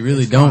 That's it. Yeah. You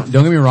really It's don't. gone.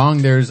 Don't get me wrong.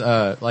 There's,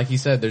 like you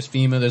said, there's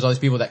FEMA. There's all these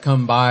people that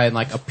come by and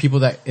like people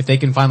that if they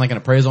can find like an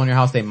appraisal on your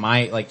house, they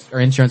might or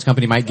insurance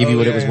company might give you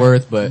what it was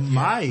worth, but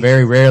Might.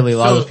 very rarely a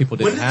lot of So, those people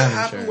when didn't did have that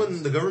happen insurance.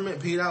 when the government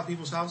paid out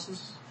people's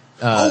houses?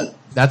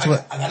 That's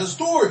what I got a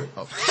story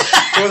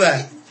for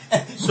that.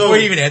 So, Before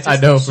you even answer. I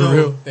know for So,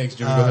 real. Thanks,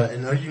 Jimmy. Go ahead.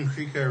 in Onion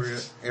Creek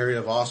area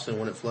of Austin,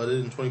 when it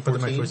flooded in Put the mic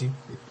 2014, towards you.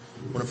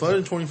 when it flooded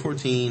in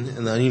 2014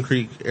 in the Onion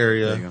Creek There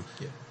you area,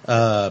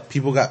 go.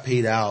 people got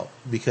paid out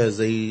because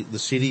the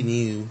city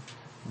knew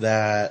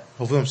that,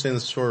 hopefully I'm saying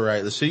this story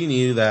right, the city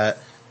knew that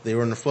they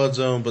were in the flood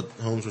zone, but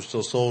homes were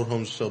still sold,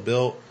 homes were still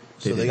built,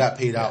 so They they did. got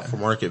paid out for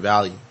market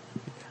value.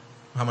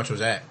 How much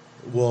was that?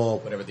 Well,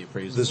 Whatever the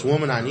appraisal. this was.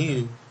 woman I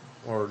knew,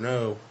 or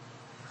no,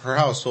 her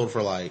house sold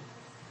for like,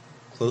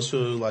 close to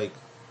like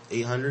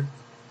 800.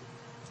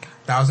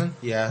 1,000?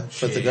 Yeah, but the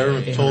Shit,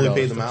 government $800 totally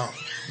paid them out.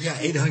 Yeah,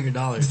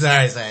 $800.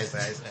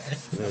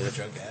 Sorry. I'm a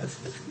drunk ass.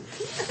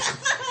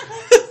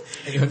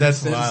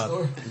 That's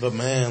wild. But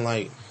man,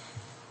 like,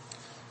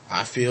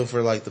 I feel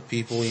for like the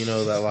people,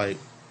 that like,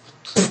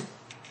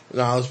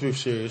 nah, let's be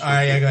serious.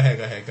 Alright, yeah, go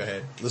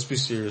ahead. Let's be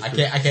serious. I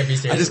can't be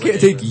serious. I just with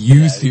can't it. take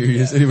you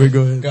serious. Anyway,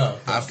 go ahead. Go.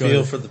 I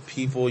feel for the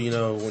people,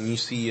 when you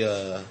see,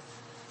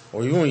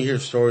 or even when you hear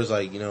stories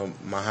like,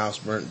 my house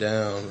burnt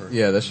down, or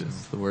Yeah, that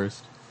shit's the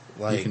worst.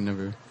 You like, can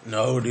never.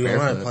 no, dude, Fair I'm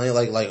for not that.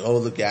 playing like, oh,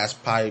 the gas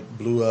pipe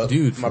blew up,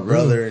 Dude, my for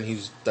brother, real. and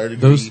he's 30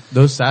 degrees.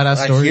 Those sad ass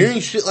Like stories. hearing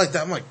shit like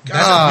that, I'm like,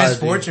 That's God, a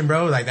misfortune,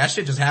 bro. Like, that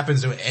shit just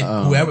happens to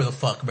whoever the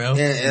fuck, bro.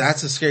 dude. And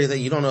that's a scary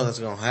thing. You don't know that's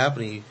gonna happen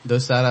to you.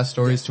 Those sad ass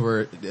stories to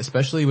where,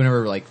 especially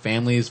whenever like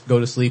families go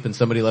to sleep and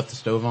somebody left the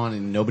stove on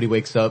and nobody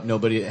wakes up, and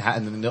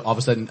then all of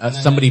a sudden then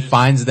somebody they just-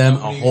 finds them,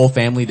 nobody- a whole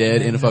family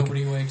dead in a Nobody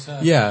fucking, wakes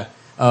up. yeah.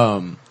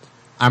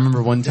 I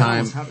remember one That time,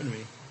 almost happened to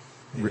me.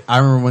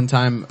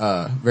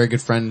 very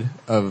good friend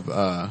of,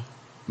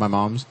 my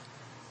mom's,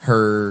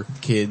 her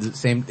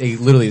kids,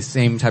 literally the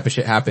same type of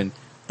shit happened,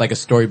 like a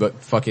storybook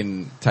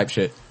fucking type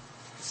shit.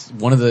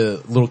 One of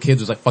the little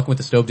kids was like fucking with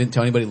the stove, didn't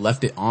tell anybody,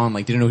 left it on,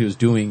 like didn't know what he was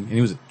doing, and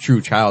he was a true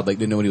child, like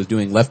didn't know what he was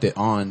doing, left it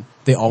on.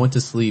 They all went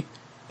to sleep,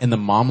 and the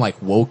mom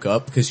like woke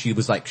up because she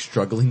was like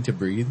struggling to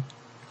breathe,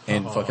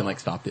 and fucking like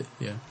stopped it,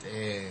 yeah,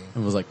 Dang.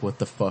 and was like, what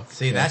the fuck?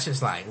 See, Yeah. that's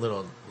just like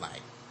little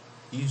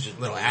You just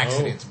little don't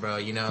accidents, bro.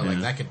 Like Yeah.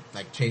 that could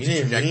like know. change You the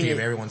didn't trajectory mean of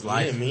it. everyone's You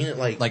life. didn't mean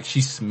it. Like she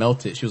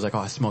smelt it. She was like, "Oh,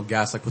 I smell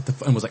gas." Like, what the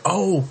fuck? And was like,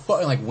 "Oh, fuck!"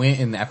 And like went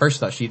and at first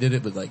thought she did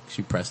it, but like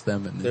she pressed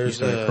them and then There's she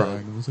started a- crying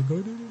and was like, "Oh,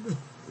 no."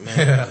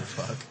 man.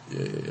 Fuck.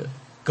 Yeah.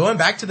 Going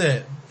back to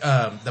the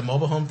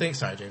mobile home thing.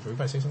 Sorry, James. Were you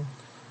about to say something?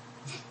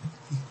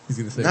 He's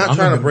gonna say, Not I'm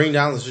trying to gonna- bring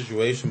down the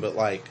situation, but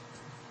like,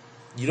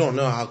 you don't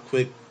know how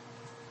quick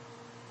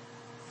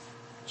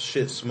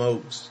shit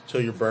smokes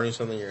till you're burning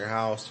something in your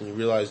house and you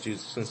realize, dude,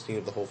 it's instinct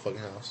of the whole fucking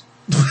house.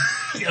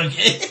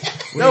 Okay.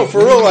 No,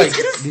 for real, like,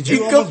 Did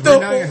you almost burn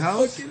down your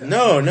house?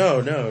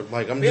 no.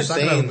 Like, I'm We were just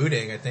talking about saying,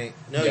 bootting, I think.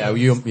 no, Yeah,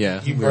 you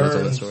we were told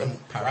burn that story.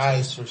 some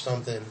rice or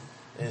something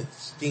and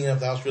it's stinking up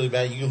the house really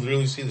bad. You can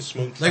literally see the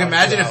smoke. Like, travel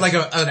imagine the if like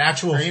house. an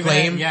actual Or even,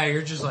 flame. yeah,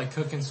 you're just like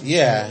cooking some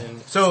Yeah. shit.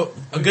 And So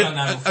we've done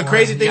that a before.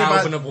 crazy thing Yeah, about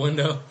open up a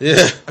window.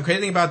 Yeah. a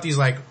crazy thing about these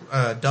like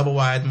double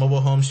wide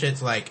mobile home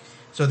shits, like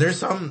So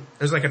there's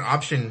like an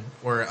option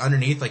where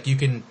underneath, like you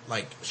can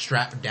like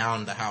strap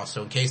down the house.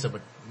 So in case of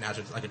a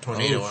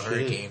tornado or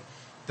hurricane,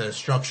 the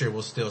structure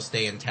will still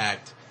stay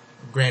intact.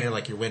 Granted,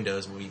 like your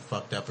windows will be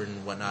fucked up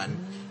and whatnot.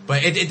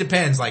 But it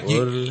depends. Like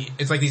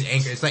it's like these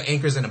anchors. It's like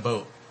anchors in a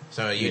boat.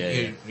 So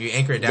you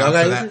anchor it down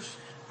so that.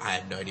 I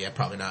have no idea.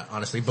 Probably not,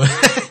 honestly. But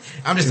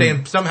I'm just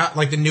saying somehow,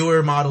 like the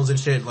newer models and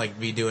shit, like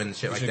be doing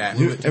shit like that.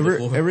 Dude,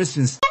 ever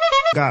since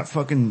got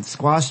fucking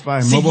squashed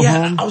by a mobile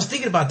home. I was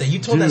thinking about that. You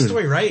told that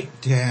story, right?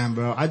 Damn,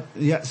 bro.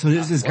 So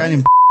there's this guy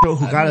named who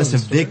got us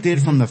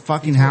evicted from the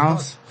fucking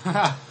house.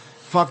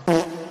 Fuck.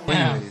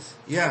 Anyways,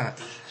 yeah.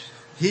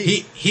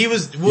 He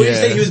was. What did you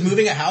say? He was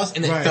moving a house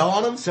and it fell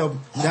on him. So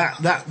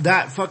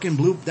that fucking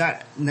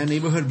that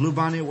neighborhood Blue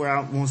Bonnet where I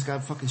almost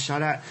got fucking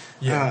shot at.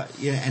 Yeah.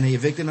 And they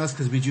evicted us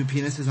because we drew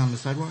penises on the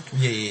sidewalk.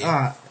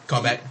 Yeah.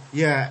 Call back.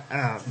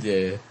 Yeah.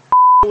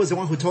 Was the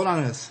one who told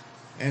on us,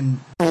 and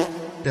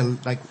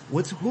like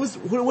what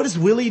does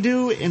Willie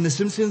do in The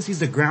Simpsons? He's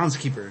the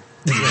groundskeeper.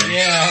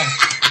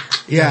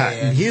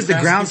 Yeah, he's the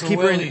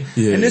groundskeeper.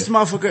 And this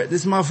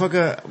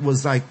motherfucker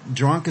was like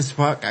drunk as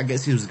fuck. I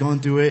guess he was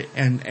going through it,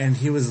 and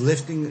he was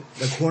lifting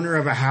the corner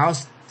of a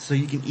house so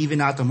you can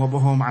even out the mobile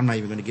home. I'm not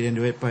even going to get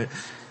into it, but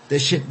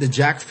the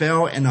jack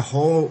fell and the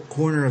whole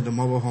corner of the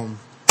mobile home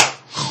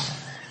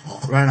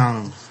right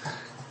on him.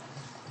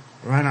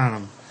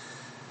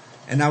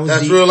 And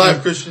that's real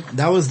life, Christian.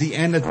 That was the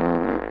end of.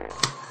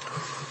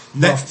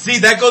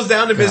 That goes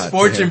down to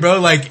misfortune, bro.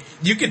 Like,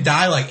 you could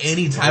die like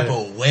any type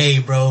of way,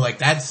 bro. Like,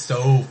 that's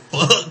so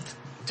fucked.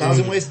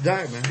 1,000 ways to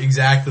die, man.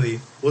 Exactly.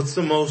 What's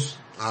the most?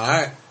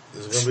 Alright.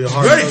 This is gonna be a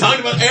hard one. We already talked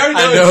about it.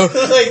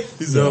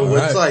 I know.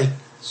 What's like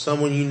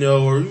someone you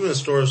know, or even a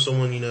story of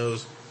someone you know,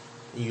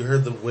 you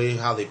heard the way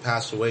how they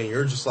passed away, and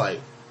you're just like,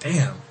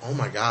 damn. Oh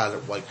my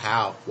god, like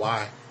how?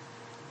 Why?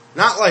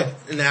 Not like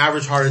an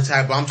average heart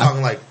attack, but I'm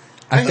talking like,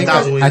 I think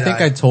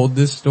I told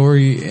this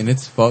story, and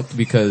it's fucked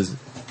because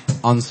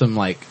on some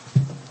like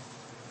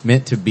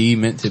meant to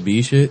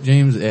be shit,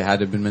 James, it had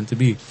to have been meant to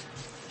be.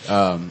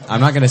 I'm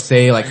not gonna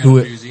say like who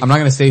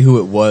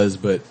it was,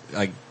 but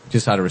like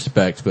just out of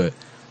respect, but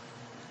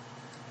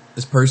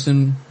this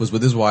person was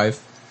with his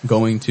wife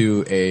going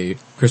to a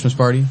Christmas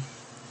party. I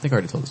think I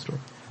already told the story.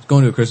 He was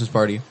going to a Christmas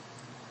party.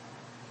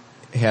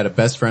 He had a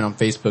best friend on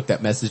Facebook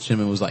that messaged him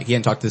and was like, he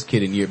hadn't talked to this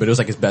kid in years, but it was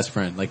like his best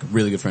friend, like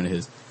really good friend of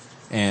his.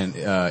 And,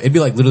 it'd be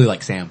like literally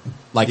like Sam.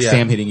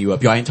 Sam hitting you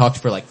up. Y'all ain't talked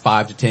for like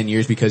 5 to 10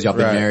 years because y'all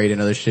been married and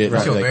other shit.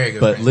 Right. Like,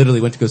 but literally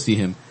went to go see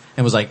him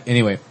and was like,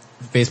 anyway,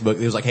 Facebook,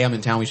 it was like, hey, I'm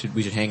in town, we should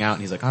hang out.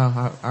 And he's like,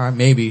 oh, alright,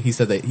 maybe. He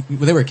said that when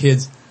they were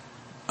kids,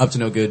 up to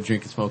no good,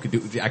 drinking,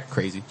 smoking, act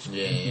crazy.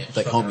 Yeah.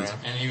 Like homies.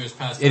 And he was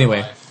past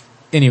Anyway,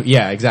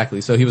 yeah, exactly.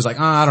 So he was like,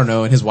 I don't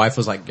know. And his wife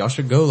was like, y'all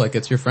should go. Like,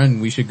 it's your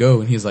friend. We should go.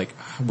 And he's like,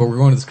 but we're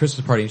going to this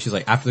Christmas party. And she's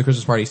like, after the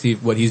Christmas party, see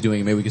what he's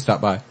doing. Maybe we can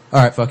stop by.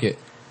 Alright, fuck it.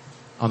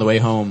 On the way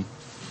home,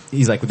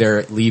 he's like,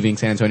 they're leaving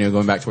San Antonio,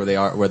 going back to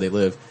where they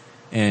live.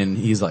 And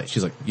she's like,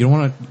 you don't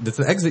want to, that's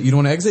the exit. You don't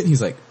want to exit? And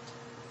he's like,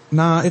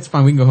 nah, it's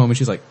fine. We can go home. And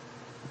she's like,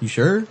 you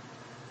sure?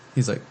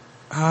 He's like,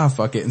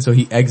 fuck it. And so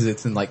he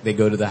exits and like, they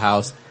go to the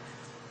house.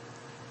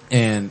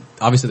 And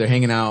obviously they're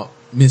hanging out,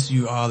 miss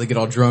you, they get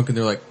all drunk and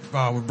they're like,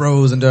 we're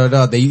bros and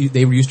da. They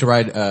used to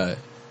ride,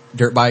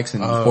 dirt bikes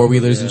and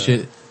 4-wheelers and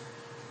shit.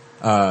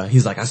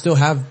 He's like, I still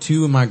have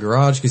 2 in my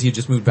garage because he had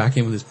just moved back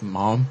in with his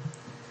mom.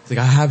 He's like,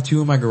 I have 2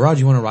 in my garage.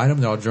 You want to ride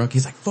them? They're all drunk.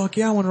 He's like, fuck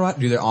yeah, I want to ride.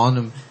 Dude, they're on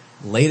them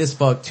late as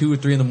fuck, 2 or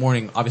 3 in the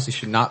morning. Obviously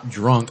should not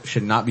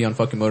be on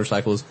fucking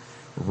motorcycles,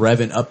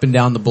 revving up and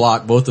down the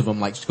block. Both of them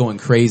like just going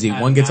crazy.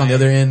 One gets on the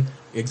other end.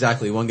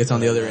 Exactly. One gets on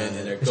the other end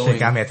and they're going. Shit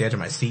got me at the edge of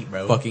my seat,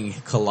 bro. Fucking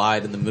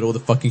collide in the middle of the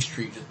fucking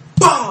street. Just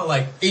BAH!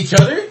 Like each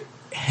other?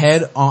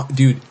 Head on,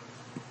 dude.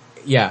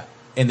 Yeah.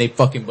 And they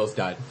fucking both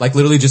died. Like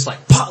literally just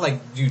like, pop,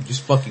 like dude,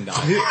 just fucking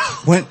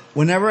died.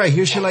 Whenever I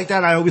hear shit like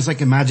that, I always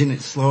like imagine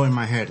it slow in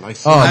my head. Like,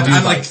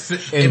 I'm like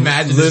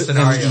imagine the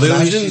scenario.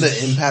 Imagine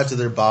the impact of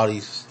their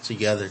bodies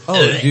together.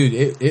 Oh, dude,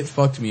 it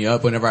fucked me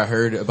up whenever I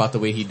heard about the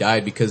way he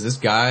died because this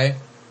guy,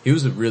 he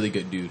was a really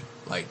good dude.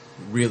 Like,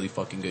 really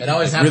fucking good. It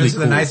always happens really to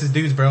the nicest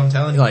dudes, bro, I'm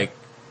telling you. Like,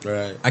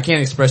 right. I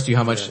can't express to you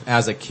how much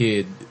as a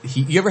kid,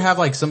 you ever have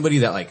like somebody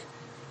that like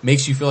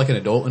makes you feel like an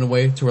adult in a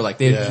way to where like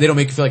they don't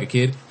make you feel like a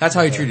kid? That's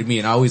how he treated me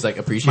and I always like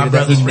appreciated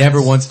that. He never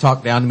once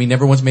talked down to me,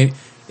 never once made,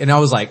 and I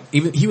was like,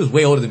 even, he was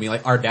way older than me,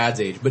 like our dad's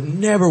age, but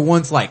never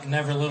once like.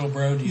 Never little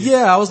bro to you.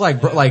 Yeah, I was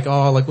like, like,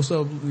 like, what's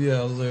up?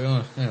 Yeah, I was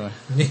like, anyway.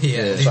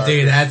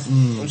 Dude,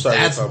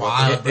 that's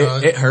wild, bro.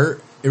 It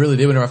hurt. It really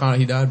did whenever I found out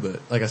he died, but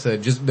like I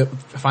said, just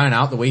finding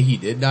out the way he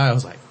did die, I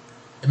was like,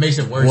 it makes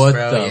it worse, what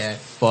bro. The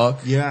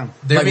fuck? Yeah.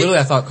 Like literally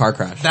I thought car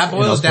crash. That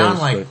boils down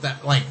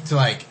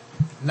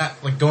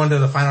not like going to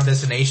the final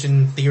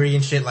destination theory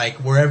and shit, like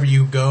wherever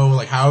you go,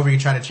 like however you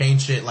try to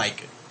change shit,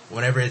 like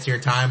whenever it's your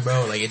time,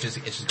 bro, like it's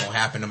just gonna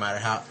happen no matter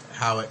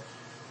how it,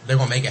 they're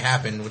gonna make it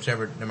happen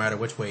no matter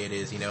which way it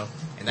is, you know?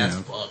 And that's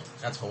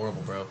fucked. That's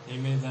horrible, bro. He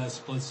made that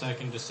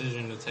split-second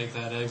decision to take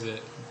that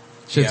exit.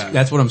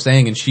 That's what I'm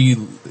saying, and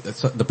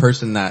the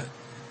person that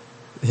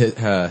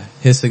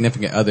his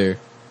significant other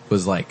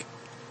was like,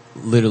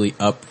 literally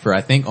up for,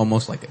 I think,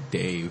 almost like a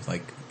day,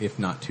 like, if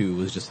not two,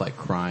 was just like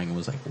crying and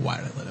was like, why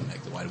did I let him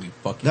exit? Why did we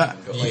fucking That,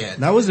 even go? yeah.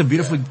 that was a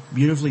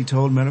beautifully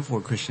told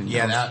metaphor, Christian.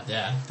 Yeah,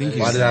 Thank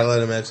you. Why did I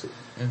let him exit?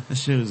 That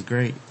shit was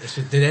great.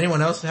 Did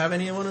anyone else have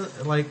anyone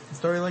like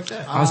story like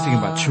that? I was thinking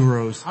about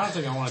churros. I don't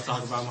think I want to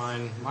talk about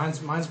mine. Mine's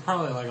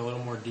probably like a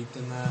little more deep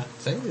than that.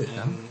 Say it.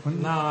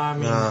 And, no, I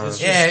mean, it's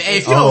just, Yeah,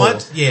 if you don't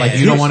want, yeah, Like,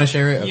 you don't want to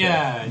share it? Okay.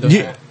 yeah, Okay.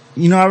 yeah.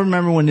 You know, I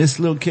remember when this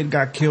little kid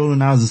got killed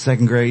when I was in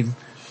 2nd grade.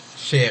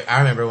 shit. I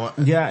remember one.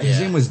 Yeah, his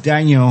name was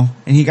Daniel,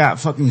 and he got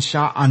fucking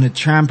shot on the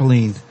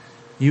trampoline.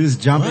 He was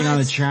jumping on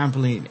the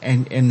trampoline,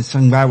 and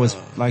some guy was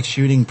like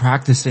shooting,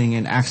 practicing,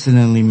 and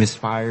accidentally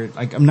misfired.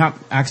 Like, I'm not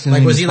accidentally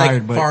Like, was he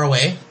misfired, like but far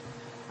away?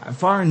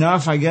 far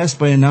enough, I guess,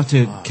 but enough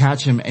to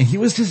catch him. And he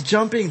was just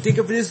jumping. Think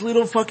of this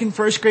little fucking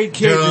 1st grade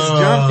kid just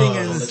jumping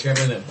and The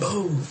trampoline and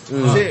boom.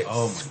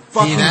 it's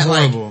fucking that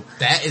horrible. like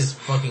that is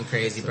fucking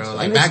crazy, bro.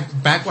 Like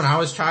back when I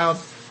was a child,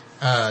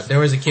 there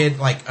was a kid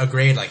like a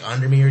grade like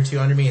under me or two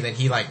under me, and then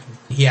he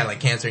had like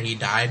cancer and he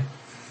died.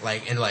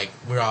 Like, and like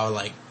we're all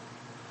like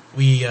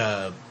we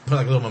put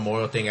like a little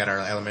memorial thing at our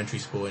elementary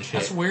school and shit.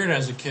 That's weird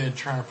as a kid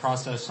trying to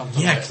process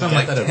something. Yeah, like because I'm that.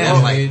 like that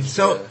 10, like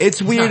So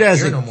it's weird not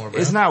as weird a, no more, bro.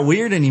 it's not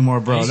weird anymore,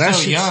 bro. He's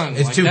That's so young.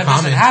 it's like, too that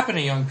common. doesn't happen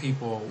to young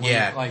people. When,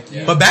 yeah. like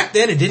But back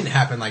then it didn't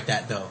happen like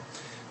that though.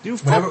 dude,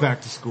 Whenever- fuck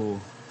back to school.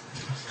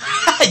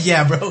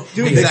 Yeah, bro.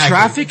 Dude, Exactly. the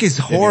traffic is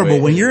horrible.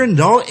 Anyway, when you're an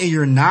adult and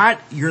you're not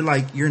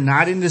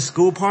in the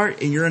school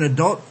part and you're an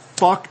adult,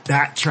 fuck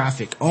that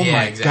traffic. Oh Yeah,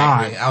 my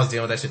exactly. god. I was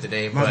dealing with that shit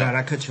today. My but bad,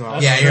 I cut you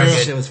off. Yeah, you're That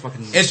good. shit was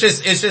fucking It's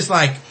just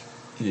like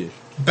Yeah.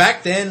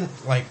 back then,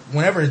 like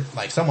whenever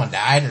like someone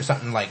died or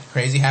something like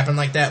crazy happened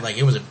like that, like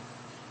it was a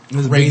it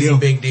was a crazy big deal.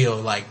 big deal.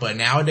 Like, but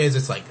nowadays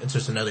it's like it's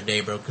just another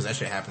day, bro, because that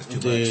shit happens too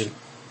Dude,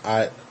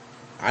 much.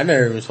 I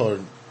never even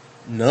told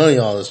none of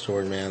y'all this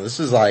story, man. This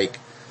is like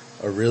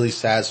a really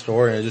sad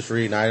story, and it just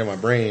reignited my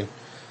brain.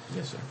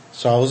 Yes, sir.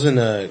 So I was in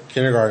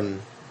kindergarten,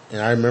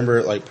 and I remember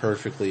it like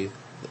perfectly.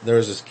 There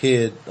was this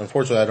kid.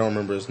 Unfortunately, I don't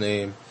remember his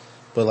name,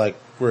 but like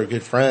we're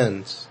good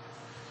friends.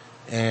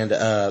 And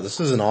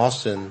this is in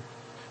Austin,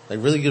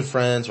 like really good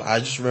friends. I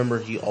just remember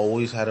he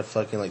always had to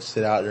fucking like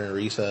sit out during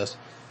recess.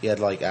 He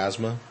had like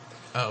asthma.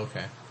 Oh,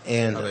 okay.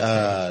 And, Oh,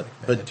 that's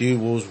but dude,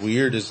 what was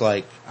weird is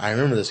like, I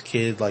remember this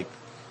kid, like,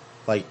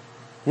 we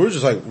were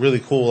just like really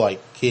cool, like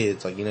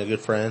kids, like, you know, good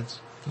friends.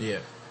 Yeah.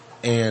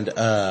 And,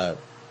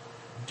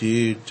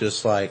 dude,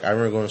 just like, I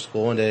remember going to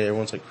school one day,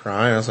 everyone's like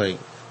crying. I was like,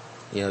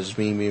 you know, just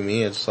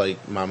me. It's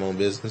like my own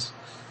business.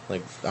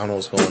 Like, I don't know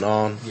what's going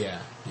on. Yeah.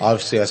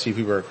 Obviously, I see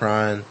people are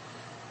crying.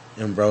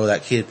 And bro,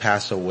 that kid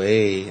passed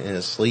away in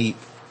his sleep.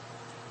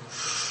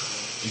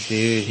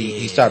 Dude,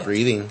 he stopped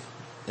breathing.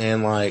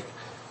 And like,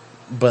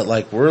 but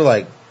like, we're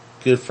like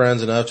good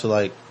friends enough to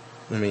like,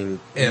 I mean,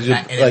 It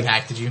like,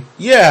 impacted you.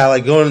 yeah,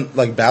 like going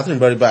like bathroom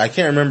buddy, but I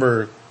can't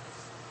remember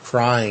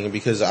crying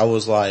because I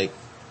was like,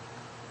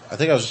 I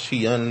think I was just too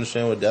young to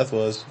understand what death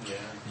was.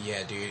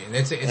 Yeah, dude, and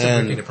it's a weird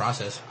And thing to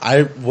process.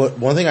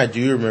 One thing I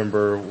do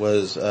remember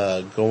was,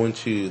 going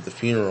to the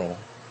funeral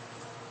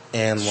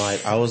and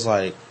like, I was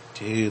like,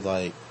 dude,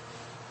 like,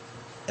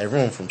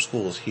 everyone from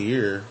school is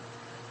here.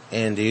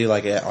 And dude,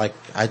 I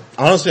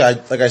honestly,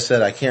 like I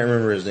said, I can't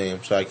remember his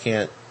name, so I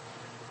can't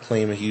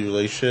claim a huge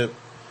relationship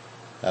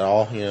at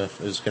all, you know, it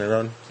was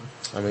kindergarten.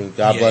 I mean,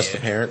 God bless the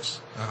parents.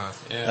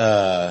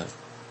 Uh-huh.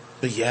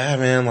 But yeah,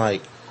 man,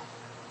 like,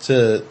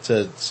 to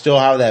still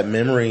have that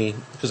memory,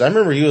 cause I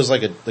remember he was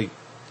like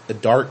a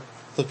dark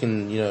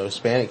looking, you know,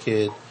 Hispanic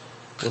kid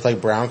with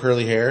like brown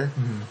curly hair.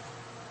 Mm-hmm.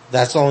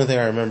 That's the only thing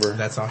I remember.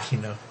 That's all you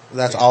know.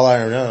 That's all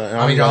I know. And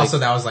I mean, was also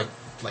like, that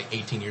was like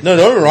 18 years no,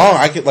 ago. don't get me wrong.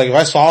 I could, like, if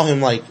I saw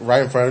him like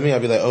right in front of me,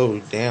 I'd be like, oh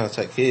damn, it's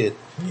that kid.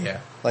 Yeah.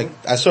 Like,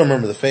 I still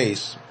remember the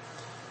face.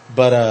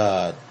 But,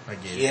 I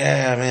get it.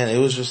 yeah, man, it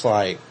was just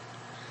like,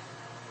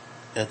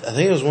 I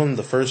think it was one of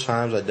the first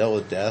times I dealt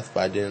with death, but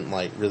I didn't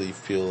like really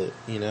feel it,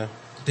 you know?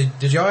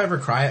 Did y'all ever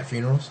cry at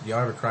funerals? Did y'all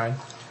ever cry?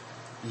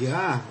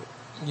 Yeah.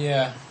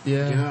 Yeah.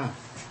 Yeah.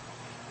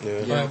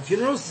 Yeah.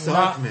 Funerals suck,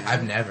 Not- man.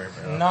 I've never,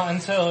 bro. Not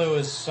until it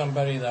was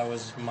somebody that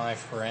was my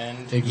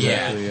friend.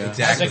 Exactly, yeah.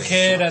 exactly. As a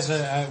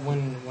kid,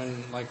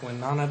 when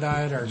Nana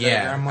died or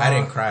Yeah, grandma, I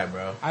didn't cry,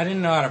 bro. I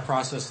didn't know how to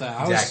process that.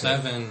 I was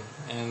Exactly. 7,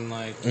 and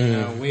like you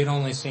know, we'd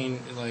only seen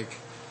like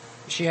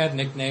she had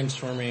nicknames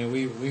for me.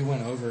 We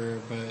went over,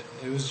 but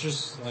it was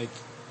just like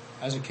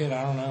as a kid,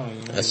 I don't know.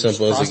 You know, As you just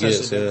simple as it process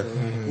gets, yeah.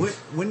 differently.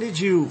 When did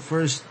you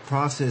first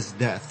process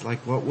death?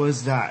 Like, what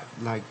was that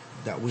like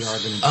that we are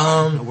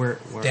going to? Where?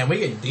 Damn, we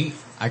get deep.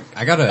 I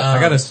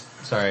gotta,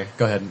 sorry,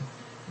 go ahead.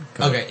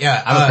 Okay,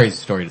 yeah. I have a crazy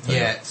story to tell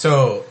you. Yeah,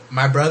 so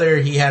my brother,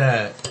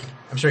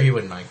 I'm sure he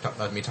wouldn't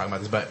like me talking about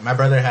this, but my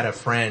brother had a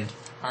friend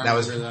I that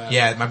was, remember that.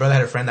 yeah, my brother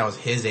had a friend that was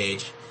his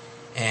age,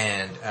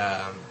 and,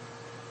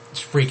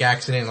 freak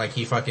accident, like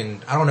he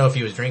fucking, I don't know if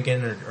he was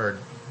drinking or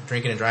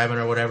drinking and driving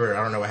or whatever,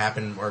 I don't know what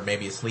happened, or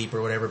maybe asleep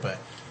or whatever, but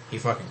he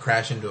fucking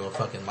crashed into a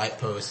fucking light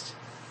post,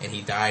 and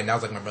he died, and that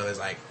was like my brother's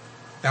like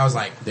That was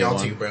like Day y'all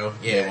one. two, bro.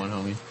 Day Yeah. one,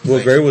 homie.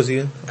 What grade was he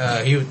in?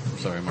 Sorry,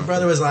 My Mark.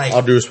 brother was like,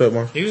 All due respect,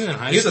 Mark. He was in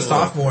high he was a school.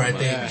 sophomore, I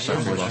think. Yeah, he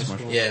was in high Marshall.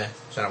 school. Yeah,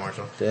 shout out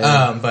Marshall.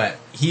 Damn. But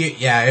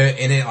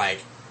it like,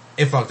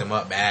 it fucked him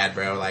up bad,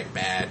 bro, like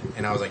bad.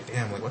 And I was like,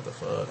 damn, like what the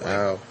fuck? Like,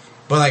 Wow.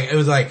 but like, it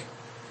was like,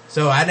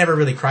 so I never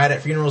really cried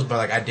at funerals, but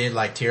like I did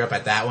like tear up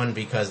at that one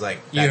because like,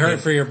 You that hurt kid-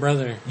 for your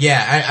brother.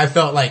 yeah, I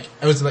felt like,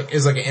 it was like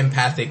an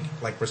empathic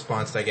like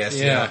response, I guess.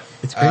 Yeah. You know?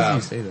 It's crazy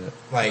you say that.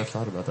 like- I've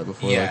thought about that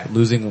before. Yeah. Like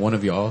losing one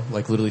of y'all,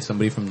 like literally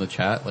somebody from the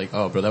chat, like,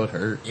 oh bro, that would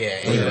hurt. Yeah,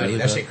 That would and, really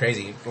that hurt. shit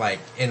crazy. Like,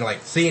 and like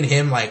seeing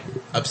him like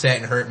upset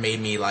and hurt made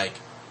me like,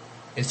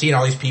 and seeing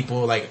all these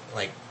people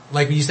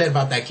like you said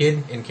about that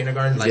kid in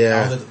kindergarten, like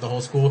Yeah. all the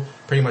whole school,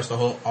 pretty much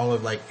all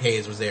of like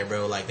Hayes was there,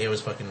 bro. Like they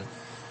was fucking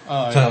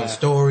Oh, telling yeah.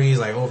 stories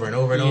like over and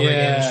over and over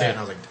again and Yeah. shit. And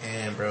I was like,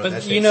 damn, bro. But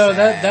that you shit's know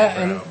sad, that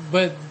bro.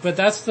 and but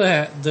that's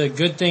the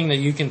good thing that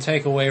you can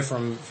take away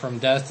from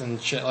death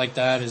and shit like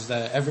that is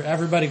that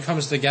everybody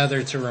comes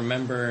together to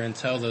remember and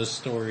tell those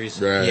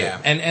stories. Right. Yeah.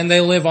 And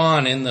they live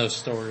on in those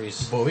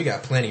stories. Well, we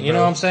got plenty. You know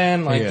bro. what I'm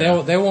saying? Like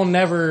Yeah. they will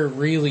never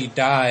really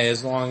die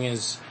as long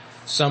as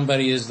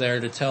somebody is there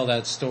to tell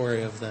that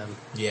story of them.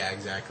 Yeah,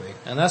 exactly.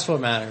 And that's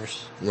what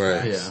matters.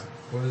 Right. Yeah.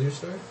 What was your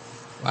story?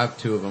 I have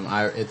two of them.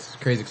 It's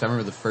crazy because I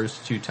remember the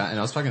first two times, and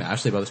I was talking to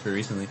Ashley about this pretty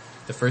recently.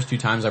 The first two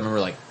times I remember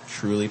like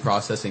truly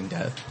processing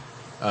death.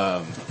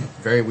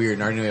 Very weird,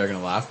 and I already know you're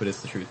gonna laugh, but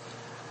it's the truth.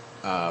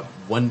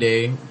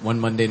 One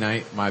Monday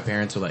night, my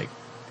parents were like,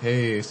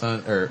 "Hey,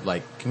 son," or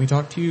like, "Can we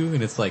talk to you?"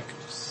 And it's like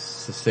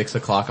 6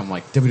 o'clock. I'm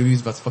like,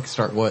 "WWE's about to fucking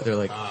start what?" They're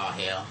like, Oh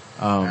hell.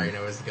 I um, already know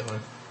where it's going.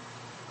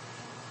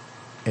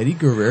 "Eddie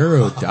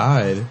Guerrero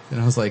died,"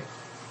 and I was like,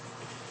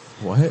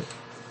 "What?"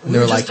 And they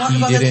were were just like, talking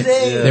 "He about that didn't."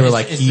 today. They were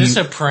like, Is "He." this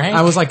a prank?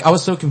 I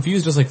was so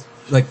confused. Just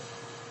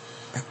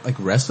like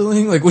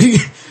wrestling? Like what do you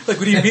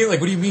mean? Like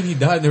what do you mean he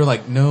died? And they were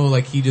like, no,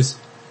 like he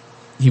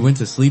went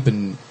to sleep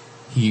and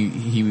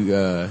he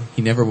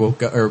never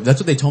woke up, or that's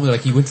what they told me.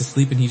 Like he went to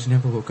sleep and he just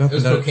never woke up. It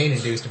was And cocaine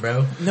induced,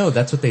 bro. no,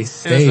 that's what they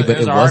say, but it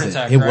was it a heart wasn't.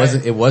 attack, It right?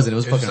 wasn't. It wasn't. It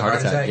was It was fucking a heart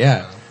heart attack. attack?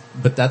 Yeah.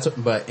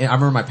 But I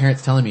remember my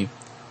parents telling me,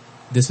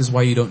 this is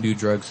why you don't do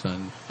drugs,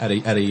 son, at a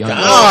young age.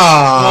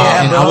 Ah.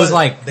 Yeah, and bro, I was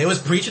like, they was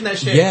preaching that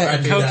shit. yeah, right,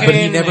 dude, cocaine but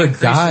he never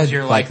increases died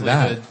your like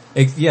that.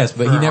 likelihood Yes,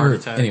 but for he a never. heart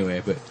attack.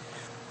 Anyway, but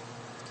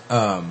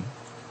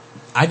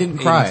I didn't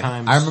 80 cry.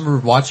 times I remember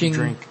watching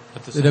drink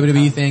at the same WWE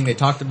time. thing. They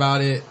talked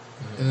about it,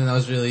 and then that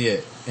was really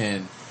it.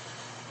 And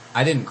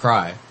I didn't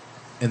cry.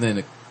 And then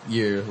a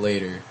year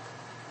later,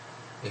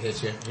 It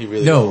hits you. He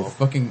really no, don't.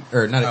 fucking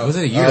or not. Oh. Was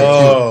it a year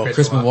Oh. or two?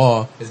 Chris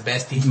Benoit. His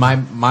bestie. My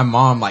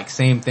mom, like,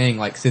 same thing,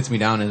 like, sits me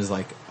down and is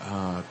like,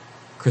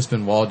 Chris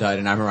Benoit died,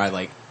 and I remember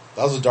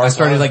That was a dark I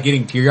started time. like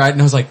getting teary-eyed,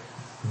 and I was like,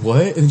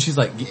 what? And she's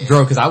like,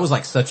 bro, cause I was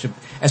like especially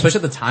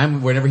at the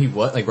time, whenever he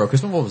was, like, bro,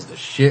 Chris Benoit was the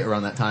shit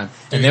around that time.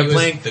 Dude, And they're he was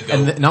playing, the goat.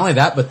 and not only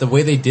that, but the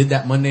way they did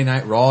that Monday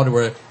Night Raw, to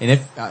where, and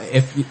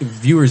if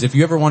viewers, if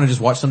you ever want to just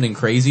watch something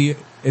crazy,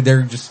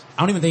 they're just,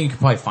 I don't even think you could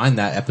probably find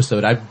that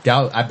episode. I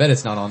bet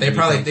it's not on They anything.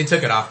 probably, they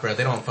took it off, bro.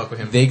 They don't fuck with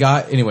him. They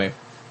got, anyway,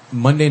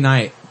 Monday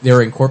night, they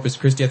were in Corpus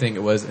Christi, I think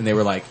it was, and they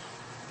were like,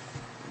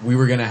 we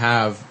were gonna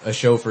have a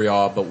show for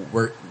y'all, but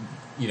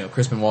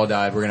Chris Benoit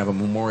died, we're gonna have a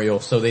memorial.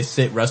 So they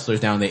sit wrestlers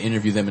down, they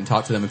interview them and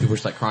talk to them, and people were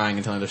just like crying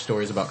and telling their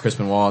stories about Chris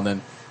Benoit, and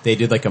then they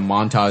did like a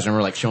montage, and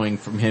we're like showing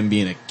from him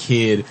being a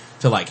kid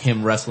to like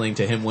him wrestling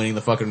to him winning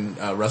the fucking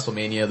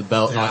WrestleMania, the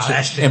belt and all Yeah, that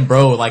that shit. shit. And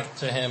bro, like,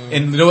 To him.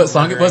 and you know what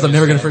song it was? I'm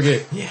never gonna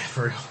forget. Yeah,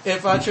 for real.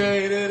 If I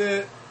traded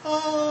it,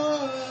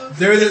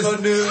 There was this,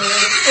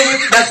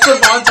 that's the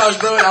montage,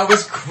 bro, and I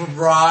was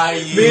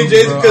crying. me and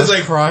Jason, bro. I because was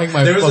like, crying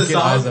my there was a fucking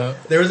eyes song,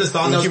 out. there was a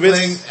song that was Incubus?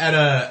 playing at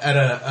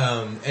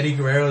a Eddie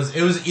Guerrero's,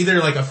 it was either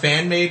like a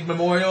fan made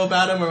memorial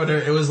about him or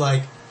whatever, it was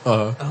like,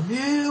 I'm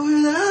here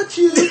without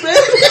you, baby.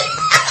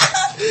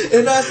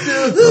 And I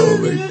still Oh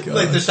my God.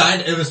 like the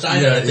shine, it was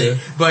Shine, Yeah, I think.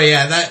 yeah. But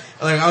yeah, that,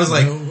 like, I was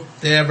like, No.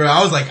 damn, bro,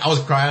 I was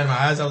crying in my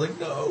eyes, I was like,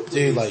 no.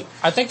 Dude, like,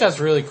 I think that's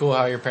really cool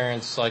how your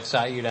parents like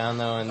sat you down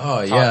though and Oh,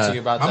 talked yeah. to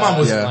you about My that. mom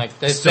was And, like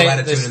they still out stayed,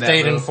 of they tune in that,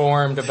 stayed bro.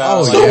 informed about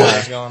Oh, like, yeah. what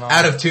was going on.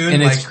 Out of tune,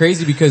 And like, it's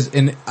crazy because,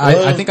 and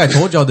I think I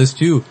told y'all this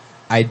too,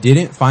 I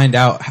didn't find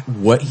out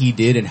what he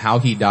did and how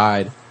he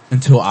died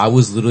until I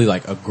was literally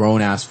like a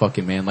grown ass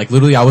fucking man. Like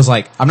literally I was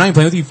like, I'm not even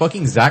playing with you,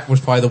 fucking Zach was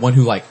probably the one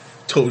who like,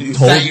 told you.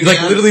 told Sat you like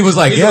down? literally was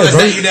like, He's yeah, the one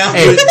bro. that sat you down?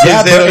 Hey,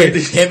 yeah, bro. Hey,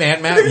 Him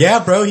and Matt.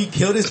 Yeah, bro. He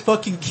killed his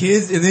fucking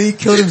kids and then he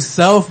killed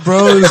himself,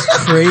 bro. It was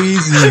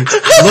crazy.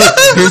 Look,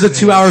 here's a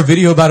 2-hour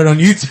video about it on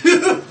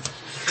YouTube.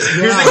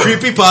 here's the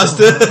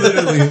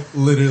creepypasta.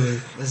 Literally.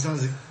 That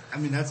sounds. I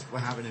mean, that's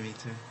what happened to me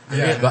too.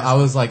 Yeah, but I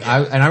was like, I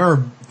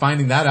remember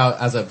finding that out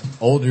as an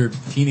older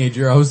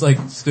teenager. I was like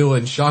still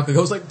in shock. Like I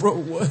was like, bro,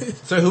 what?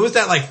 So who was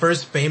that like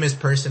first famous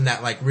person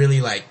that like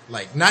really like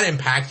not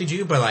impacted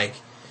you, but like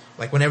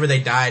whenever they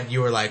died,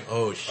 you were like,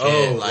 oh shit,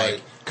 Oh, like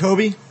like-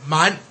 Kobe.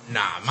 mine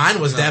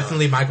was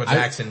definitely Michael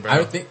Jackson, bro.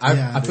 I think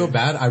Yeah, I feel dude.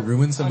 bad. I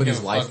ruined I don't somebody's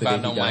give a life fuck the day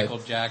about he no died. Michael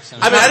Jackson.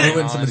 I mean, I didn't-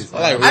 Ruined somebody's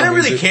life. I like I didn't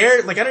really music.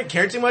 care, like I didn't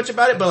care too much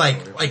about it, but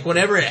like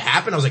whenever it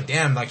happened, I was like,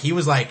 damn, like he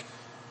was like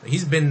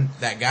he's been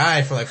that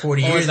guy for like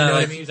 40 What years. was You know that, what I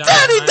like, mean?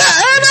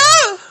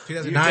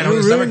 2009 You on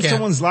the summer ruined camp.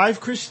 someone's life,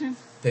 Christian?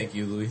 Thank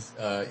you, Luis.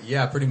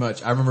 Yeah, pretty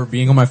much. I remember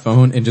being on my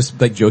phone and just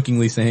like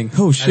jokingly saying,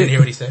 "Oh shit!" I didn't hear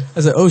what he said.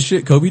 I said, "Oh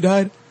shit, Kobe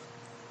died."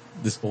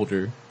 This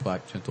older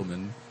black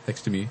gentleman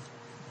next to me.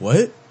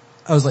 What?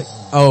 I was like,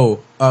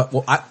 "Oh,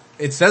 well,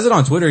 it says it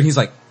on Twitter." And he's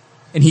like,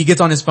 and he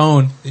gets on his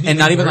phone, Did he and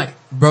not leave even work? like,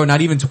 bro,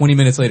 not even 20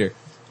 minutes later,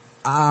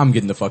 I'm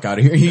getting the fuck out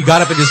of here. He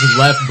got up and just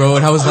left, bro,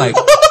 and I was like,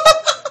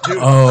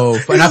 oh,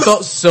 and I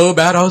felt so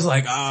bad. I was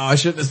like, oh, I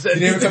shouldn't have said.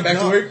 Did he ever come back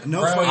to work?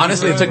 No, Bro, fucking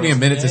Honestly, it way. took me a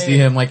minute to see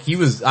him. Like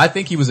I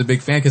think he was a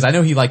big fan because I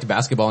know he liked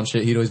basketball and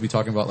shit. He'd always be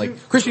talking about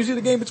like, Chris, you see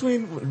the game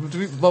between blah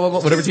blah blah,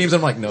 whatever teams.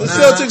 I'm like, no, The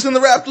Celtics and the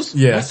Raptors.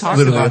 yeah, We talked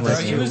literally. about I'm this.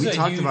 like, He was We a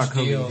talked huge about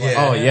Kobe. deal.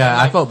 Yeah. Oh,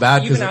 yeah, I felt bad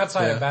 'cause even it-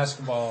 outside yeah. of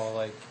basketball,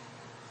 like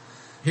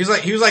He was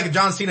like a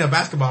John Cena of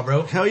basketball,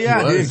 bro. Hell yeah,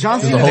 He was. dude. John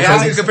He was Cena. a Hulk that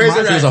Hogan. is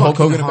Comparison, my he was a Hulk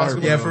fucking Hogan of heart,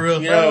 basketball. Yeah, for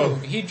real. bro,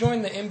 he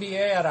joined the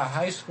NBA out of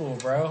high school,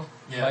 bro.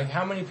 Yeah. Like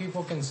how many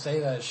people can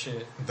say that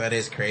shit? That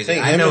is crazy.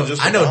 Think I him know and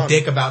just I know LeBron.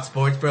 dick about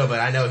sports, bro, but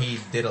I know he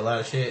did a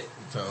lot of shit.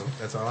 So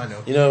that's all I know.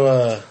 You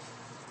know,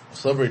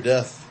 celebrity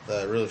death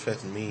that really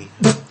affected me.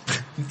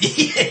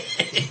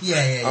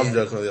 yeah. I'm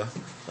joking with you.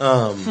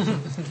 None of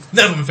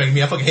them affected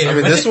me. I fucking hate I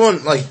mean, everybody. this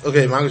one, like,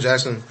 okay, Michael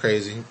Jackson,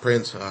 crazy.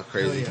 Prince, Hell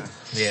crazy. yeah.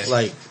 Yeah.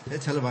 Like, They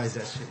televised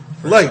that shit.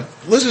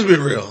 let's just be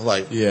real.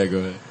 Like, yeah, go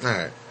ahead.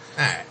 alright.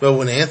 Alright. But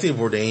when Anthony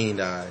Bourdain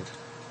died,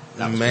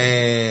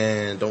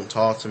 man, don't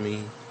talk to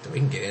me. We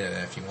can get into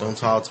that if you want. Don't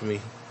talk to me.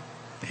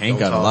 Hank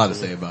got a lot to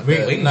say about We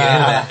that. can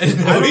I get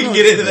into that. don't we can know.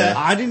 get into that.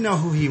 I didn't know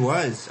who he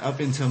was up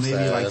until maybe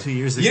Sad. like 2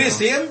 years ago. You didn't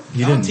see him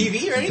He on didn't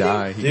TV or anything?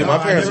 die. He Yeah, died. my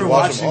I parents never would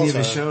watch watched him all any of the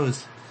his time.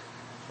 shows.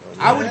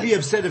 I would be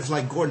upset if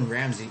like Gordon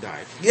Ramsay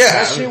died. Yeah,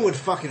 That I shit mean- would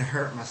fucking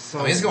hurt my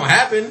soul. I mean, it's gonna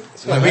happen. gonna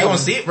Like, we're gonna happen.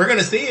 see it. We're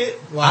gonna see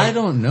it. I Like,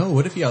 don't know.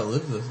 What if he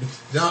outlived us?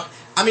 no,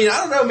 I mean, I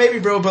don't know, maybe,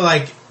 bro, but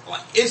like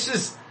it's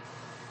just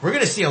we're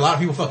gonna see a lot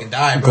of people fucking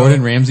die, bro.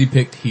 Gordon Ramsay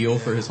picked heel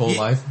for his whole Yeah,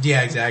 life.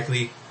 Yeah,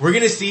 exactly. We're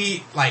gonna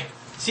see how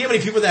many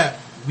people that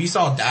we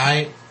saw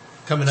die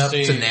coming up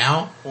See, to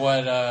now.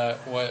 What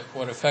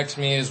affects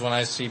me is when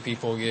I see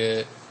people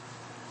get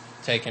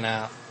taken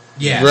out.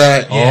 Yeah,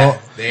 Right. Yeah,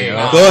 Oh, there you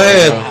yeah. go. Go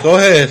ahead. Go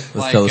ahead.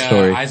 Let's tell the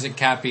story. Isaac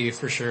Cappy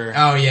for sure.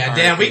 Oh yeah,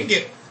 damn. We R.I.P. can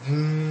get.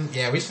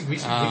 Yeah, we can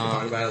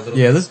talk about it a little.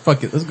 Yeah, bit. let's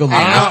fuck it. Let's go. I don't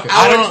Let's know.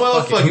 I Hour don't- 12,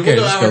 fuck it. fuck it. Who We'll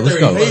go cares? hour Let's 30.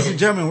 go. Ladies and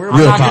gentlemen, we're I'm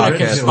Real not gonna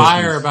podcast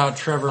conspire listeners. about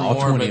Trevor All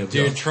Moore, 20 but of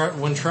y'all. dude,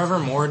 when Trevor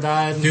Moore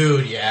died,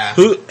 Dude, yeah.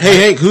 Hey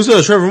Hank, who's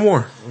Trevor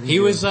Moore? he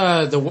was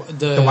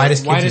the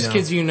whitest kids you know.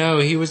 kids you know.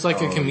 He was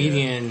like a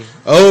comedian,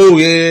 Oh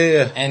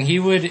yeah. and he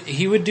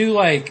would do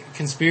like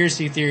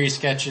conspiracy theory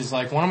sketches.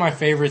 Like one of my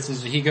favorites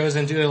is he goes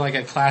into like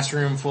a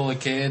classroom full of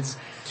kids.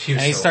 She was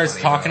And he so starts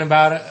funny, talking bro.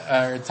 about it,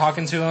 or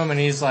talking to him, and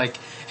he's like,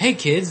 "Hey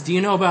kids, do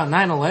you know about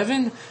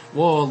 9/11?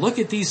 Well, look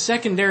at these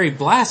secondary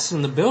blasts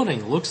in the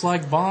building. Looks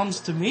like bombs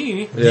to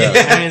me." Yeah.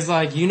 And he's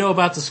like, "You know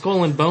about the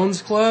Skull and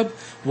Bones Club?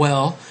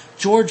 Well,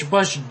 George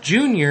Bush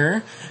Jr.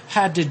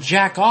 had to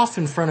jack off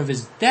in front of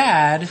his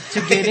dad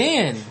to get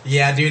in."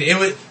 Yeah, dude,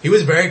 he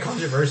was very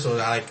controversial.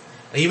 Like,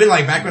 even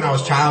like back when I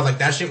was a child, like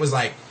that shit was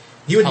like,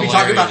 he would be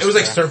talking about, it was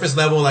like Hilarious, surface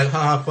level, like,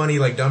 haha, funny,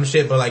 like dumb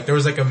shit, but like there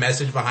was like a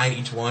message behind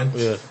each one.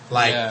 Yeah.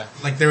 Like, Yeah.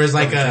 like there was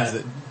like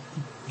a,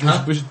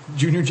 Huh? Bush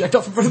Jr. jacked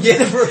off in front of yeah,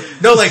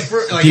 no, like,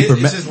 Deeper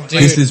it's just, Dude,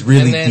 This is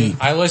really and then deep.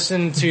 I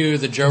listened to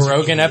the Joe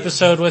Rogan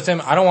episode with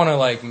him. I don't want to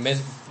like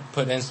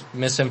put in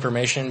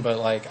misinformation, but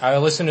like I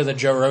listened to the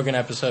Joe Rogan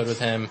episode with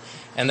him,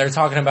 and they're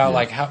talking about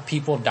like how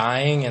people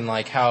dying and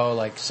like how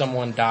like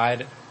someone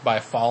died by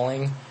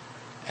falling,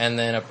 and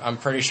then I'm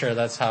pretty sure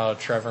that's how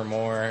Trevor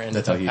Moore ended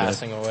That's how up he died.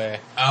 passing away.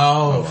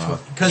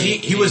 oh, cause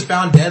he was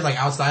found dead like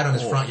outside on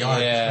his front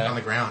yard, Yeah. like, on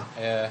the ground.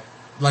 Yeah,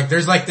 Like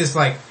there's like this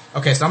like,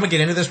 okay, so I'm gonna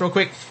get into this real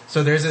quick.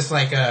 So there's this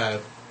like I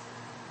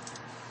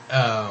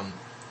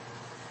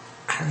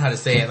don't know how to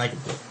say it, like,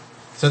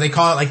 so they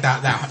call it like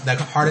that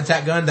heart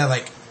attack gun that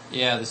like,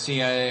 yeah, the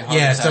CIA. heart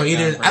yeah, attack so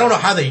either, gun, I don't know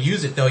how they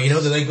use it though, you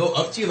know, do they go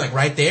up to you like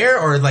right there,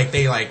 or like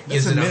they like,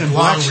 That's is a it Men a in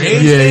long Black range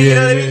shit. thing, you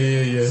know what I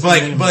mean? yeah.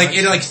 But like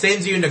it like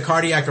sends you into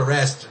cardiac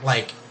arrest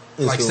like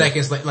cool.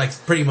 seconds, like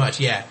pretty much,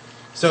 yeah.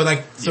 So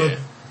Yeah.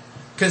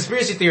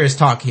 conspiracy theorists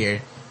talk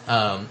here.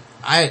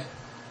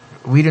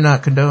 We do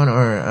not condone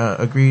or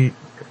agree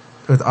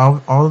with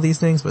all of these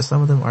things, but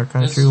some of them are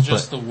kind of This true. is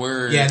just But the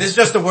word. yeah, this is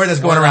just the word that's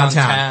going Word around on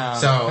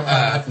town.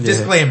 town. So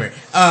disclaimer.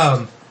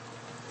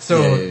 So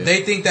Yeah.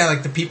 they think that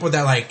like the people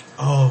that like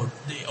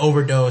they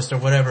overdosed or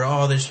whatever,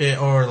 all this shit,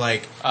 or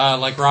like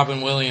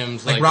Robin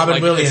Williams, like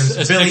Robin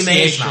Williams, Billy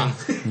Mays.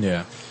 asphyxiation.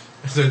 Yeah.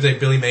 So it's like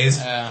Billy Mays.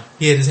 Yeah.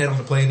 He had his head on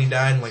the plane, he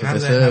died. And like, how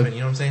does that happen? You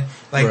know what I'm saying?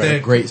 Like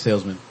Right. Great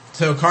salesman.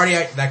 So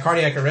cardiac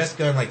arrest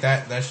gun, like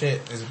that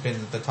shit has been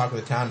the talk of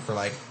the town for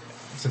like,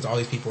 since all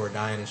these people were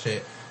dying and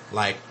shit.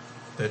 Like,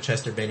 the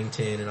Chester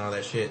Bennington and all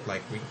that shit,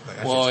 like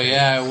that Well, shit's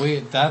yeah,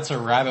 that's a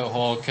rabbit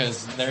hole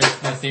because there's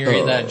the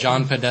theory that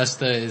John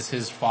Podesta is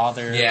his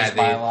father, Yeah, his dude.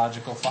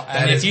 biological father.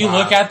 That And is if you wild.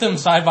 look at them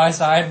side by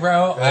side,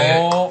 bro,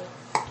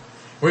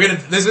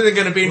 Right. this isn't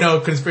gonna be no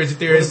conspiracy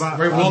theories. What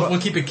about- We'll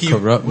keep it cute.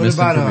 Corrupt What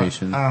about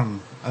misinformation.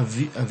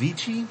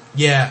 Avicii?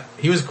 Yeah,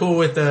 he was cool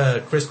with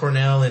Chris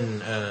Cornell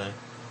and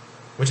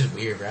which is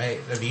weird, right?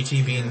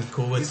 Avicii being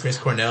cool with Chris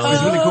Cornell.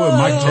 He's really cool with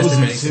Mike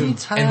Posner too.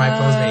 And Mike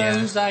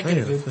Posner, yeah. I get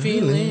a good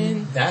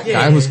feeling. That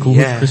Guy was cool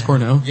Yeah. with Chris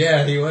Cornell.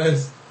 Yeah, he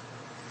was.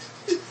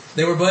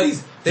 They were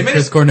buddies. They made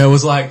Chris Cornell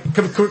was like,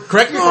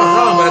 correct me if I'm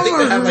wrong, but I think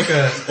they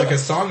had like a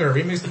song or a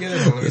remix together.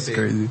 Hold on, let me that's see.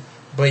 crazy.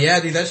 But yeah,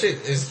 dude, that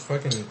shit is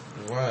fucking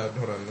wild.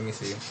 Hold on, let me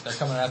see. They're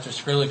coming after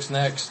Skrillex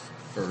next.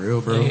 For real,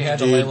 bro. He had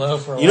to lay low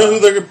for a You while. know who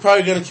they're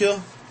probably gonna kill?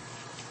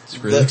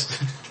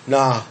 Skrillex.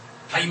 Nah.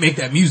 How you make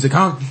that music, huh?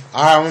 Alright, I'm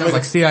gonna Sounds make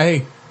like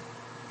CIA.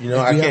 You know,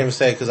 I can't even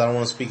say it because I don't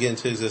want to speak it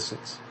into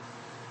existence.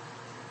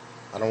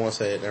 I don't want to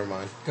say it. Never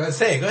mind. Go ahead,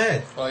 say it. Go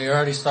ahead. Well, you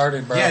already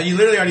started, bro. Yeah, you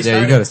literally already Yeah,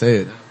 started. you gotta say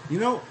it. You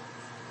know,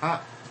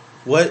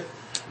 What,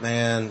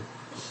 man?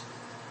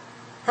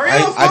 Hurry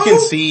up, I can fool!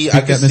 see. Speak I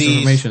can that see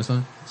misinformation,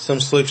 son. some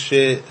slick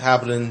shit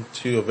happening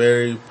to a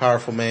very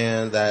powerful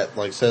man that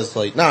like says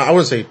like, nah, I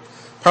wouldn't say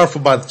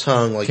powerful by the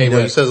tongue. Like, Okay, you know,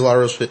 wait. he says a lot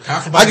of real shit.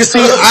 Powerful by I can the see.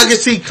 tongue. I can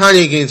see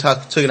Kanye getting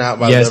taken out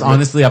by the Yes, government.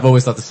 honestly, I've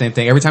always thought the same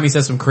thing. Every time he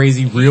says some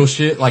crazy real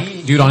shit,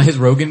 like, dude, on his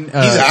Rogan, He's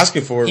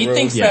asking for it, He bro.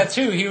 thinks Yeah. that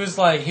too. He was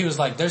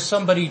like, there's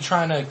somebody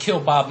trying to kill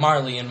Bob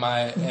Marley in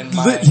my.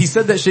 he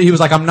said that shit. He was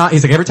like, I'm not.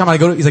 He's like, every time I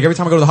go to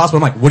the hospital,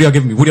 I'm like, what are y'all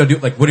giving me? What do y'all do?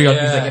 Like, what do y'all?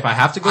 Yeah. He's like, if I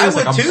have to go, I he's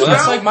like, would I'm. too, Well,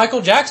 that's bro. like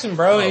Michael Jackson,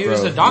 bro. He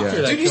was bro, a doctor.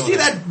 yeah. That Dude, you killed see him.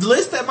 that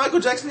list that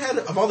Michael Jackson had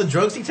of all the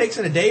drugs he takes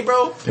in a day,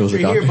 bro? It was a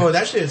You're here, doctor. bro.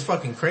 That shit is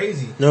fucking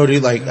crazy. No,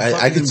 dude. Like, I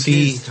fucking could see.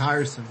 kids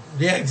tiresome.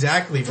 Yeah,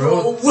 exactly,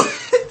 bro.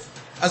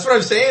 That's what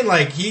I'm saying.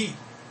 Like he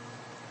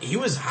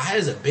was high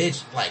as a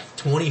bitch, like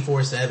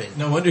 24/7.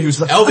 No wonder he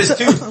was like, Elvis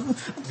too.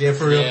 Yeah,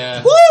 for real.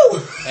 Yeah. Woo!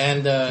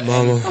 And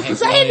Mama. Hank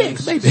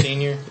Williams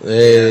Senior.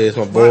 Hey, it's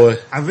my boy.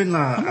 I've been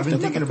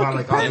thinking about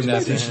like all the Named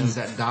after musicians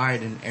him. that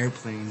died in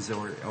airplanes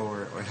or The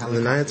night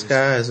helicopters.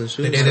 skies and The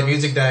shit. day the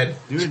music died.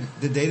 Dude,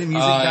 the day the music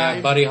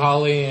died. Buddy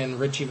Holly and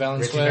Richie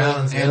Valenzuela. Richie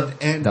Valens, And, yep.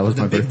 and That was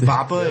the my Big birthday.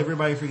 Boppa,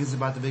 everybody forgets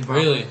about the Big Boppa.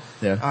 Really?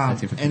 yeah, And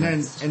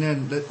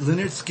 1959. then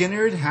Leonard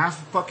Skinner,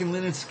 half fucking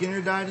Leonard Skinner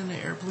died in the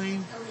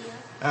airplane.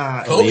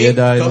 Aaliyah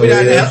died. Kobe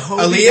died. Yeah.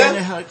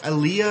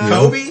 Aaliyah.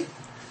 Kobe.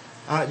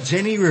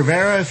 Jenny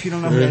Rivera, if you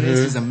don't know who that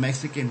is a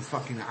Mexican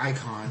fucking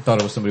icon. Thought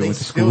it was somebody They who went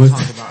to still school with.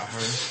 talk about her.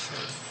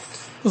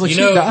 I was like, she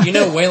died. You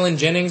know Waylon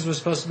Jennings was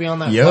supposed to be on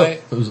that Yep.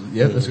 flight? It was,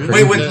 yeah, that's crazy.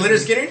 Wait, with Leonard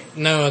Skinner?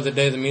 No, the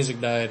day the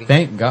music died.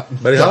 Thank God.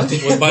 Buddy Holly?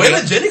 With Buddy-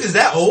 Waylon Jennings is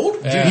that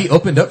old? Yeah. Dude, he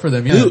opened up for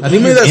them, yeah. Who I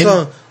think made he that was in-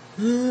 song?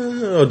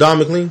 Oh, Don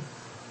McLean.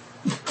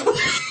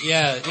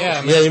 Yeah.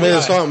 Yeah, you made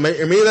that song.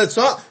 You made that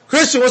song.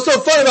 Christian, what's so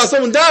funny about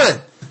someone dying?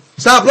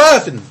 Stop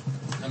laughing.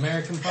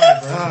 American Pie,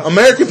 bro.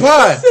 American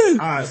Pie.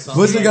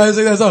 What's the guy who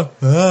sang that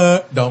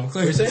song? Dom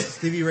McClure.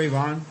 Stevie Ray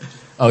Vaughan.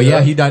 Oh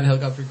yeah, he died in a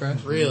helicopter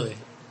crash. Really?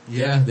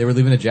 Yeah, they were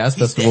leaving a jazz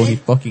festival and he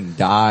fucking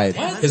died.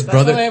 What? His That's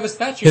brother, why they have a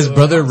statue his of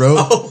brother him. wrote,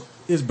 Oh.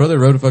 his brother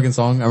wrote a fucking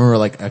song. I remember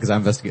like, cause I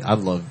investigate, I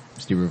love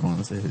Stevie Ray Vaughan.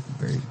 That's a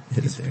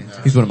hit his thing.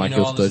 He's one of my You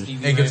know all guilt the studs.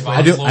 Stevie Hey, Ray good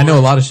Vaughan stuff. I know a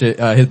lore. lot of shit.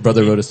 His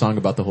brother wrote a song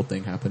about the whole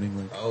thing happening.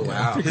 Like, Oh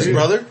wow. His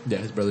brother? yeah,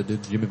 his brother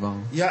did. Jimmy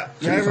Vaughan. Yeah,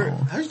 Jimmy ever,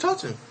 Vaughan. How'd you talk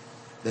to him?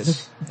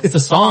 It's a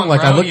song.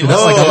 Like bro. I looked You it up.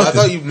 Oh, Like I I looked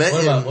thought it. you met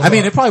What him. about- I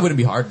mean, it probably wouldn't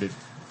be hard to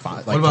find.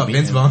 Like, What about to meet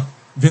Vince him. Vaughn?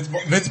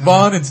 Vince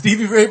Vaughn and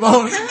Stevie Ray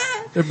Vaughan.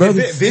 They're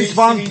brothers. Vince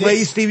Vaughn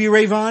plays Stevie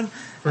Ray Vaughan.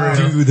 Dude,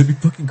 that'd be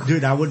fucking cool.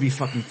 Dude, that would be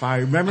fucking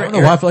fire. Remember I don't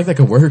know why I feel like that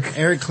could work.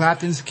 Eric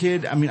Clapton's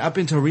kid? I mean, up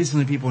until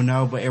recently people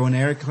know, but when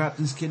Eric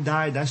Clapton's kid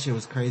died, that shit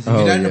was crazy. Oh,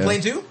 You died in a yeah. plane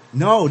too?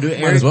 No, dude,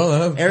 Might as well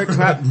have. Eric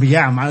Clapton,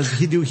 yeah,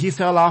 he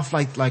fell off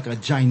like a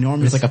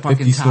ginormous It's like a fucking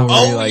 50 story, tower.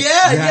 Oh, like, yeah,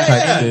 type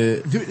yeah.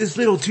 shit. Dude, this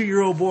little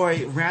 2-year-old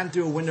boy ran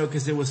through a window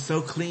because it was so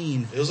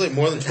clean. It was like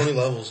more than 20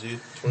 levels, dude.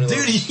 20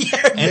 levels. Dude, yeah.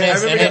 And, I it,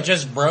 remember and that. it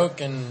just broke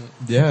and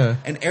Yeah.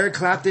 And Eric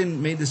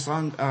Clapton made the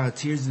song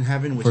Tears in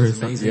Heaven, which For is his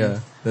son, amazing. yeah.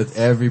 That's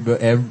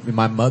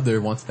my mother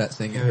wants that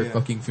sing at her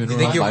fucking funeral.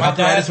 You think you're Like, pop-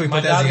 Apparatus, we my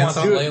put that dad as a wants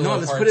song? to Dude, no, Layla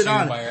let's Part put it 2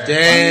 on. by Eric.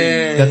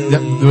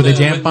 Damn. where they the-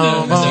 jam, with boom, the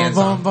boom, dance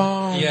boom, song.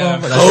 boom, Yeah.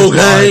 boom. That shit's Okay.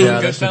 hard,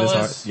 yeah, that shit is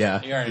hard. Goodfellas?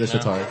 Yeah, You already that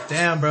shit's know. hard.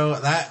 Damn, bro,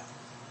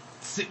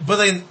 but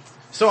then,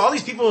 so all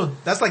these people,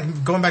 that's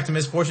like going back to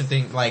misfortune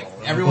thing, like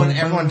everyone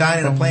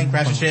dying in a plane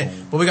crash and shit,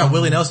 but we got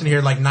Willie Nelson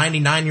here, like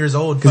 99 years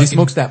old. Cause he fucking-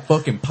 smokes that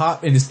fucking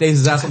pot and he stays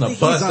his ass on the He's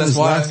bus. on That's his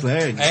why. last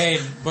leg. Hey,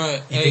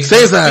 but hey,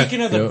 Says that.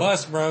 speaking of the Yep.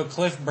 bus, bro,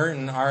 Cliff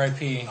Burton,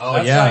 R.I.P.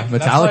 Oh, yeah,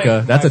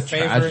 Metallica. That's my a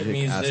favorite tragic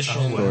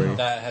musician ass story.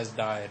 that has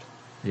died.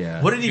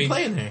 Yeah. What did he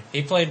play in there?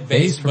 He played Bass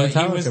bass, for but he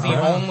Metallica, was the bro.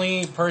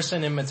 only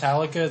person in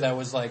Metallica that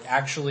was like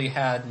actually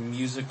had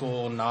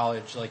musical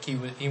knowledge. Like he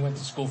went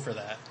to school for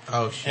that,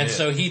 Oh shit. and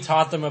so he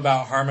taught them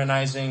about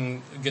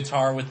harmonizing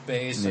guitar with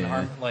bass and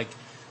Yeah. like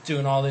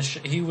doing all this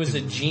shit. He was a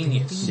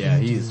genius. Yeah,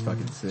 he is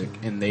fucking sick.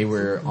 And they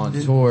were on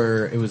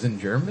tour. It was in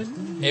Germany?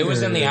 It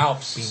was in the Or-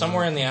 Alps,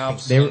 somewhere in the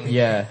Alps. They were- and-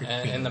 yeah.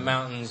 and in the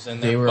mountains, and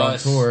They their were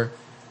bus, on tour.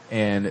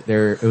 And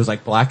it was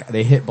like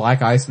they hit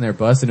black ice in their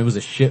bus and it was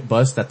a shit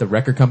bus that the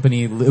record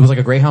company, it was like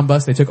a Greyhound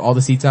bus. They took all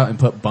the seats out and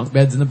put bunk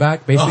beds in the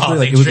back, basically. Oh, like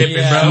they it was tripping,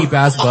 a bro. cheap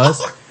ass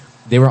bus.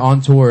 They were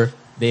on tour.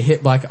 They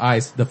hit black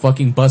ice. The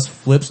fucking bus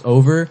flips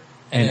over.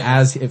 And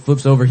as it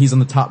flips over, he's on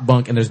the top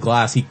bunk and there's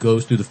glass. He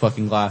goes through the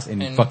fucking glass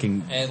and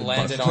fucking... It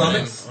landed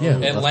busts. on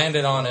him. Yeah. It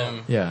landed on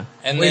him. Yeah.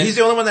 And Wait, then, he's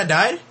the only one that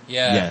died?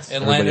 Yeah. Yes, It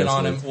everybody landed else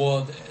on him. lived.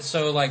 Well,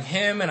 so like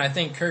him and I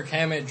think Kirk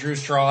Hammett drew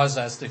straws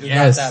as to who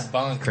Yes. got that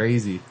bunk.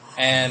 Crazy.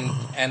 And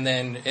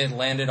then it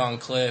landed on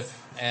Cliff.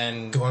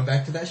 And Going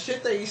back to that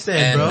shit that you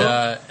said,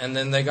 bro. and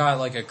then they got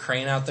like a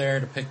crane out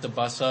there to pick the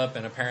bus up,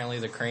 and apparently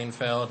the crane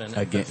failed, and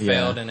Again, it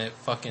failed, yeah. and it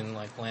fucking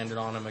like landed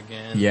on him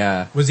again.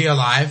 Yeah. Was he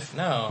alive?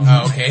 No.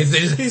 Oh, okay. So they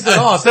just, He said,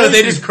 "Oh, so thank they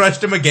you." just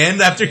crushed him again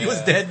after he was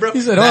Yeah. dead, bro?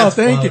 He said, That's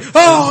 "Oh, thank you." fucked.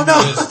 Oh, It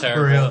no. was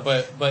terrible. For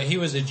real. But he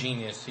was a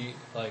genius. He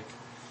like.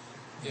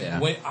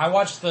 Yeah. When I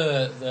watched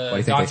the Why do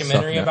you think they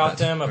documentary sucked about that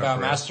them, much? about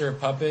For real. Master of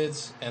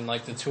Puppets and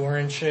like the tour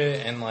and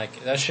shit, and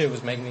like that shit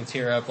was making me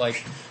tear up,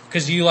 like,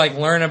 cause you like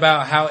learn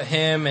about how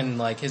him and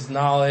like his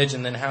knowledge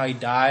and then how he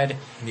died.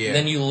 Yeah. And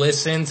then you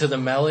listen to the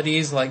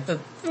melodies, like the,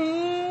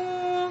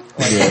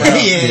 like,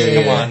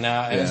 Yeah. come on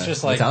now. And it's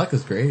just like,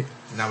 Metallica's great.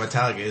 Now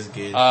Metallica is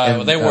good.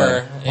 And, they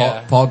were,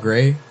 yeah. Paul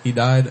Gray, he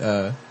died,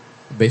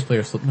 bass player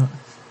of Slipknot.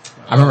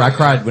 I remember I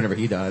cried whenever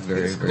he died.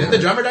 Very, very. Did the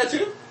drummer die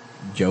too?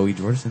 Joey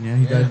Jordison, yeah,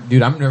 he died.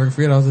 Dude, I'm never gonna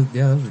forget.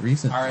 That was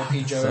recent.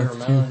 R.I.P. Joey Sucked,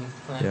 Ramone.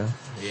 Yeah.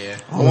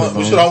 Yeah.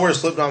 We should all wear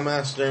Slipknot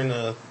masks during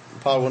the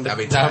pod one day.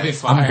 That'd be That'd be tight.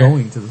 fire. I'm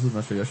going to this.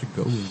 Not sure. I should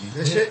go with me.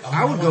 That shit,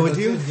 I would go with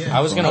you. I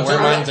was gonna wear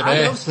one I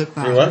today. love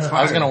Slipknot. You what? It's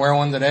I was fire. gonna wear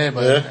one today,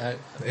 but Yeah.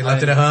 They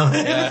left it at home.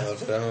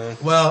 yeah.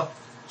 Well,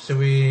 should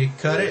we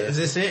cut it? Is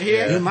this it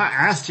here? Dude, my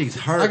ass cheeks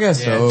hurt. I guess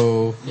Yeah.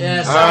 so.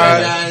 Yeah, sorry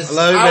Alright. guys. I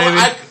love you,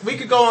 baby. We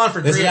could go on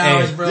for This 3 is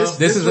hours, hey, bro.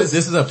 This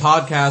is a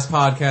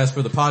podcast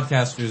for the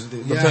podcasters.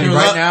 I'm Yeah. telling you You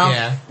right love- now,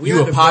 yeah. We you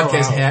had a to grow podcast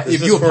out. head. This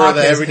If is you a for the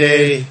podcast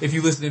everyday- head, if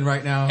you listening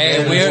right now,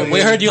 Hey, we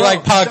heard you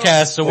like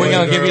podcasts, so we're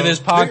gonna give you this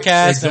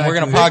podcast, and we're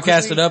gonna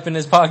podcast it up in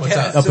this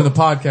podcast. up in the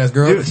podcast,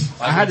 girl. Dude,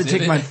 I had to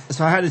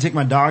take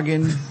my dog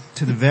in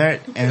to the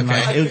vet, and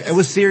like it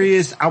was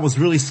serious. I was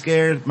really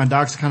scared. My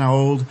dog's kind of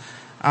old.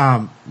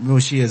 Well,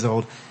 she is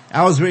old.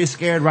 I was really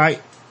scared. Right,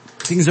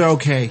 things are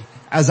okay.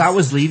 As I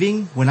was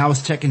leaving, when I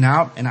was checking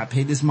out, and I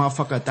paid this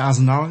motherfucker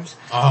 $1,000.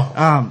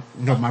 Oh.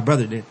 No, my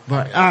brother did,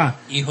 but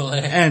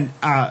Híjole. and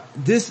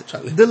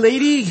the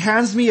lady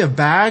hands me a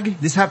bag.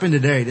 This happened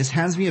today. This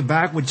hands me a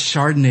bag with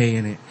Chardonnay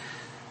in it.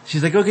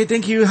 She's like, "Okay,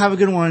 thank you. Have a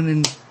good one."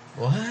 And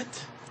What?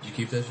 Did you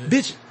keep that shit?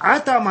 bitch, I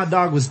thought my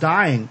dog was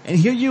dying, and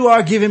here you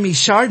are giving me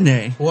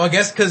Chardonnay. Well, I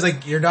guess because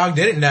like your dog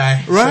didn't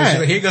die. So Right. she's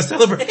like, here you go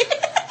celebrate.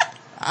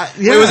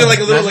 Yeah. Wait, was it like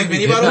a little like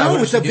mini bottle?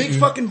 No, it's a big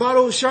fucking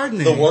bottle of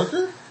Chardonnay. The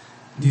worker?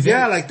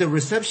 Yeah, like the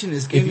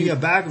receptionist gave me a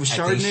bag of I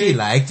think Chardonnay. she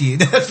liked you.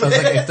 I was like,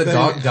 if the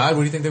dog died, what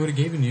do you think they would have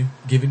given you?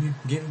 Given?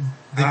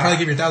 They probably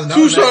give you $1,000.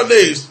 2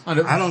 Chardonnays.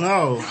 I don't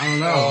know.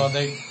 Oh,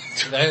 they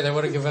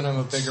would have given him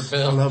a bigger I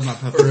bill. love my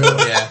puppy.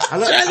 Yeah. I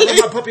love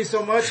my puppy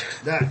so much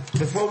that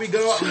before we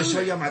go, I'm gonna show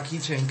you my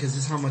keychain because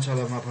this is how much I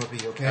love my puppy.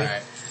 Okay. All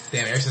right.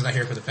 Damn, Erickson's not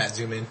here for the fat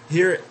zoom in.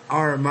 Here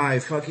are my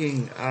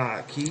fucking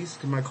keys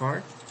to my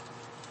car.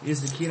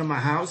 Here's the key to my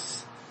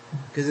house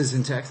because it's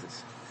in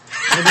Texas.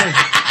 And then,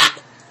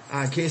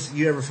 in case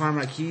you ever find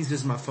my keys,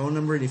 this is my phone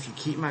number. And if you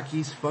keep my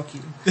keys, fuck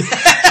you.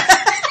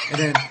 And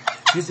then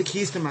here's the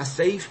keys to my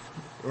safe,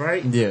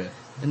 right? Yeah.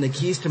 And the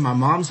keys to my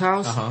mom's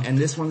house. Uh-huh. And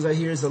this one's right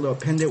here is a little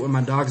pendant with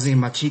my dog's name,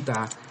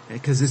 Machita.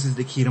 Because this is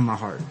the key to my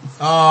heart.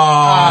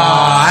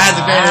 Oh, that's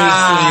very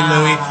sweet,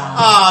 Louis.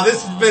 Oh,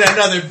 this has been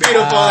another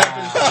beautiful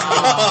episode.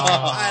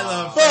 I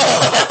love it.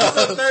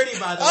 Episode 30,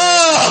 by the way.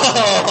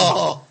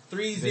 Oh!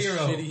 3-0.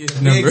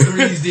 Shittiest Big number.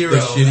 3-0. The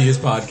shittiest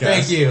podcast.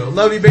 Thank you.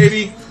 Love you,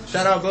 baby.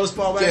 Shout out Ghost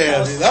Ball Wack Yeah,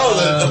 House. dude, that was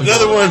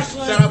another one.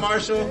 Shout out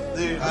Marshall.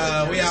 Dude,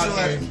 we out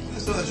here.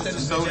 This was a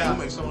so you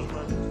make so much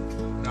money.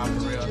 Nah, for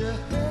real.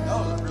 That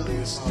was a really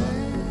good song.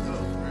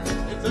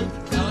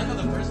 I like how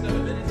the first step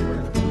of it is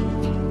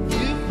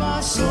If I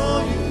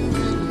saw you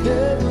in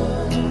heaven,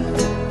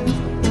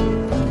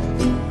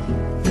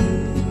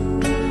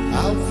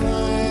 I'll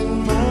find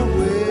my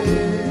way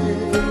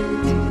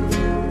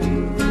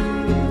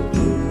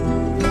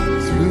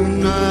through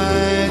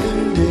night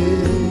and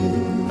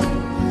day,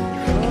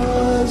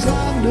 'cause I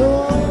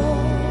know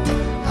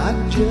I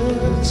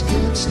just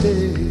can't stay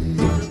here in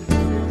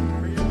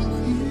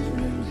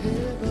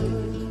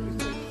heaven.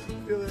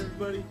 Feel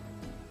everybody.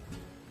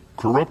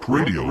 Corrupt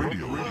Radio.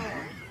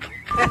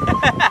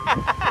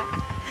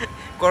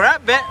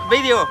 Corrupt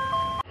video.